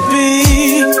meant to be,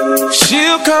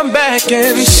 she'll come back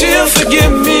and she'll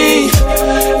forgive me.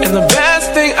 And the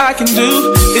best thing I can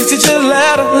do is to just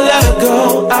let her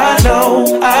go. I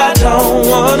know I don't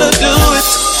wanna do it,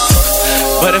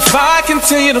 but if I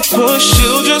continue to push,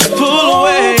 she'll just pull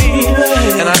away.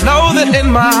 And I know that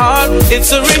in my heart,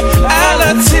 it's a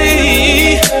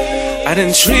reality. I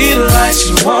didn't treat her like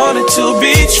she wanted to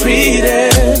be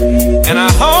treated. And I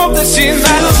hope that she's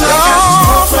not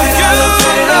gone for you.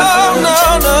 No.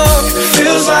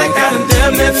 Feels like I done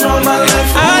damn near thrown my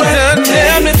life away. I done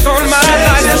damn near thrown my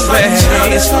life away.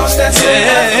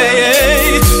 Yeah.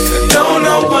 Don't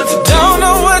know what to do.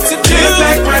 Get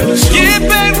back right with you. Get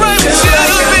back right with you,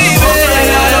 baby.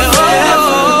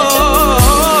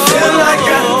 Feel like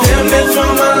I done damn near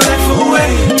thrown my life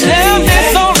away. Damn near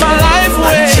thrown my life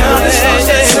away.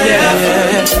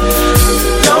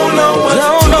 Don't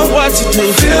know what to do.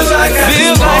 Feels like I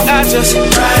just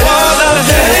wanna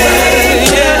hate.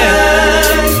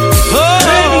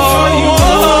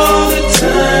 All the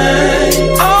time.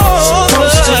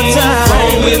 Supposed to be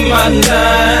wrong with my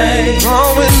life.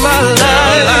 Wrong with my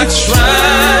life. I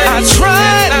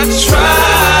tried.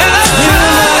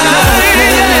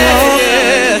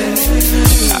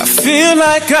 I feel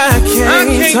like I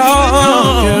can't talk,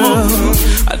 girl.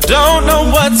 I don't know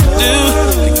what to do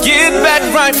to get back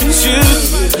right with you.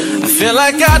 I feel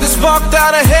like I just walked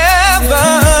out of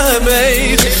heaven,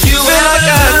 babe. Feel like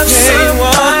I can't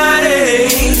walk.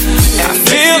 I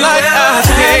feel like I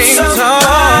can't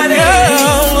talk,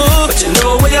 girl. But you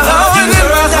know when you're hugging in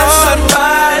my heart,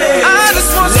 I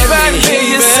just want you back,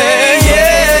 baby.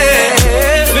 Yeah.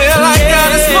 Feel like I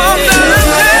just walked out of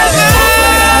heaven,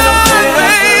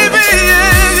 baby.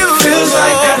 Feels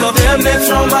like I damn near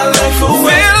throw my life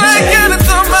away. Feel like I done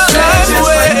throw my life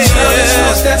away.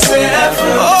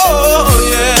 Oh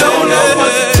yeah. Don't know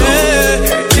what to do.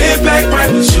 Get back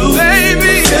right with you,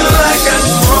 baby. Feel like I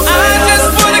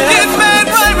just wanna get back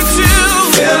right with you.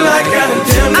 Feel like I done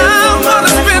damn near throw my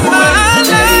life away. I wanna spend my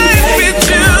life with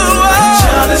you.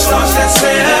 Childish thoughts that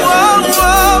say don't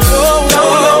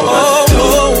know what to do.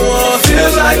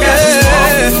 Feels like I just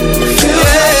walked. Feels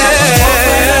like I just walked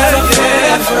right out of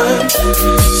heaven.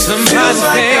 Somebody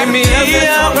pay me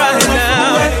out right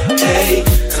now.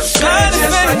 Somebody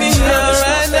pay me out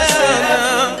right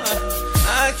now.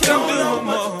 I can't do no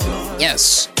more. Yes,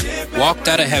 Walked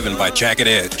Out of Heaven by Jagged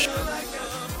Edge.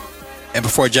 And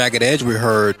before Jagged Edge, we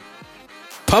heard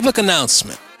Public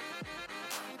Announcement,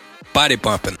 Body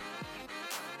Bumping.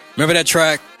 Remember that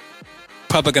track?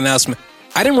 Public Announcement.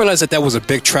 I didn't realize that was a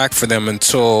big track for them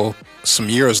until some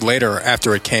years later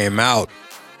after it came out.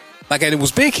 Like, it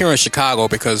was big here in Chicago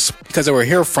because they were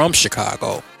here from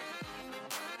Chicago.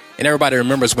 And everybody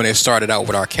remembers when they started out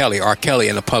with R. Kelly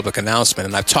in a public announcement.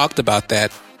 And I've talked about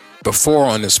that before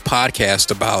on this podcast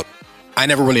about I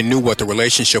never really knew what the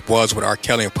relationship was with R.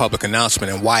 Kelly and public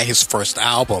announcement and why his first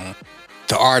album,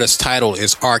 the artist title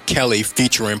is R. Kelly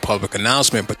featuring public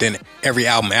announcement. But then every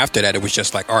album after that, it was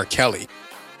just like R. Kelly.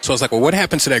 So I was like, well, what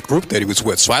happened to that group that he was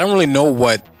with? So I don't really know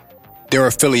what their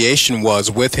affiliation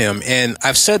was with him. And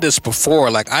I've said this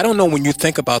before, like, I don't know when you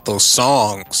think about those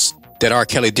songs that R.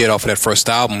 Kelly did off of that first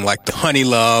album, like the Honey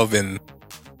Love and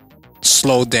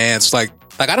Slow Dance. Like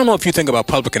I don't know if you think about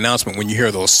public announcement when you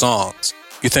hear those songs.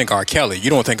 You think R. Kelly. You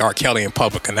don't think R. Kelly in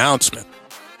public announcement.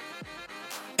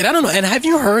 And I don't know. And have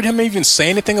you heard him even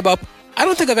say anything about, I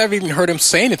don't think I've ever even heard him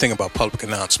say anything about public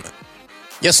announcement.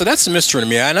 Yeah, so that's a mystery to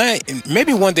me. And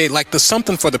maybe one day, like the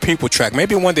Something for the People track,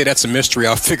 maybe one day that's a mystery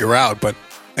I'll figure out. But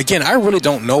again, I really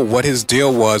don't know what his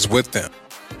deal was with them.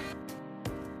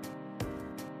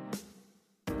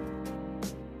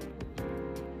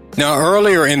 Now,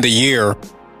 earlier in the year,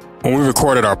 when we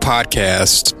recorded our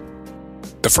podcast,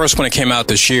 the first one that came out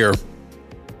this year,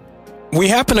 we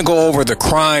happened to go over the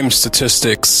crime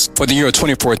statistics for the year of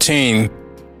 2014.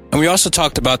 And we also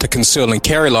talked about the conceal and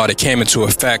carry law that came into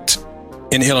effect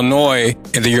in Illinois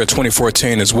in the year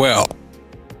 2014 as well.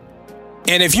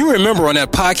 And if you remember on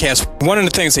that podcast, one of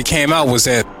the things that came out was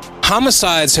that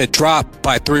homicides had dropped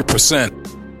by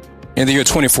 3% in the year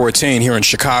 2014 here in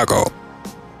Chicago.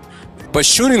 But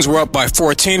shootings were up by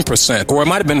 14%, or it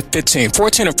might have been 14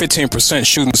 or 15%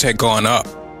 shootings had gone up.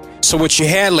 So what you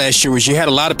had last year was you had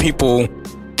a lot of people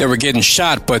that were getting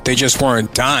shot, but they just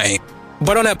weren't dying.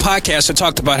 But on that podcast, I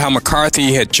talked about how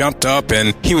McCarthy had jumped up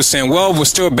and he was saying, well, we're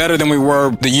still better than we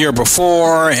were the year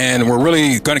before, and we're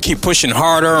really going to keep pushing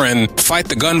harder and fight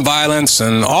the gun violence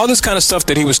and all this kind of stuff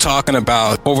that he was talking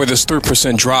about over this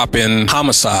 3% drop in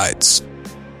homicides.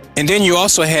 And then you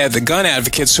also had the gun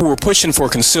advocates who were pushing for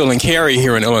conceal and carry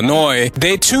here in Illinois.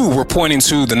 They too were pointing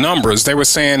to the numbers. They were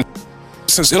saying,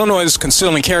 since Illinois'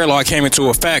 conceal and carry law came into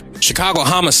effect, Chicago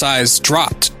homicides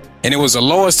dropped, and it was the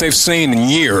lowest they've seen in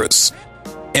years.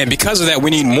 And because of that,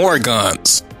 we need more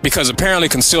guns, because apparently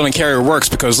conceal and carry works,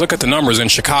 because look at the numbers in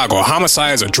Chicago.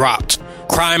 Homicides are dropped.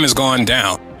 Crime has gone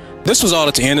down. This was all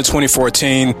at the end of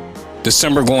 2014,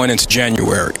 December going into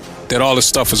January, that all this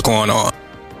stuff was going on.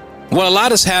 Well, a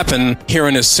lot has happened here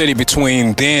in this city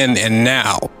between then and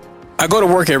now. I go to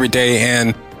work every day,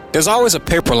 and there's always a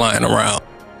paper lying around.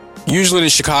 Usually the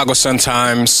Chicago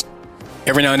Sun-Times.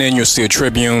 Every now and then you'll see a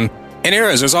Tribune. And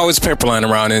there's always a paper lying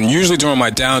around. And usually during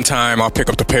my downtime, I'll pick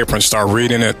up the paper and start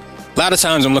reading it. A lot of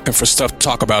times I'm looking for stuff to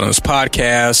talk about on this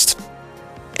podcast.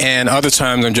 And other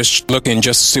times I'm just looking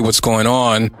just to see what's going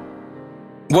on.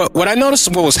 What I noticed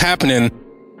what was happening,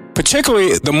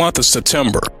 particularly the month of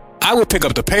September, I would pick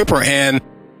up the paper, and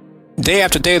day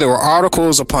after day there were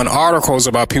articles upon articles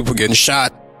about people getting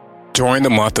shot during the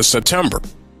month of September.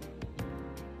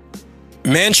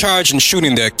 Man charged in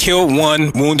shooting that killed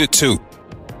 1, wounded 2.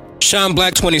 Sean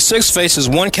Black, 26, faces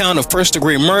 1 count of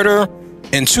first-degree murder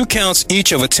and 2 counts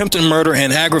each of attempted murder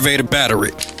and aggravated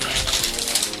battery.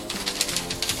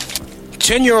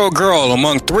 10-year-old girl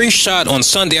among 3 shot on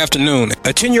Sunday afternoon.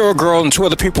 A 10-year-old girl and 2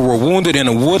 other people were wounded in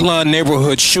a Woodlawn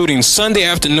neighborhood shooting Sunday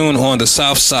afternoon on the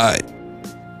south side.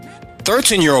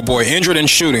 13-year-old boy injured in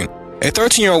shooting. A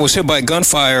 13-year-old was hit by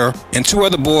gunfire, and 2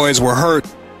 other boys were hurt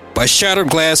by shattered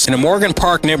glass in a Morgan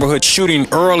Park neighborhood shooting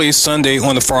early Sunday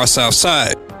on the far south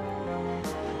side.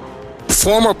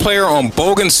 Former player on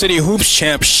Bogan City Hoops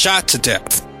champ shot to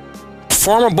death.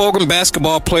 Former Bogan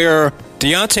basketball player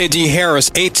Deontay D.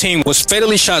 Harris, 18, was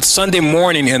fatally shot Sunday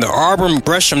morning in the Auburn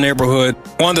Gresham neighborhood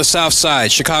on the south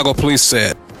side, Chicago police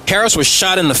said. Harris was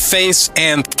shot in the face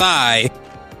and thigh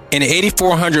in the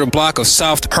 8400 block of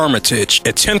South Hermitage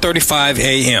at 10:35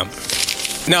 a.m.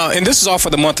 Now, and this is all for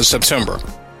the month of September.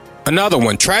 Another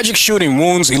one, tragic shooting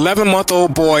wounds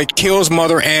 11-month-old boy, kills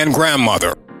mother and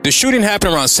grandmother. The shooting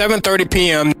happened around 7:30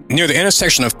 p.m. near the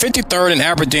intersection of 53rd and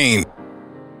Aberdeen.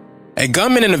 A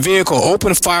gunman in a vehicle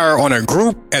opened fire on a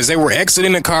group as they were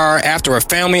exiting the car after a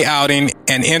family outing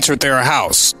and entered their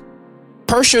house.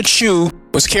 Persha Chu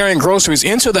was carrying groceries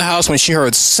into the house when she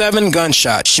heard 7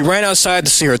 gunshots. She ran outside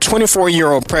to see her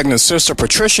 24-year-old pregnant sister,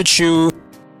 Patricia Chu,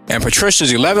 and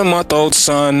Patricia's 11-month-old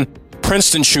son,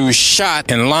 Princeton Chu, shot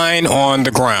and lying on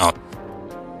the ground.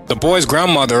 The boy's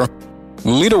grandmother,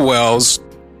 Lita Wells,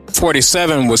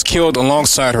 47, was killed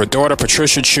alongside her daughter,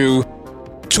 Patricia Chu.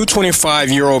 2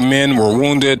 25-year-old men were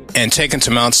wounded and taken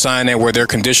to Mount Sinai where their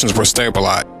conditions were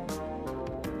stabilized.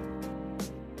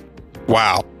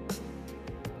 Wow.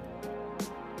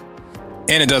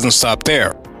 And it doesn't stop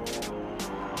there.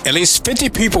 At least 50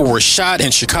 people were shot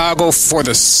in Chicago for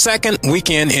the second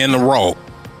weekend in a row.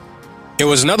 It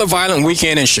was another violent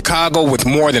weekend in Chicago with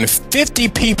more than 50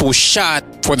 people shot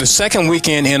for the second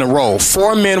weekend in a row.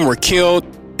 4 men were killed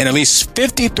and at least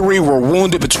 53 were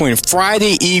wounded between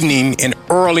Friday evening and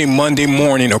early Monday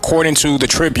morning, according to the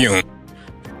Tribune.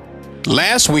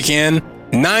 Last weekend,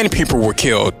 9 people were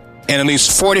killed and at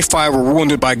least 45 were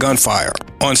wounded by gunfire.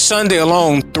 On Sunday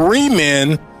alone, 3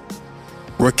 men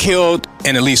were killed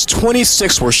and at least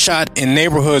 26 were shot in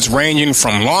neighborhoods ranging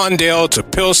from Lawndale to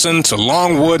Pilsen to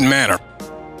Longwood Manor.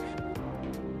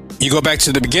 You go back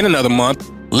to the beginning of the month,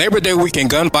 Labor Day weekend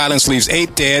gun violence leaves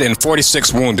 8 dead and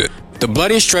 46 wounded. The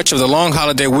bloody stretch of the long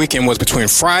holiday weekend was between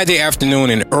Friday afternoon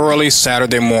and early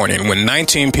Saturday morning when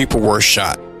 19 people were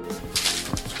shot.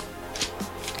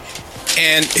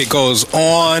 And it goes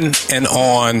on and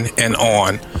on and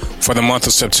on for the month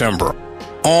of September.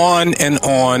 On and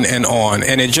on and on.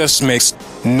 And it just makes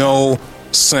no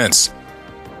sense.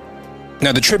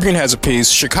 Now, the Tribune has a piece.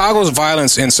 Chicago's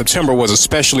violence in September was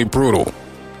especially brutal.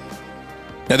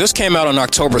 Now, this came out on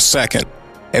October 2nd.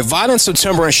 A violent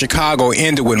September in Chicago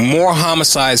ended with more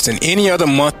homicides than any other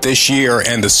month this year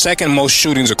and the second most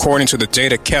shootings according to the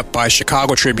data kept by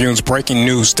Chicago Tribune's breaking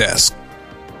news desk.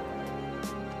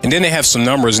 And then they have some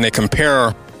numbers and they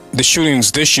compare the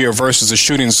shootings this year versus the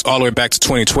shootings all the way back to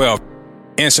 2012.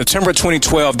 In September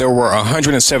 2012, there were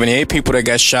 178 people that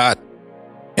got shot.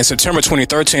 In September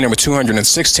 2013, there were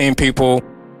 216 people.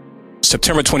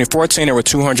 September 2014, there were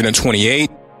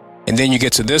 228. And then you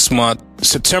get to this month,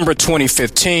 September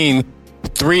 2015,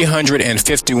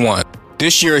 351.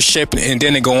 This year is shaping, and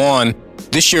then they go on,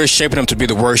 this year is shaping up to be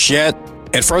the worst yet.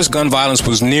 At first, gun violence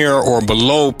was near or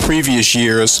below previous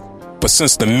years, but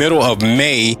since the middle of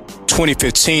May,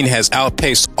 2015 has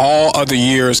outpaced all other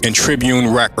years in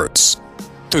Tribune records.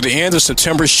 Through the end of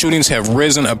September, shootings have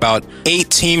risen about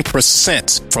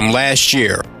 18% from last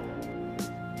year.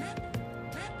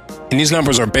 And these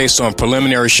numbers are based on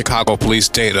preliminary Chicago police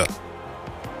data.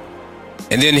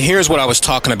 And then here's what I was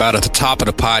talking about at the top of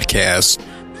the podcast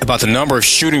about the number of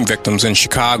shooting victims in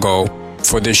Chicago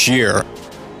for this year.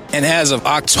 And as of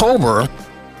October,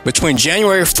 between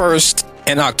January 1st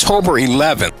and October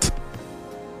 11th,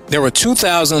 there were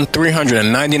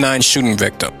 2,399 shooting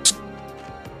victims.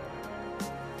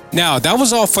 Now, that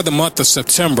was all for the month of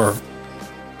September.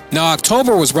 Now,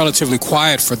 October was relatively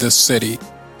quiet for this city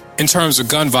in terms of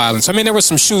gun violence. I mean, there were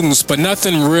some shootings, but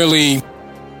nothing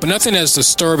as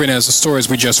disturbing as the stories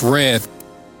we just read.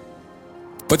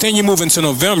 But then you move into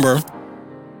November.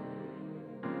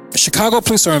 Chicago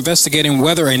police are investigating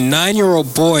whether a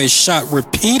 9-year-old boy shot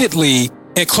repeatedly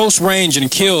at close range and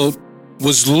killed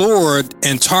was lured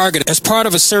and targeted as part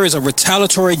of a series of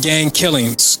retaliatory gang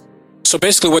killings. So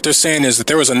basically what they're saying is that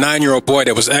there was a 9-year-old boy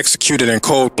that was executed in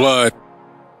cold blood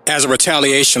as a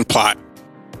retaliation plot.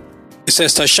 It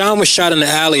says Tashawn was shot in the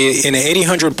alley in the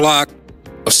 8000 block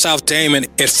of South Damon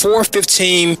at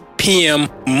 4:15 p.m.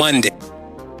 Monday.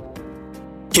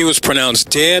 He was pronounced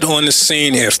dead on the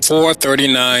scene at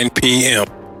 4:39 p.m.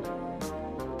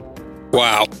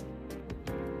 Wow.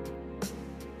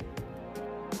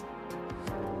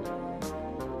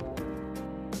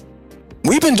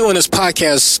 We've been doing this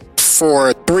podcast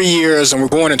for 3 years and we're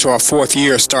going into our 4th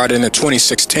year starting in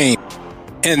 2016.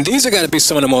 And these are got to be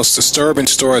some of the most disturbing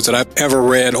stories that I've ever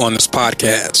read on this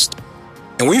podcast.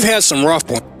 And we've had some rough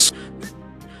ones,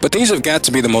 but these have got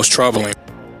to be the most troubling.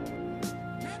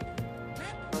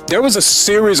 There was a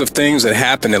series of things that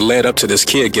happened that led up to this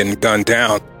kid getting gunned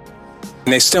down.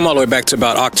 And they stem all the way back to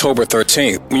about October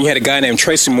 13th. When you had a guy named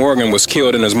Tracy Morgan was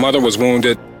killed and his mother was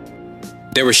wounded.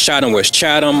 They were shot in West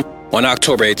Chatham. On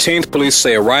October 18th, police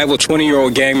say a rival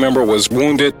 20-year-old gang member was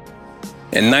wounded.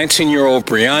 And 19-year-old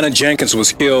Breonna Jenkins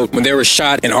was killed when they were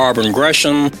shot in Auburn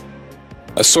Gresham.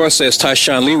 A source says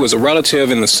Tyshawn Lee was a relative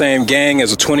in the same gang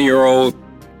as a 20-year-old,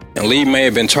 and Lee may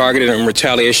have been targeted in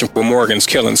retaliation for Morgan's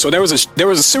killing. So there was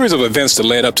a series of events that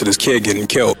led up to this kid getting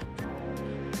killed.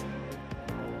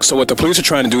 So what the police are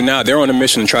trying to do now, they're on a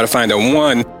mission to try to find out,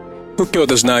 1, who killed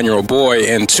this 9-year-old boy,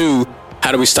 and 2,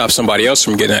 how do we stop somebody else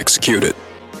from getting executed?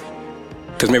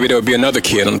 Because maybe there would be another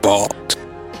kid involved.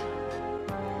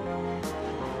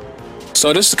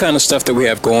 So this is the kind of stuff that we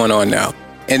have going on now.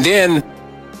 And then,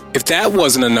 if that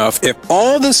wasn't enough, if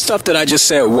all this stuff that I just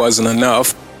said wasn't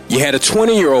enough, you had a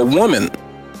 20-year-old woman.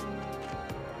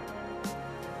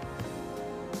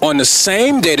 On the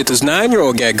same day that this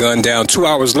 9-year-old got gunned down, 2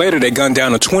 hours later, they gunned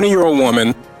down a 20-year-old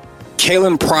woman,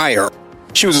 Kaylin Pryor.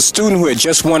 She was a student who had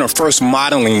just won her first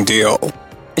modeling deal.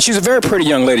 And she's a very pretty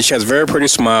young lady. She has a very pretty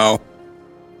smile.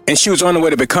 and she was on the way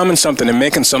to becoming something and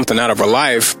making something out of her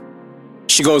life.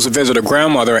 She goes to visit her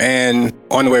grandmother, and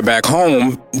on the way back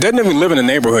home, doesn't even live in the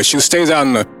neighborhood. She stays out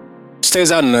in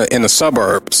the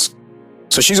suburbs.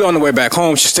 So she's on the way back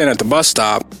home. She's standing at the bus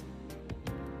stop,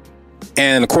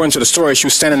 and according to the story, she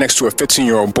was standing next to a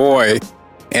 15-year-old boy,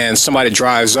 and somebody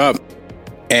drives up,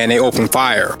 and they open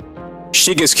fire.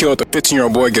 She gets killed. The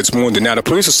 15-year-old boy gets wounded. Now, the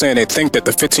police are saying they think that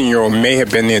the 15-year-old may have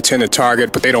been the intended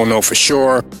target, but they don't know for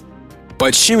sure.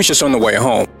 But she was just on the way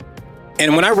home.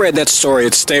 And when I read that story,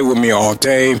 it stayed with me all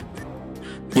day.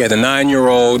 You had the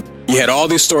 9-year-old. You had all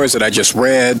these stories that I just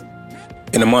read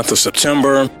in the month of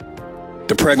September.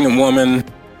 The pregnant woman.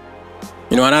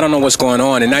 And I don't know what's going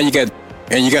on. And now you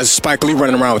got Spike Lee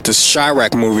running around with this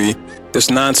Chiraq movie, this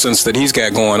nonsense that he's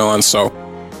got going on. So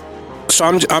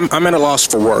I'm at a loss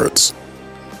for words.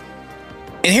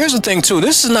 And here's the thing, too.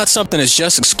 This is not something that's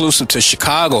just exclusive to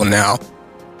Chicago now.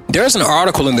 There's an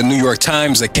article in the New York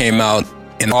Times that came out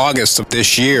in August of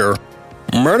this year.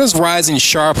 Murders rising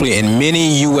sharply in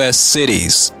many U.S.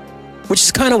 cities, which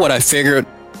is kind of what I figured.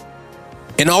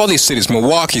 In all these cities,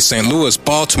 Milwaukee, St. Louis,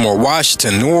 Baltimore,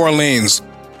 Washington, New Orleans,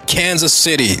 Kansas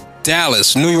City,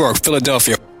 Dallas, New York,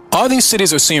 Philadelphia, all these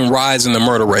cities are seeing rise in the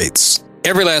murder rates.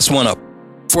 Every last one of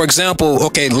them. For example,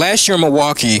 last year in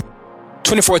Milwaukee,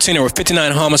 2014, there were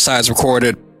 59 homicides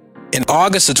recorded. In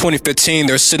August of 2015,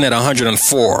 they're sitting at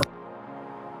 104.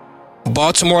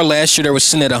 Baltimore last year, they were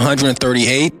sitting at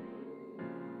 138.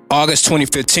 August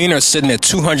 2015, they're sitting at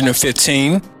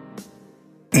 215.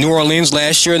 New Orleans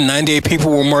last year, 98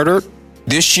 people were murdered.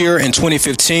 This year in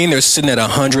 2015, they're sitting at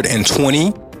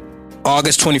 120.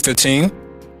 August 2015.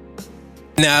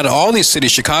 Now, out of all these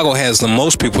cities, Chicago has the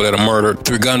most people that are murdered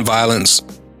through gun violence.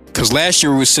 Because last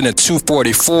year we were sitting at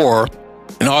 244.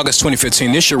 In August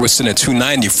 2015, this year we're sitting at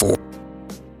 294.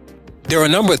 There are a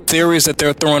number of theories that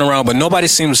they're throwing around, but nobody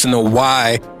seems to know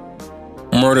why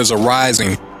murders are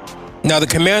rising. Now, the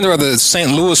commander of the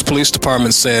St. Louis Police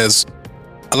Department says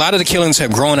a lot of the killings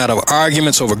have grown out of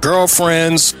arguments over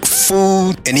girlfriends,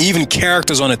 food, and even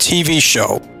characters on a TV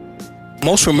show.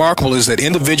 Most remarkable is that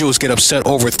individuals get upset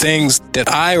over things that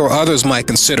I or others might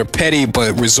consider petty,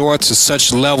 but resort to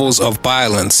such levels of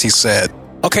violence, he said.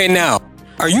 Okay, now,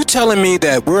 are you telling me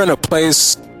that we're in a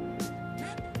place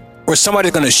where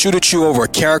somebody's going to shoot at you over a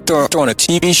character on a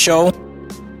TV show?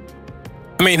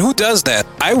 I mean, who does that?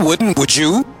 I wouldn't, would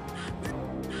you?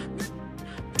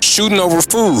 Shooting over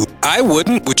food. I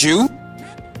wouldn't, would you?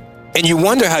 And you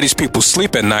wonder how these people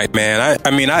sleep at night, man.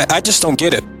 I just don't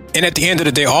get it. And at the end of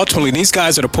the day, ultimately, these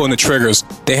guys that are pulling the triggers,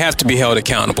 they have to be held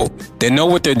accountable. They know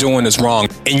what they're doing is wrong.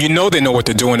 And you know they know what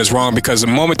they're doing is wrong because the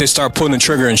moment they start pulling the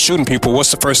trigger and shooting people,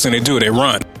 what's the first thing they do? They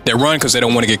run. They run because they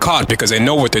don't want to get caught because they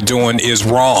know what they're doing is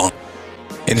wrong.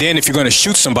 And then if you're going to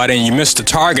shoot somebody and you miss the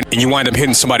target and you wind up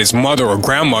hitting somebody's mother or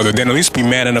grandmother, then at least be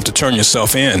man enough to turn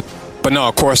yourself in. But no,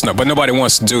 of course not. But nobody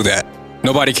wants to do that.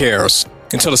 Nobody cares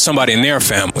until it's somebody in their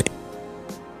family.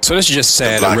 So this is just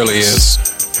sad. It really is.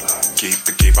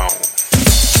 Keep on.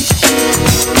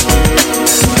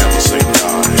 Never say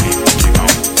die. Keep on.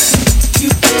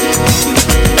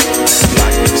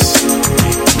 Blackness.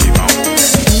 Keep on.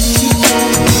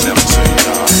 Never say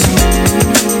die.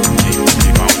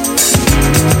 Keep on.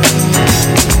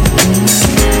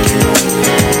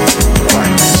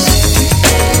 Blackness.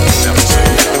 Never say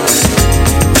die.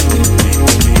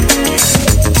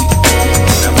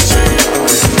 Never say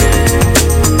die.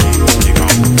 Keep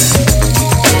on.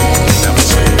 Never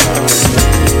say die.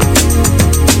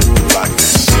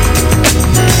 Blackness.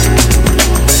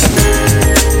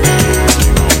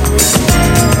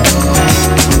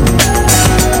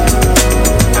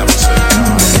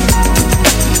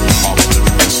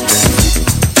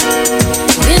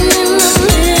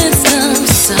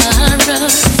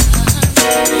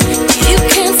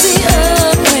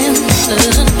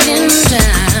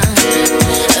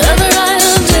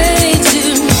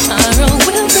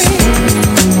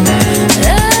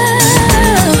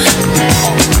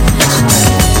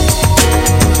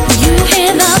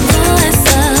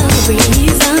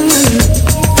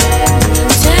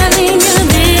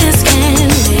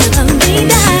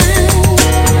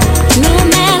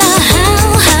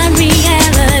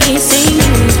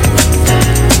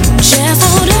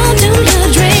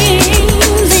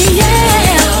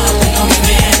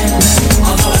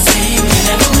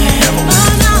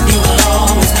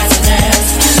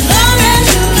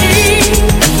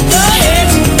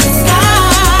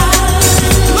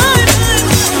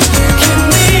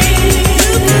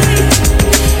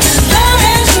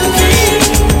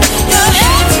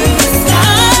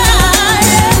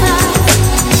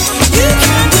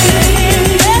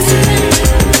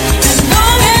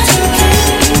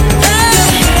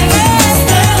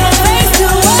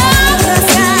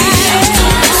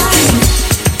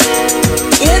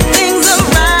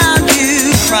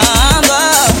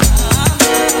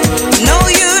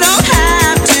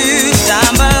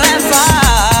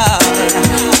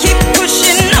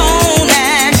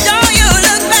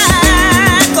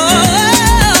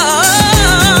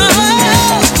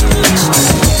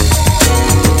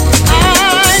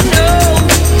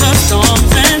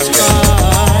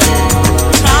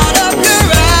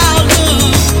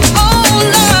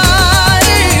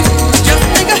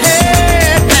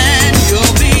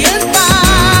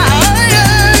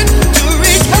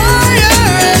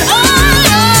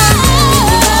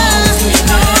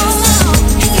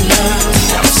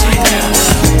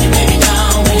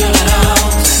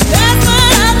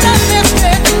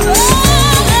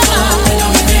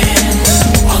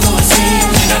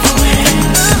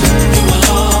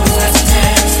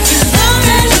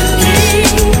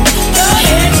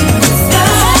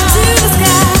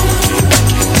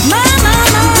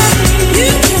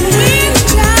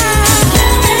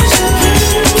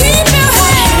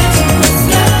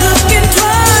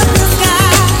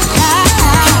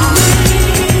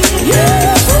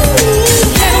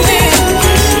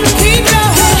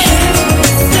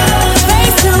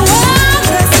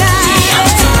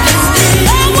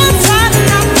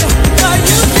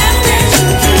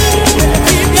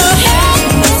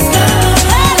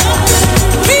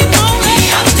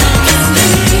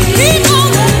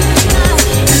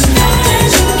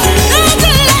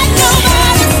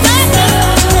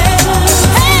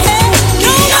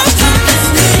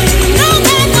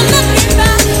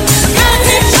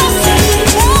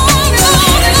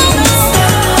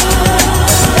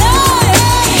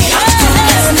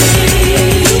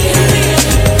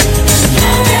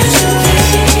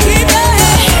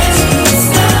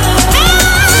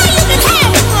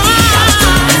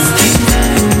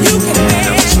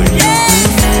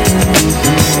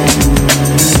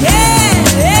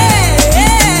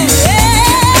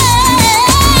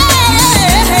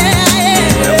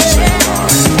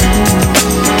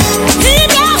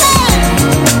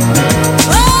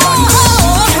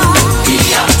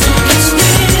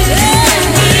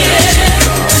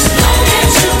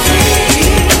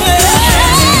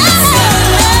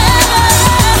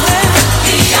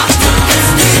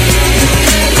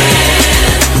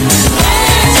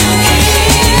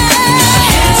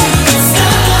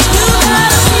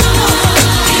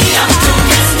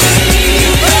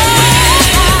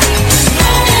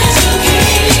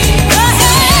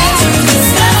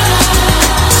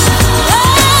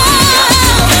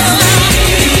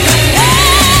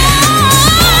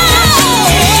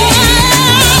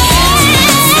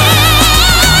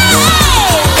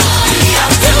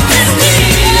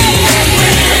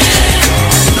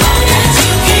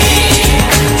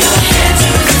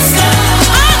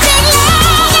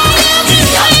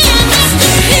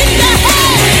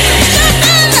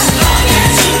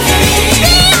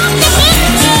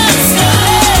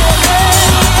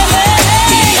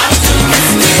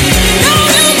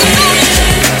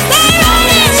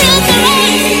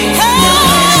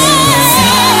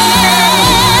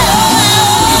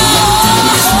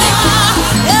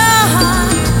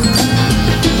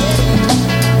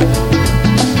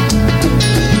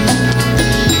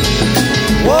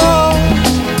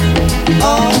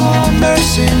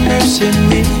 mercy, mercy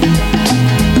me.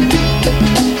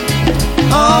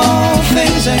 All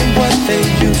things ain't what they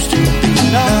used to be.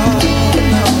 No,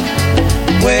 no.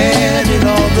 Where did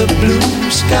all the blue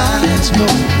skies go?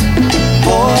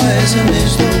 Poison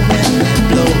is the wind that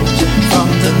blows from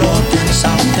the north and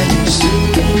south and east.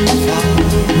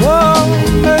 Oh,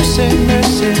 mercy,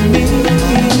 mercy me.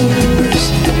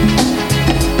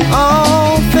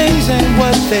 All things ain't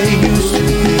what they used to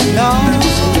be. No,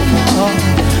 no.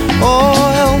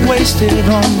 Oil wasted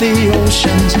on the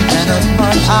oceans and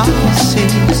upon our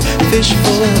seas, fish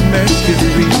full of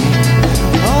mercury.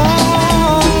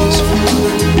 Oh,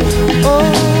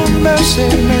 mercy,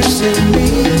 mercy me.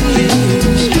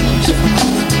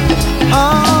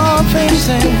 All things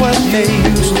ain't what they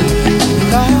used to be.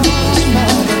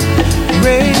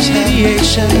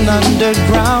 Radiation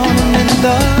underground and in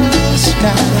the sky.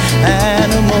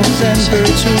 Animals and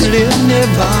birds who live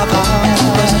nearby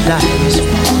die.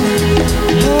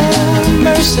 Oh,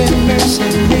 mercy, mercy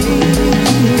me.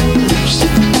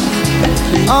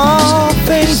 All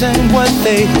things ain't what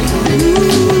they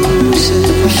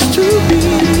used to be.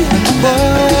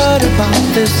 What about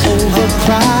this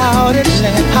overcrowded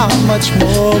land? How much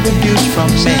more abuse from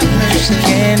men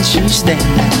can't you stand?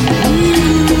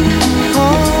 Oh,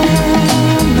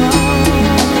 no,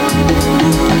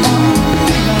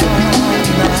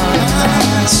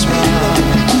 that's right.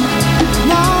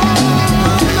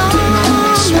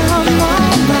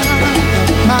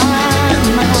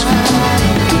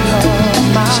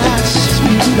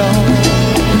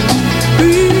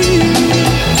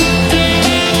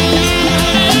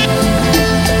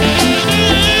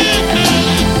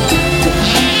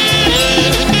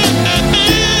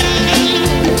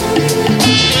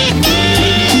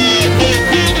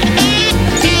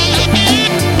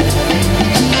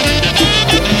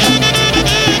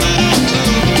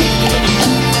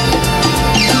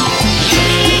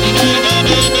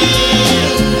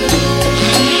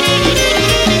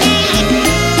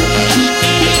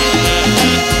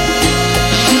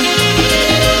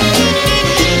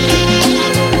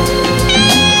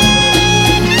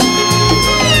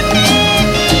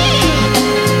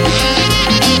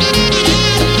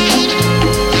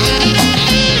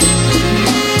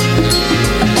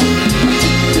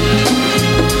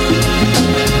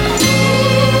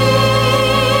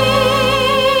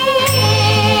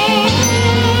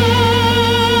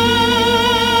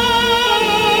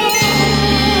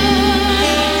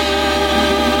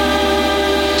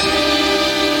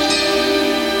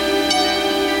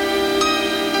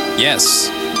 Yes,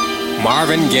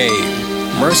 Marvin Gaye,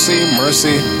 Mercy,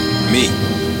 Mercy Me.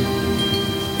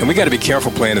 And we got to be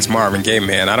careful playing this Marvin Gaye,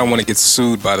 man. I don't want to get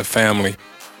sued by the family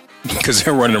because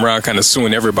they're running around kind of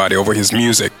suing everybody over his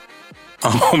music.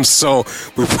 So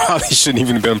we probably shouldn't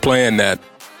even have been playing that.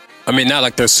 I mean, not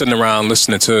like they're sitting around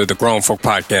listening to the Grown Folk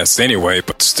podcast anyway,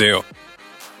 but still.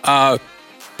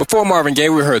 Before Marvin Gaye,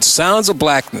 we heard Sounds of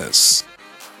Blackness,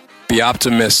 Be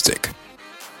Optimistic.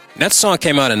 That song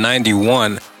came out in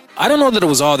 91. I don't know that it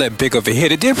was all that big of a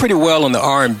hit. It did pretty well on the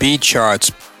R&B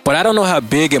charts, but I don't know how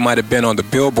big it might have been on the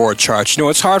Billboard charts. You know,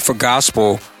 it's hard for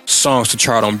gospel songs to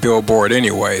chart on Billboard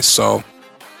anyway, so...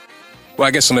 Well,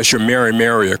 I guess unless you're Mary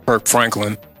Mary or Kirk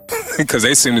Franklin, because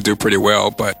they seem to do pretty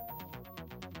well, but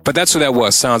that's what that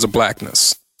was, Sounds of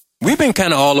Blackness. We've been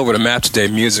kind of all over the map today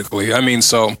musically. I mean,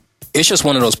 so it's just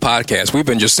one of those podcasts. We've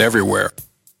been just everywhere.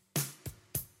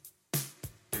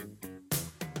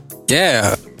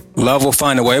 Yeah, Love Will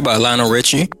Find a Way by Lionel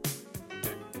Richie.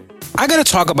 I got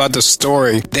to talk about the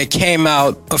story that came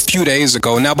out a few days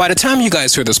ago. Now, by the time you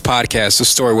guys hear this podcast, the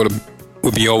story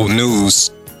would be old news.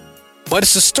 But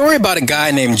it's a story about a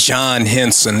guy named John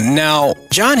Henson. Now,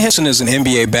 John Henson is an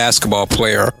NBA basketball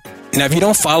player. Now, if you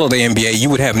don't follow the NBA, you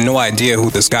would have no idea who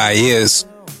this guy is.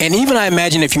 And even I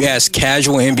imagine if you ask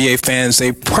casual NBA fans,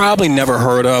 they probably never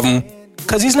heard of him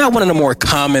because he's not one of the more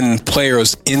common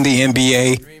players in the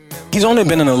NBA. He's only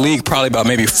been in the league probably about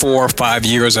maybe 4 or 5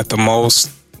 years at the most.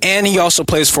 And he also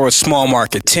plays for a small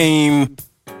market team,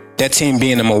 that team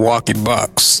being the Milwaukee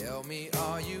Bucks.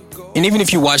 And even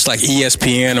if you watch like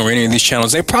ESPN or any of these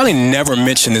channels, they probably never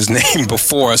mentioned his name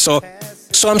before. So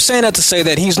I'm saying that to say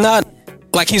that he's not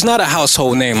a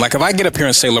household name. Like if I get up here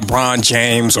and say LeBron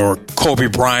James or Kobe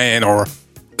Bryant or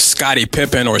Scottie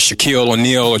Pippen or Shaquille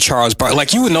O'Neal or Charles Barkley,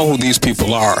 like you would know who these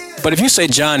people are. But if you say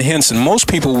John Henson, most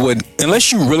people would,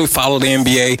 unless you really follow the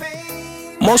NBA,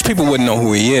 most people wouldn't know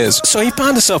who he is. So he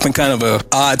found himself in kind of an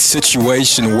odd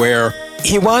situation where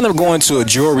he wound up going to a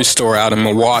jewelry store out in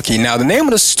Milwaukee. Now, the name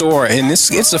of the store, and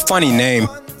it's a funny name.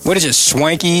 What is it?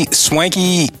 Swanky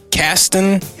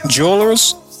Caston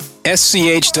Jewelers?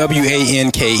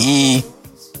 SCHWANKE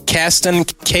Kasten,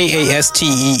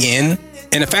 Kasten.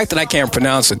 And the fact that I can't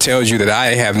pronounce it tells you that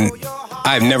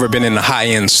I've never been in a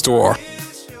high-end store.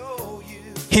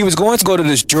 He was going to go to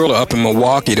this jeweler up in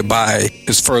Milwaukee to buy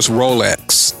his first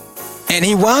Rolex. And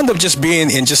he wound up just being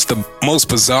in just the most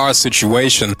bizarre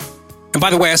situation. And by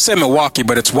the way, I said Milwaukee,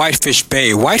 but it's Whitefish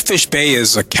Bay. Whitefish Bay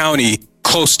is a county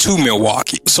close to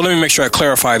Milwaukee. So let me make sure I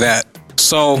clarify that.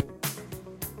 So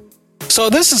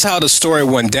this is how the story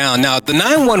went down. Now, the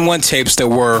 911 tapes that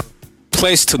were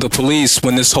placed to the police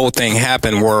when this whole thing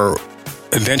happened were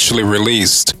eventually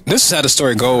released. This is how the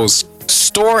story goes.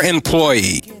 Store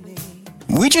employee.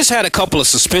 We just had a couple of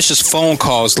suspicious phone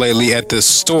calls lately at this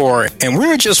store, and we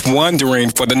were just wondering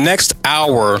for the next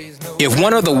hour if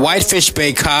one of the Whitefish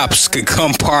Bay cops could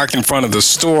come park in front of the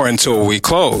store until we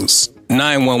close.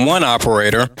 911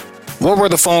 operator. What were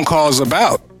the phone calls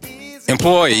about?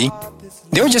 Employee.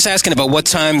 They were just asking about what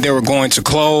time they were going to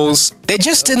close. They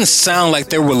just didn't sound like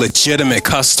they were legitimate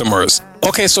customers.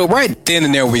 Okay, so right then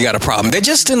and there we got a problem. They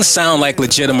just didn't sound like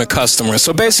legitimate customers.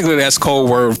 So basically that's code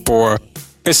word for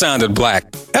it sounded black.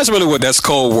 That's really what that's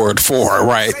code word for,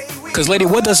 right? Because, lady,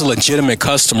 what does a legitimate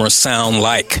customer sound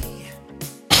like?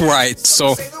 Right,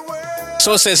 so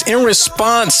it says, in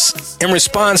response,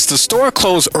 the store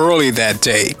closed early that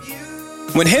day.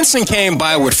 When Henson came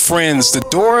by with friends, the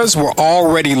doors were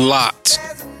already locked.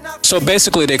 So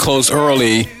basically they closed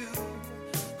early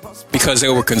because they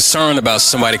were concerned about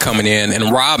somebody coming in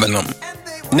and robbing them.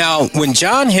 Now, when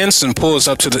John Henson pulls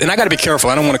up to and I got to be careful,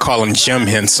 I don't want to call him Jim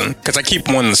Henson, because I keep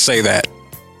wanting to say that,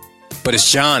 but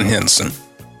it's John Henson.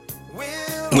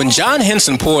 When John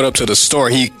Henson pulled up to the store,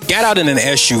 he got out in an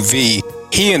SUV,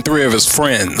 he and three of his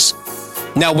friends.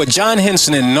 Now, what John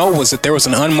Henson didn't know was that there was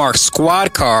an unmarked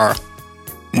squad car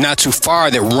not too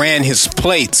far that ran his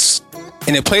plates,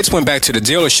 and the plates went back to the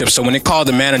dealership, so when they called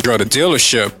the manager of the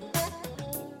dealership,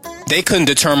 they couldn't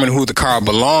determine who the car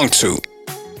belonged to.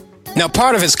 Now,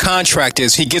 part of his contract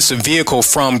is he gets a vehicle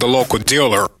from the local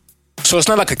dealer. So it's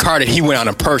not like a car that he went out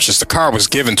and purchased. The car was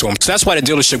given to him. So that's why the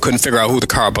dealership couldn't figure out who the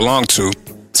car belonged to.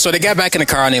 So they got back in the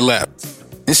car and they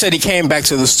left. They said he came back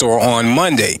to the store on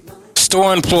Monday.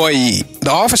 Store employee.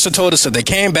 The officer told us that they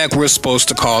came back, we're supposed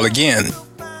to call again.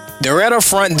 They're at our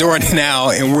front door now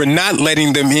and we're not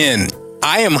letting them in.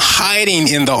 I am hiding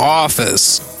in the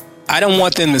office. I don't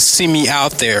want them to see me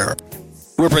out there.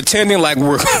 We're pretending like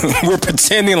we're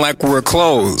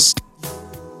closed.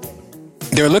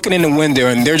 They're looking in the window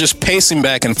and they're just pacing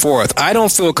back and forth. I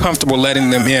don't feel comfortable letting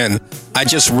them in. I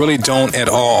just really don't at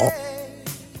all.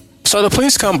 So the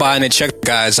police come by and they check the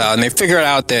guys out and they figure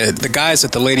out that the guys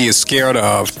that the lady is scared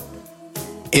of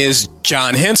is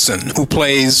John Henson, who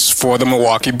plays for the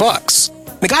Milwaukee Bucks.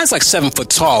 The guy's like 7 foot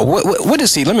tall. What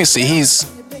is he? Let me see. He's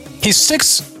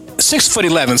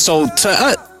 6'11". So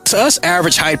to us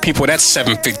average height people, that's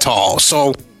 7 feet tall.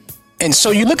 So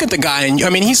you look at the guy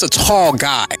and he's a tall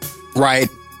guy, right?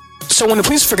 So when the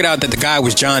police figured out that the guy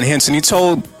was John Henson, he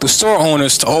told the store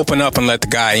owners to open up and let the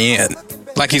guy in.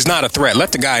 Like he's not a threat.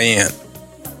 Let the guy in.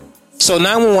 So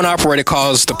 911 operator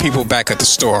calls the people back at the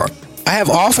store. I have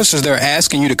officers there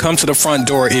asking you to come to the front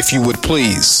door if you would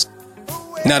please.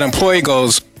 Now the employee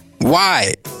goes,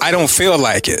 why? I don't feel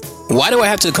like it. Why do I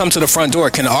have to come to the front door?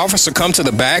 Can the officer come to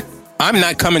the back? I'm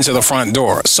not coming to the front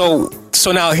door. So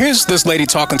now here's this lady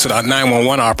talking to the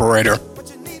 911 operator.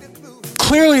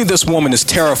 Clearly this woman is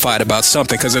terrified about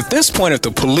something, because at this point, if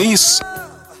the police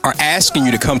are asking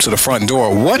you to come to the front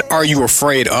door, what are you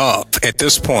afraid of at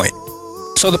this point?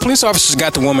 So the police officers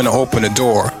got the woman to open the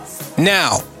door.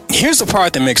 Now, here's the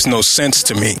part that makes no sense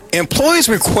to me. Employees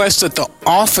requested the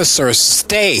officer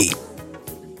stay.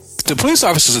 The police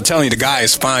officers are telling you the guy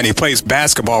is fine. He plays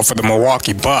basketball for the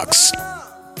Milwaukee Bucks.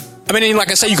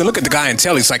 Like I said, you can look at the guy and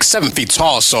tell he's like 7 feet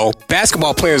tall. So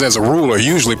basketball players as a rule are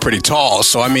usually pretty tall.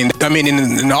 So, and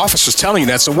the officer's telling you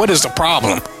that. So what is the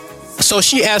problem? So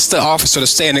she asked the officer to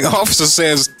stay, and the officer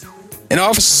says,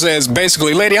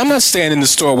 basically, lady, I'm not staying in the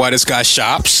store while this guy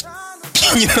shops.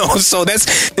 So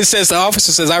the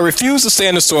officer says, I refuse to stay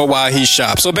in the store while he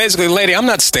shops. So basically, lady, I'm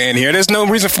not staying here. There's no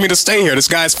reason for me to stay here. This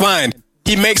guy's fine.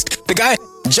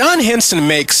 John Henson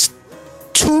makes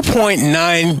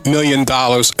 $2.9 million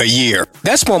a year.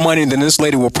 That's more money than this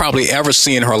lady will probably ever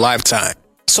see in her lifetime.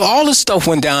 So all this stuff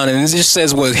went down, and it just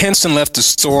says, well, Henson left the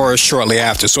store shortly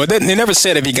after. So they never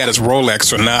said if he got his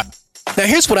Rolex or not. Now,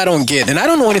 here's what I don't get, and I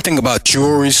don't know anything about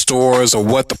jewelry stores or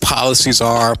what the policies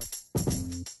are.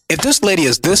 If this lady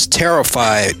is this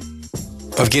terrified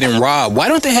of getting robbed, why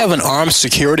don't they have an armed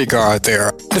security guard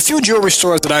there? The few jewelry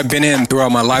stores that I've been in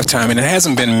throughout my lifetime, and it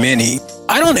hasn't been many,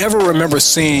 I don't ever remember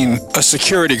seeing a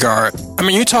security guard.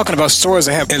 You're talking about stores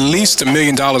that have at least $1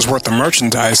 million worth of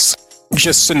merchandise.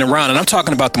 just sitting around, and I'm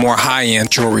talking about the more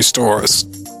high-end jewelry stores.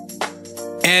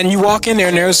 And you walk in there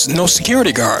and there's no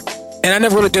security guard. And I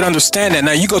never really did understand that.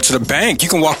 Now, you go to the bank, you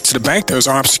can walk to the bank, there's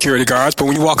armed security guards, but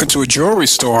when you walk into a jewelry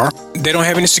store, they don't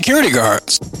have any security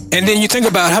guards. And then you think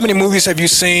about how many movies have you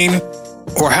seen,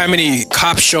 or how many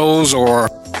cop shows or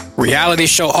reality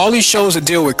show, all these shows that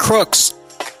deal with crooks,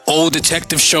 old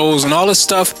detective shows and all this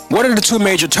stuff. What are the two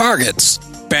major targets?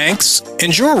 Banks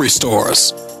and jewelry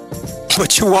stores.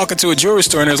 But you walk into a jewelry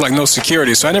store and there's like no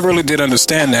security, so I never really did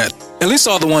understand that. At least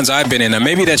all the ones I've been in, and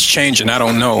maybe that's changing, I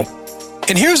don't know.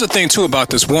 And here's the thing, too, about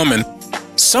this woman.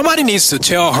 Somebody needs to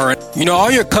tell her, you know,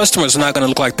 all your customers are not going to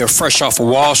look like they're fresh off of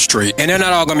Wall Street. And they're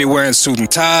not all going to be wearing suit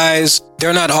and ties.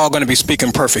 They're not all going to be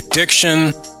speaking perfect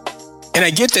diction. And I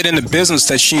get that in the business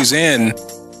that she's in,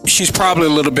 she's probably a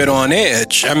little bit on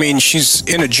edge. I mean, she's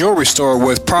in a jewelry store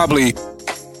with probably,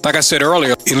 like I said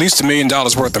earlier, at least $1 million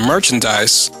worth of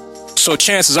merchandise. So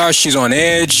chances are she's on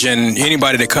edge, and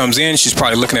anybody that comes in, she's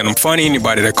probably looking at them funny,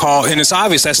 anybody that calls. And it's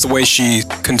obvious that's the way she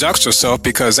conducts herself,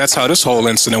 because that's how this whole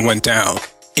incident went down.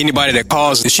 Anybody that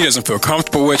calls that she doesn't feel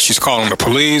comfortable with, she's calling the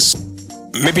police.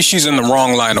 Maybe she's in the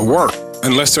wrong line of work,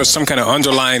 unless there's some kind of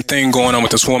underlying thing going on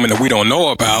with this woman that we don't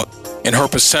know about, and her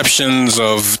perceptions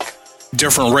of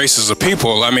different races of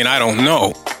people. I mean, I don't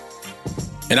know.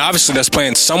 And obviously that's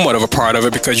playing somewhat of a part of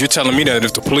it, because you're telling me that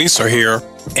if the police are here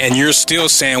and you're still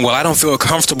saying, well, I don't feel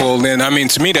comfortable, then, I mean,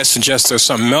 to me, that suggests there's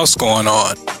something else going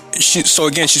on. So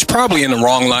again, she's probably in the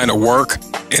wrong line of work,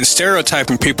 and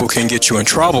stereotyping people can get you in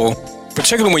trouble,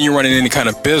 particularly when you're running any kind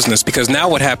of business, because now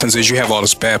what happens is you have all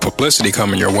this bad publicity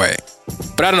coming your way.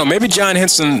 But I don't know, maybe John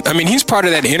Henson, I mean, he's part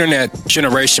of that internet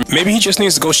generation. Maybe he just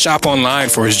needs to go shop online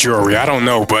for his jewelry. I don't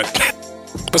know, but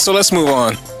so let's move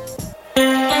on.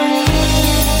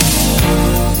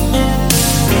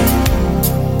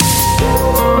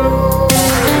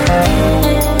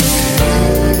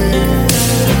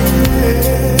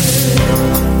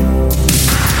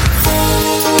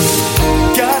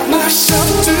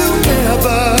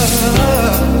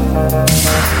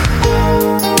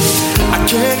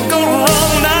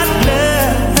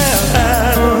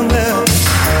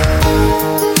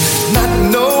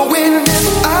 Not knowing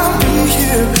if I'll be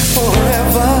here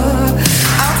forever.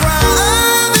 I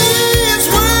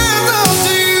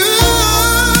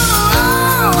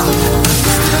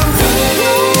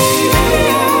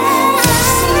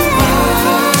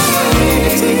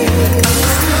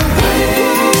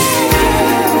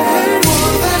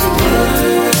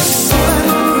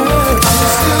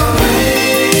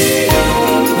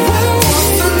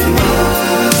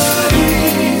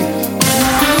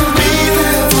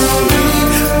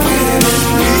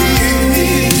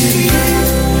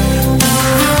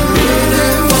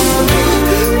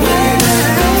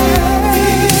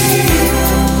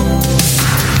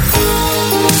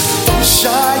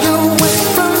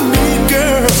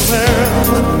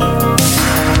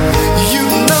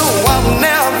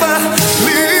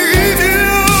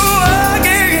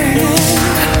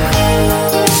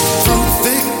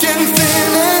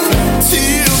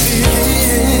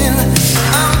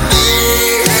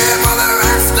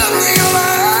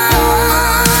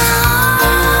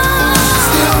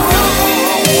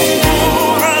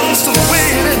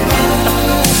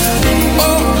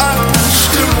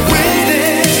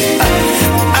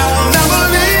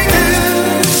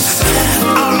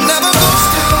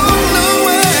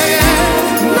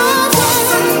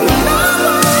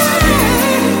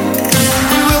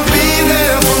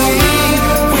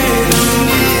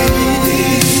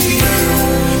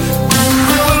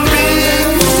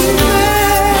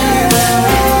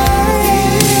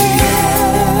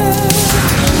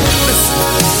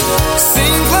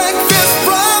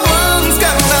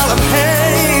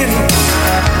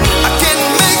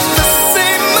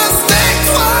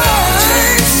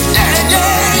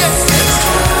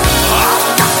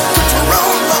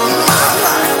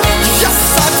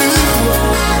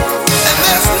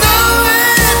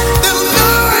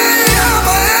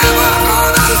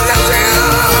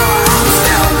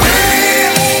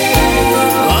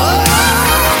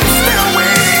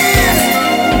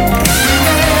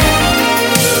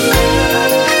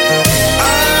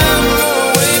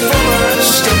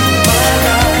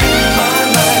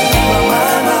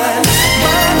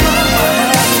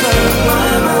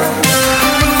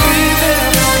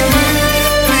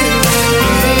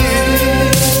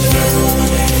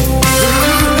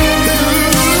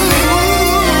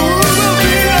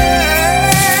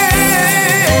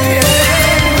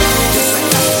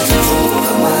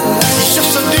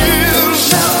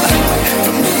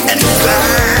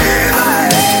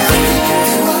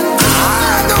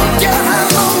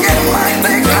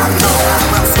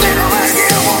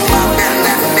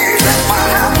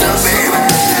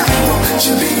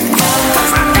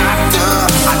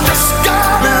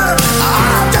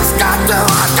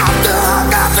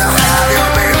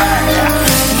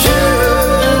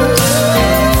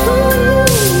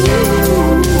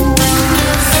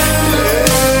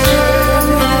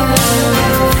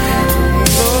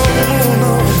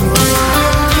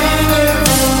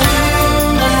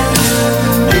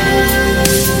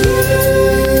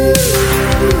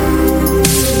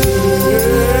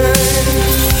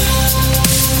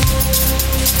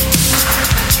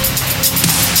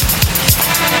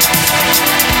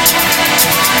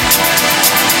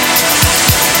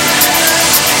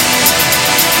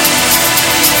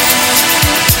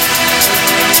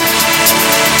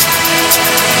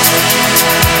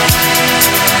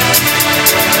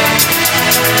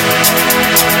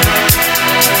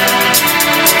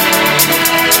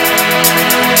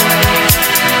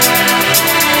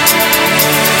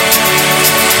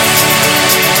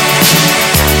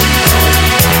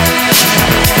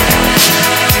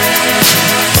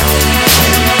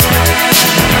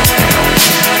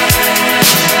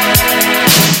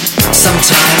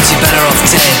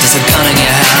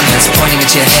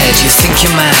your head, you think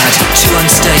you're mad, too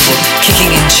unstable,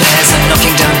 kicking in chairs and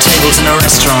knocking down tables in a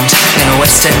restaurant in a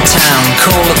West End town.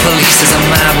 Call the police, there's a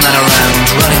madman around,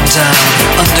 running down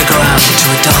underground to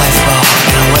a dive bar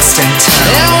in a West End town.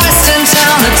 In a West End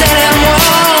town, a dead end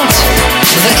world,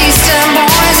 the East End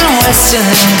boys and West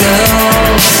End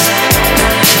girls.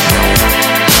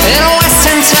 In a West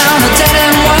End town, a dead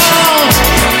end world,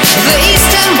 the East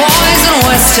End boys and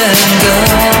West End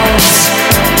girls.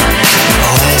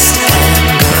 West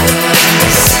End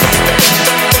girls.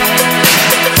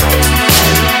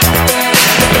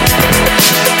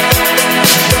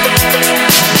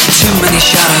 Too many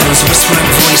shadows, whispering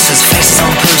voices, faces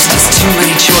on posters, too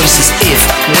many choices. If,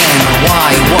 when,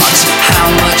 why, what, how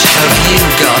much have you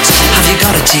got? Have you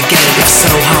got it, do you get it? If so,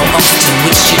 how often?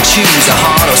 Which do you choose, a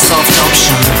hard or soft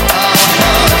option?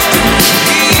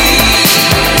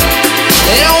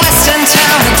 In a West End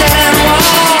town, a dead end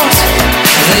world,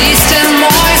 the East End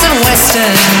boys and West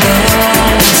End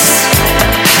girls.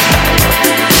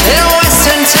 In a West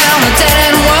End town, a dead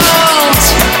end world,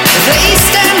 the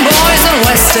East End boys and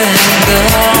West End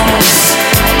girls.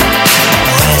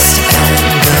 West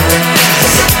End girls.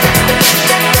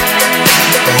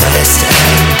 West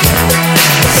End girls.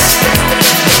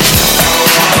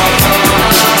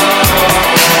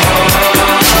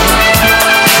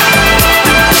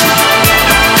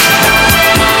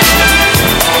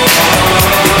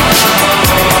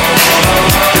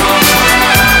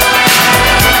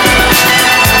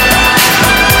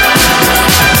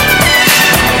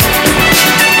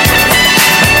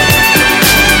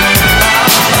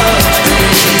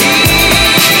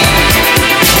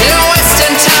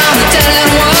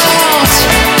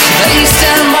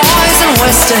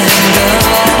 West End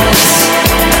girls.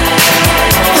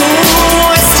 Ooh,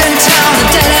 West End town, the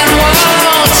dead end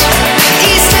world.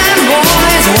 East End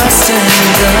boys, West End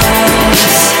girls.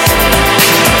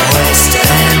 West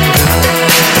End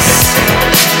girls.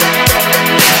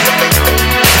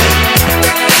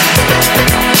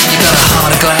 You got a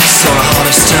heart of glass or a heart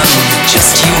of stone.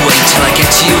 Just you wait till I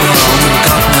get you home. We've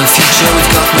got no future,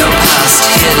 we've got no past.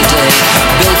 Here today,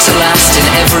 built to last in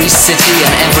every city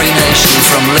and every nation,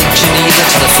 from Lake Geneva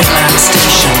to the Finland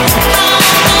Station.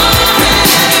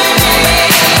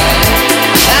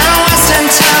 And a West End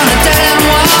town, a dead end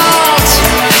world,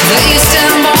 the East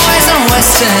End boys and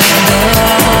West End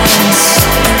girls.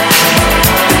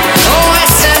 A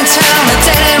West End town, a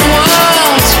dead end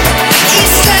world,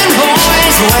 East End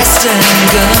boys, West End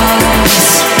girls.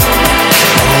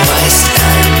 West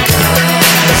End girls.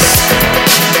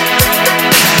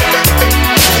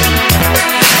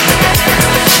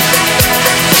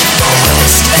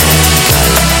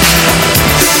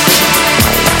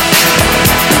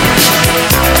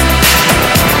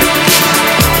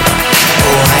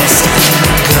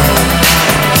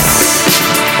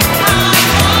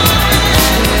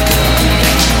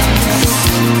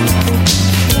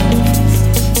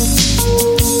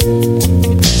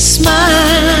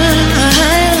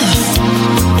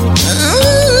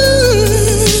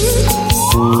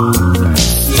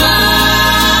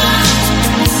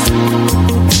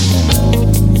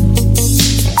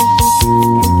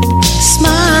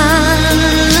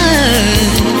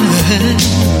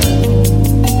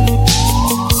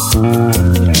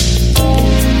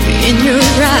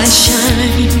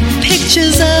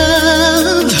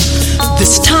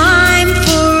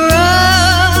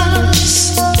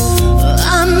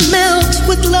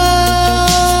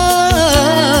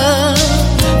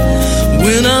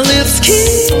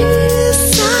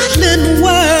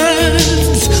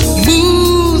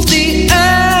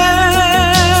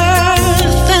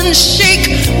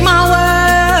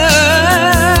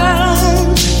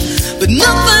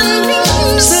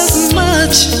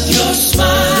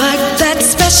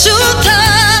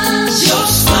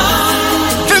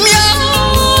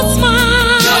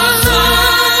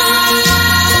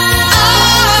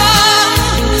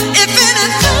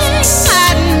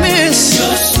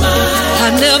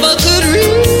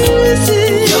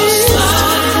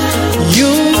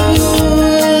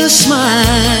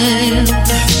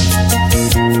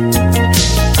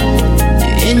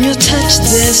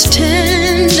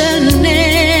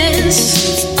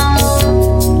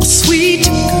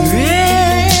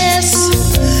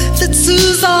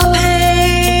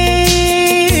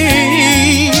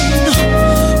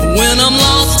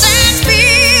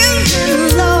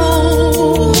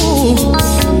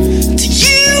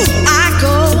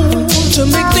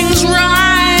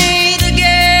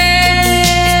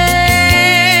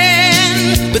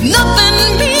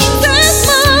 Nothing means as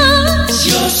much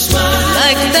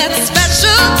like that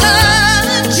special touch.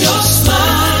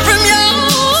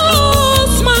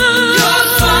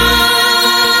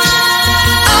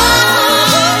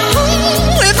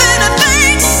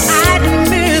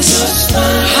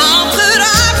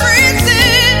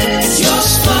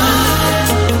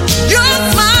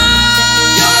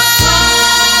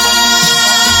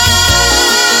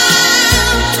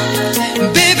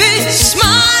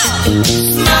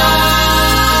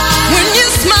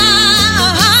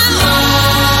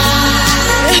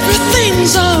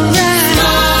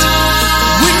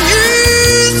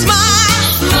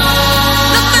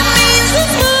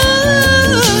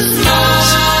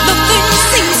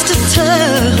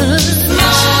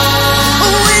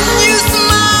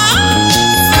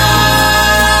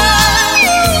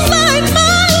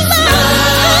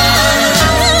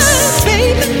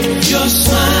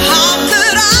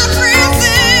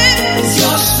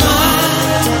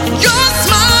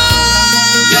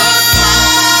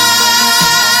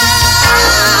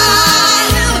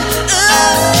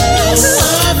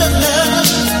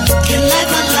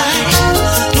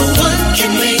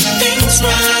 feels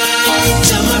right.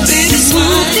 Tell my baby smile.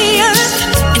 Move the earth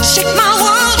and shake my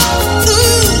world.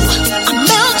 Ooh, I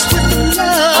melt with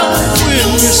love.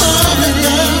 When this other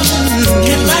love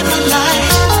can light my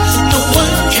life, no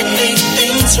one can make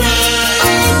things right.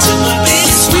 Tell my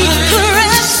baby smile. Sweet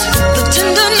caress, the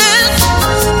tenderness,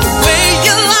 the way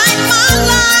you light my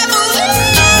life. No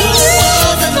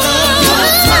other love can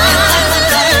light my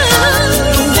life.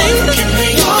 No one can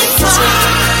make things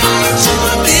right. Tell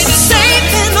my baby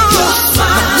saving all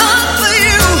my love for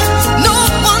you. No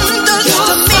one does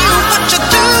to me what you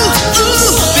do.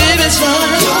 Ooh, baby, smile.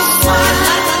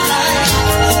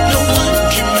 No one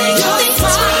can make things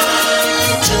right.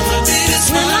 Tell my baby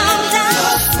smile.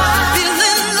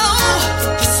 Feeling low,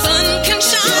 the sun can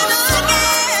shine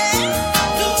again.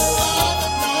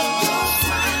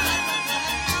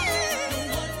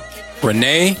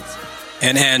 Renee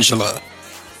and Angela.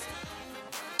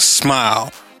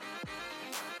 Smile.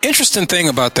 Interesting thing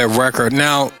about that record.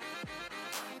 Now,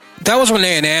 that was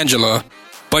Renee and Angela,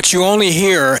 but you only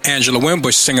hear Angela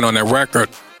Winbush singing on that record.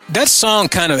 That song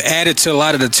kind of added to a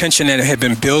lot of the tension that had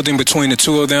been building between the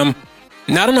two of them.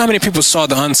 Now, I don't know how many people saw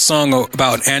the Unsung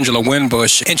about Angela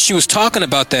Winbush, and she was talking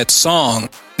about that song.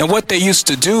 Now, what they used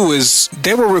to do is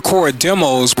they would record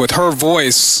demos with her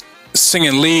voice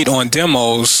singing lead on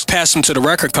demos, pass them to the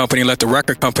record company, let the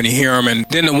record company hear them, and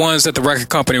then the ones that the record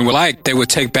company would like, they would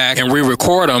take back and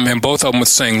re-record them, and both of them would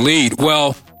sing lead.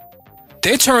 Well,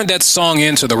 they turned that song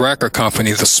into the record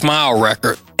company, the Smile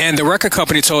record, and the record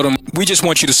company told them, we just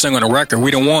want you to sing on the record.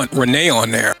 We don't want Renee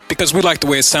on there because we like the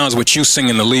way it sounds with you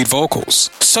singing the lead vocals.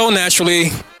 So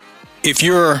naturally, if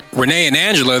you're Renee and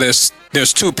Angela,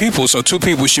 there's two people, so two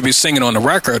people should be singing on the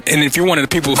record. And if you're one of the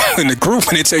people in the group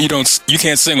and they tell you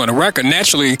can't sing on the record,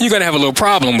 naturally, you're going to have a little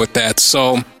problem with that.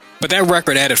 So, but that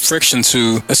record added friction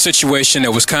to a situation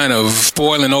that was kind of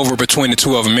boiling over between the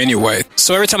two of them anyway.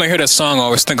 So every time I hear that song, I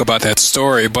always think about that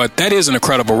story. But that is an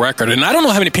incredible record. And I don't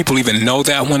know how many people even know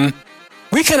that one.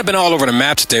 We kind of been all over the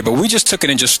map today, but we just took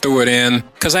it and just threw it in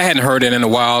because I hadn't heard it in a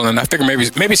while. And I figured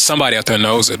maybe somebody out there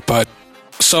knows it. But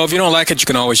so if you don't like it, you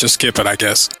can always just skip it, I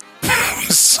guess.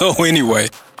 So anyway,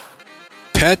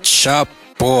 Pet Shop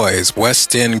Boys,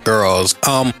 West End Girls.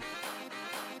 That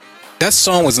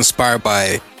song was inspired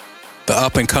by the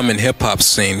up-and-coming hip-hop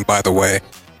scene, by the way.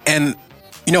 And,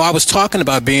 you know, I was talking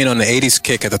about being on the 80s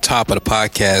kick at the top of the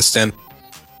podcast, and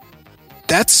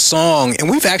that song, and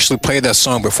we've actually played that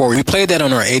song before. We played that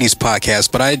on our 80s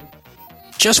podcast, but I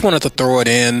just wanted to throw it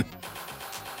in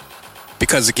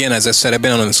because, again, as I said, I've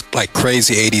been on this like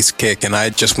crazy 80s kick, and I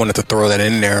just wanted to throw that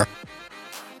in there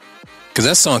because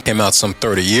that song came out some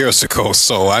 30 years ago.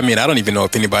 So, I mean, I don't even know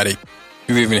if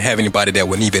you even have anybody that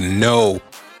would even know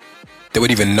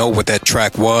what that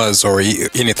track was or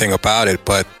anything about it.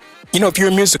 But, you know, if you're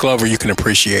a music lover, you can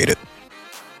appreciate it.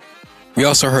 We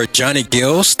also heard Johnny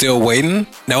Gill, Still Waiting.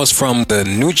 That was from the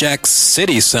New Jack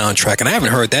City soundtrack, and I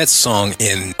haven't heard that song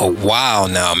in a while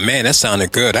now. Man, that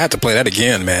sounded good. I have to play that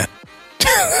again, man.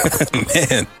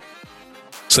 Man.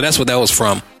 So that's what that was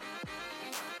from.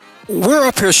 We're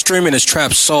up here streaming this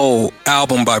Trap Soul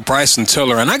album by Bryson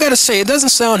Tiller, and I gotta say, it doesn't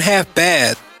sound half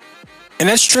bad. And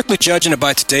that's strictly judging it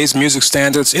by today's music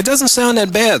standards. It doesn't sound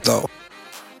that bad, though.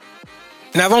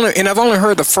 And I've only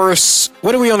heard the first.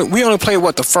 We only played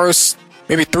the first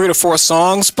maybe 3 to 4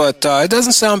 songs, but it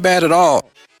doesn't sound bad at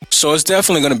all. So it's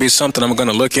definitely going to be something I'm going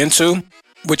to look into.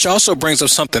 Which also brings up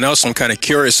something else I'm kind of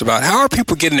curious about. How are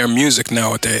people getting their music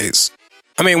nowadays?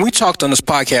 I mean, we talked on this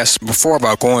podcast before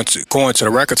about going to the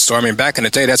record store. I mean, back in the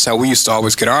day, that's how we used to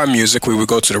always get our music. We would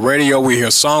go to the radio, we hear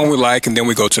a song we like, and then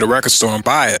we go to the record store and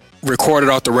buy it. Record it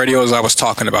off the radio, as I was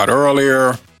talking about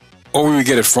earlier. Or we would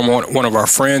get it from one of our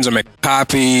friends and make a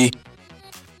copy.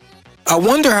 I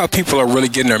wonder how people are really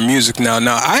getting their music now.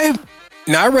 Now, I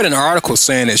read an article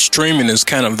saying that streaming is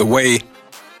kind of the way.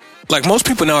 Like, most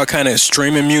people now are kind of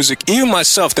streaming music. Even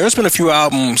myself, there's been a few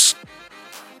albums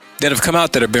that have come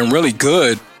out that have been really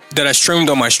good that I streamed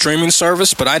on my streaming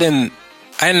service, but I didn't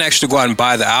actually go out and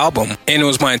buy the album. And it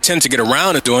was my intent to get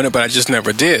around to doing it, but I just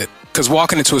never did. Because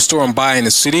walking into a store and buying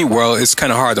the CD, well, it's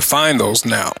kind of hard to find those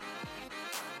now.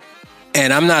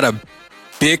 And I'm not a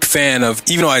big fan of,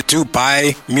 even though I do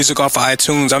buy music off of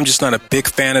iTunes, I'm just not a big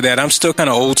fan of that. I'm still kind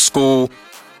of old school.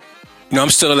 You know, I'm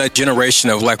still of that generation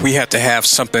of like, we have to have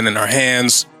something in our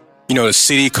hands, you know, the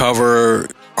CD cover,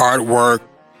 artwork,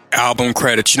 album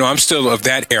credits. You know, I'm still of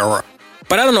that era.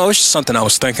 But I don't know, it's just something I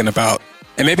was thinking about.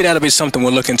 And maybe that'll be something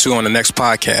we'll look into on the next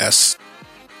podcast.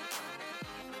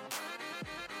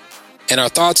 And our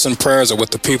thoughts and prayers are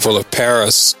with the people of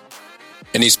Paris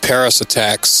and these Paris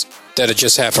attacks that had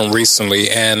just happened recently.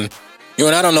 And, you know,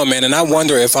 and I don't know, man, and I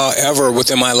wonder if I'll ever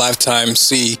within my lifetime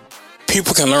see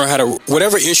people can learn how to,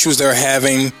 whatever issues they're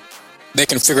having, they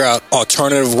can figure out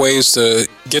alternative ways to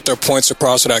get their points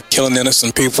across without killing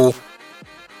innocent people.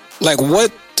 Like,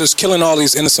 what does killing all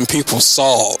these innocent people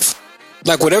solve?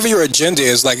 Like, whatever your agenda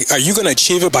is, like, are you going to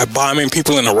achieve it by bombing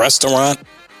people in a restaurant?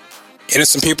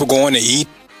 Innocent people going to eat?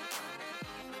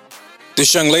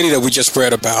 This young lady that we just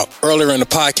read about earlier in the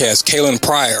podcast, Kaylin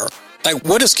Pryor, like,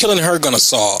 what is killing her going to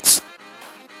solve?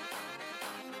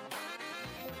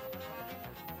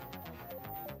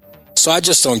 So I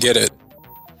just don't get it.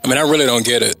 I mean, I really don't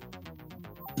get it.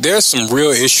 There's some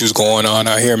real issues going on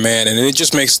out here, man, and it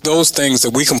just makes those things that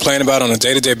we complain about on a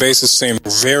day-to-day basis seem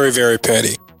very, very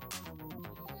petty.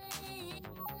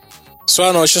 So I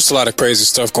don't know, it's just a lot of crazy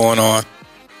stuff going on.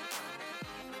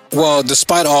 Well,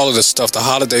 despite all of this stuff, the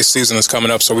holiday season is coming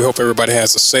up, so we hope everybody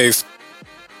has a safe,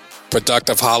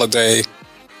 productive holiday.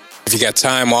 If you got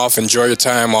time off, enjoy your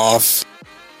time off.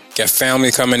 Got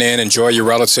family coming in, enjoy your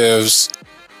relatives.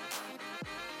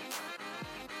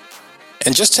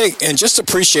 And just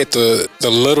appreciate the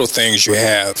little things you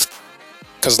have.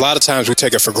 Because a lot of times we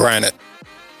take it for granted.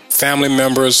 Family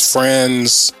members,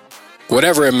 friends,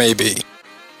 whatever it may be.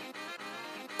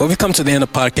 Well, we come to the end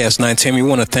of podcast 19. We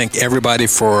want to thank everybody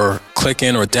for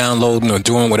clicking or downloading or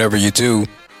doing whatever you do.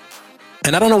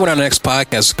 And I don't know when our next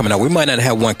podcast is coming out. We might not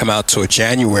have one come out till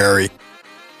January.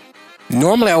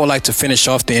 Normally, I would like to finish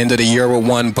off the end of the year with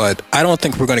one, but I don't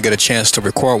think we're going to get a chance to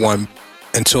record one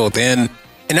until then.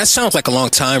 And that sounds like a long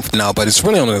time from now, but it's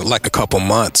really only like a couple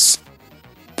months,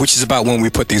 which is about when we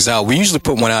put these out. We usually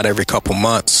put one out every couple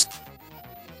months.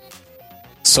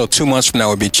 So 2 months from now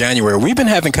would be January. We've been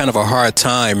having kind of a hard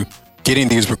time getting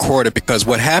these recorded because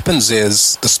what happens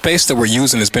is the space that we're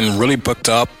using has been really booked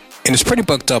up, and it's pretty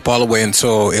booked up all the way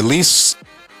until at least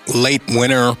late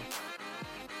winter,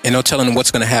 and no telling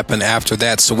what's going to happen after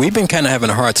that. So we've been kind of having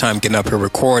a hard time getting up here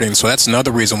recording. So that's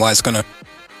another reason why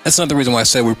that's another reason why I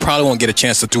said we probably won't get a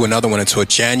chance to do another one until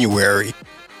January.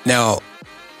 Now,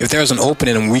 if there's an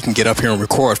opening and we can get up here and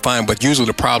record, fine. But usually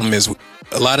the problem is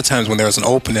a lot of times when there's an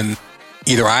opening,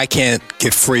 either I can't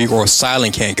get free or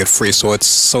Silent can't get free. So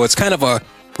it's kind of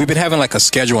we've been having like a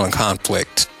scheduling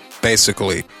conflict,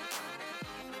 basically.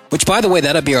 Which, by the way,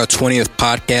 that'll be our 20th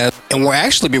podcast. And we'll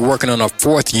actually be working on our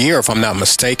 4th year, if I'm not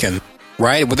mistaken.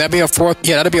 Right? Would that be our 4th?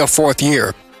 Yeah, that'll be our 4th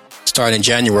year, starting in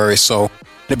January. So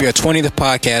it'll be our 20th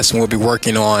podcast, and we'll be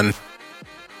working on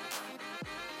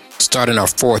starting our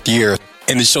 4th year.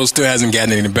 And the show still hasn't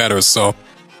gotten any better, so.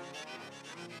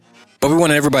 But we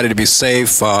want everybody to be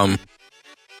safe. And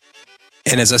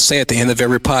as I say at the end of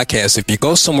every podcast, if you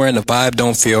go somewhere and the vibe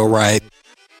don't feel right,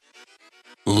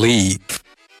 leave.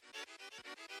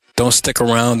 Don't stick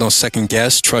around. Don't second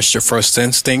guess. Trust your first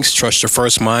instincts. Trust your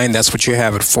first mind. That's what you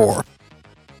have it for.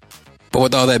 But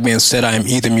with all that being said, I am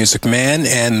Either Music Man,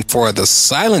 and for the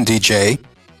Silent DJ,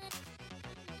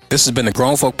 this has been the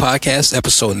Grown Folk Podcast,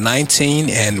 episode 19,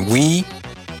 and we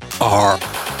are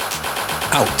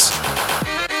out.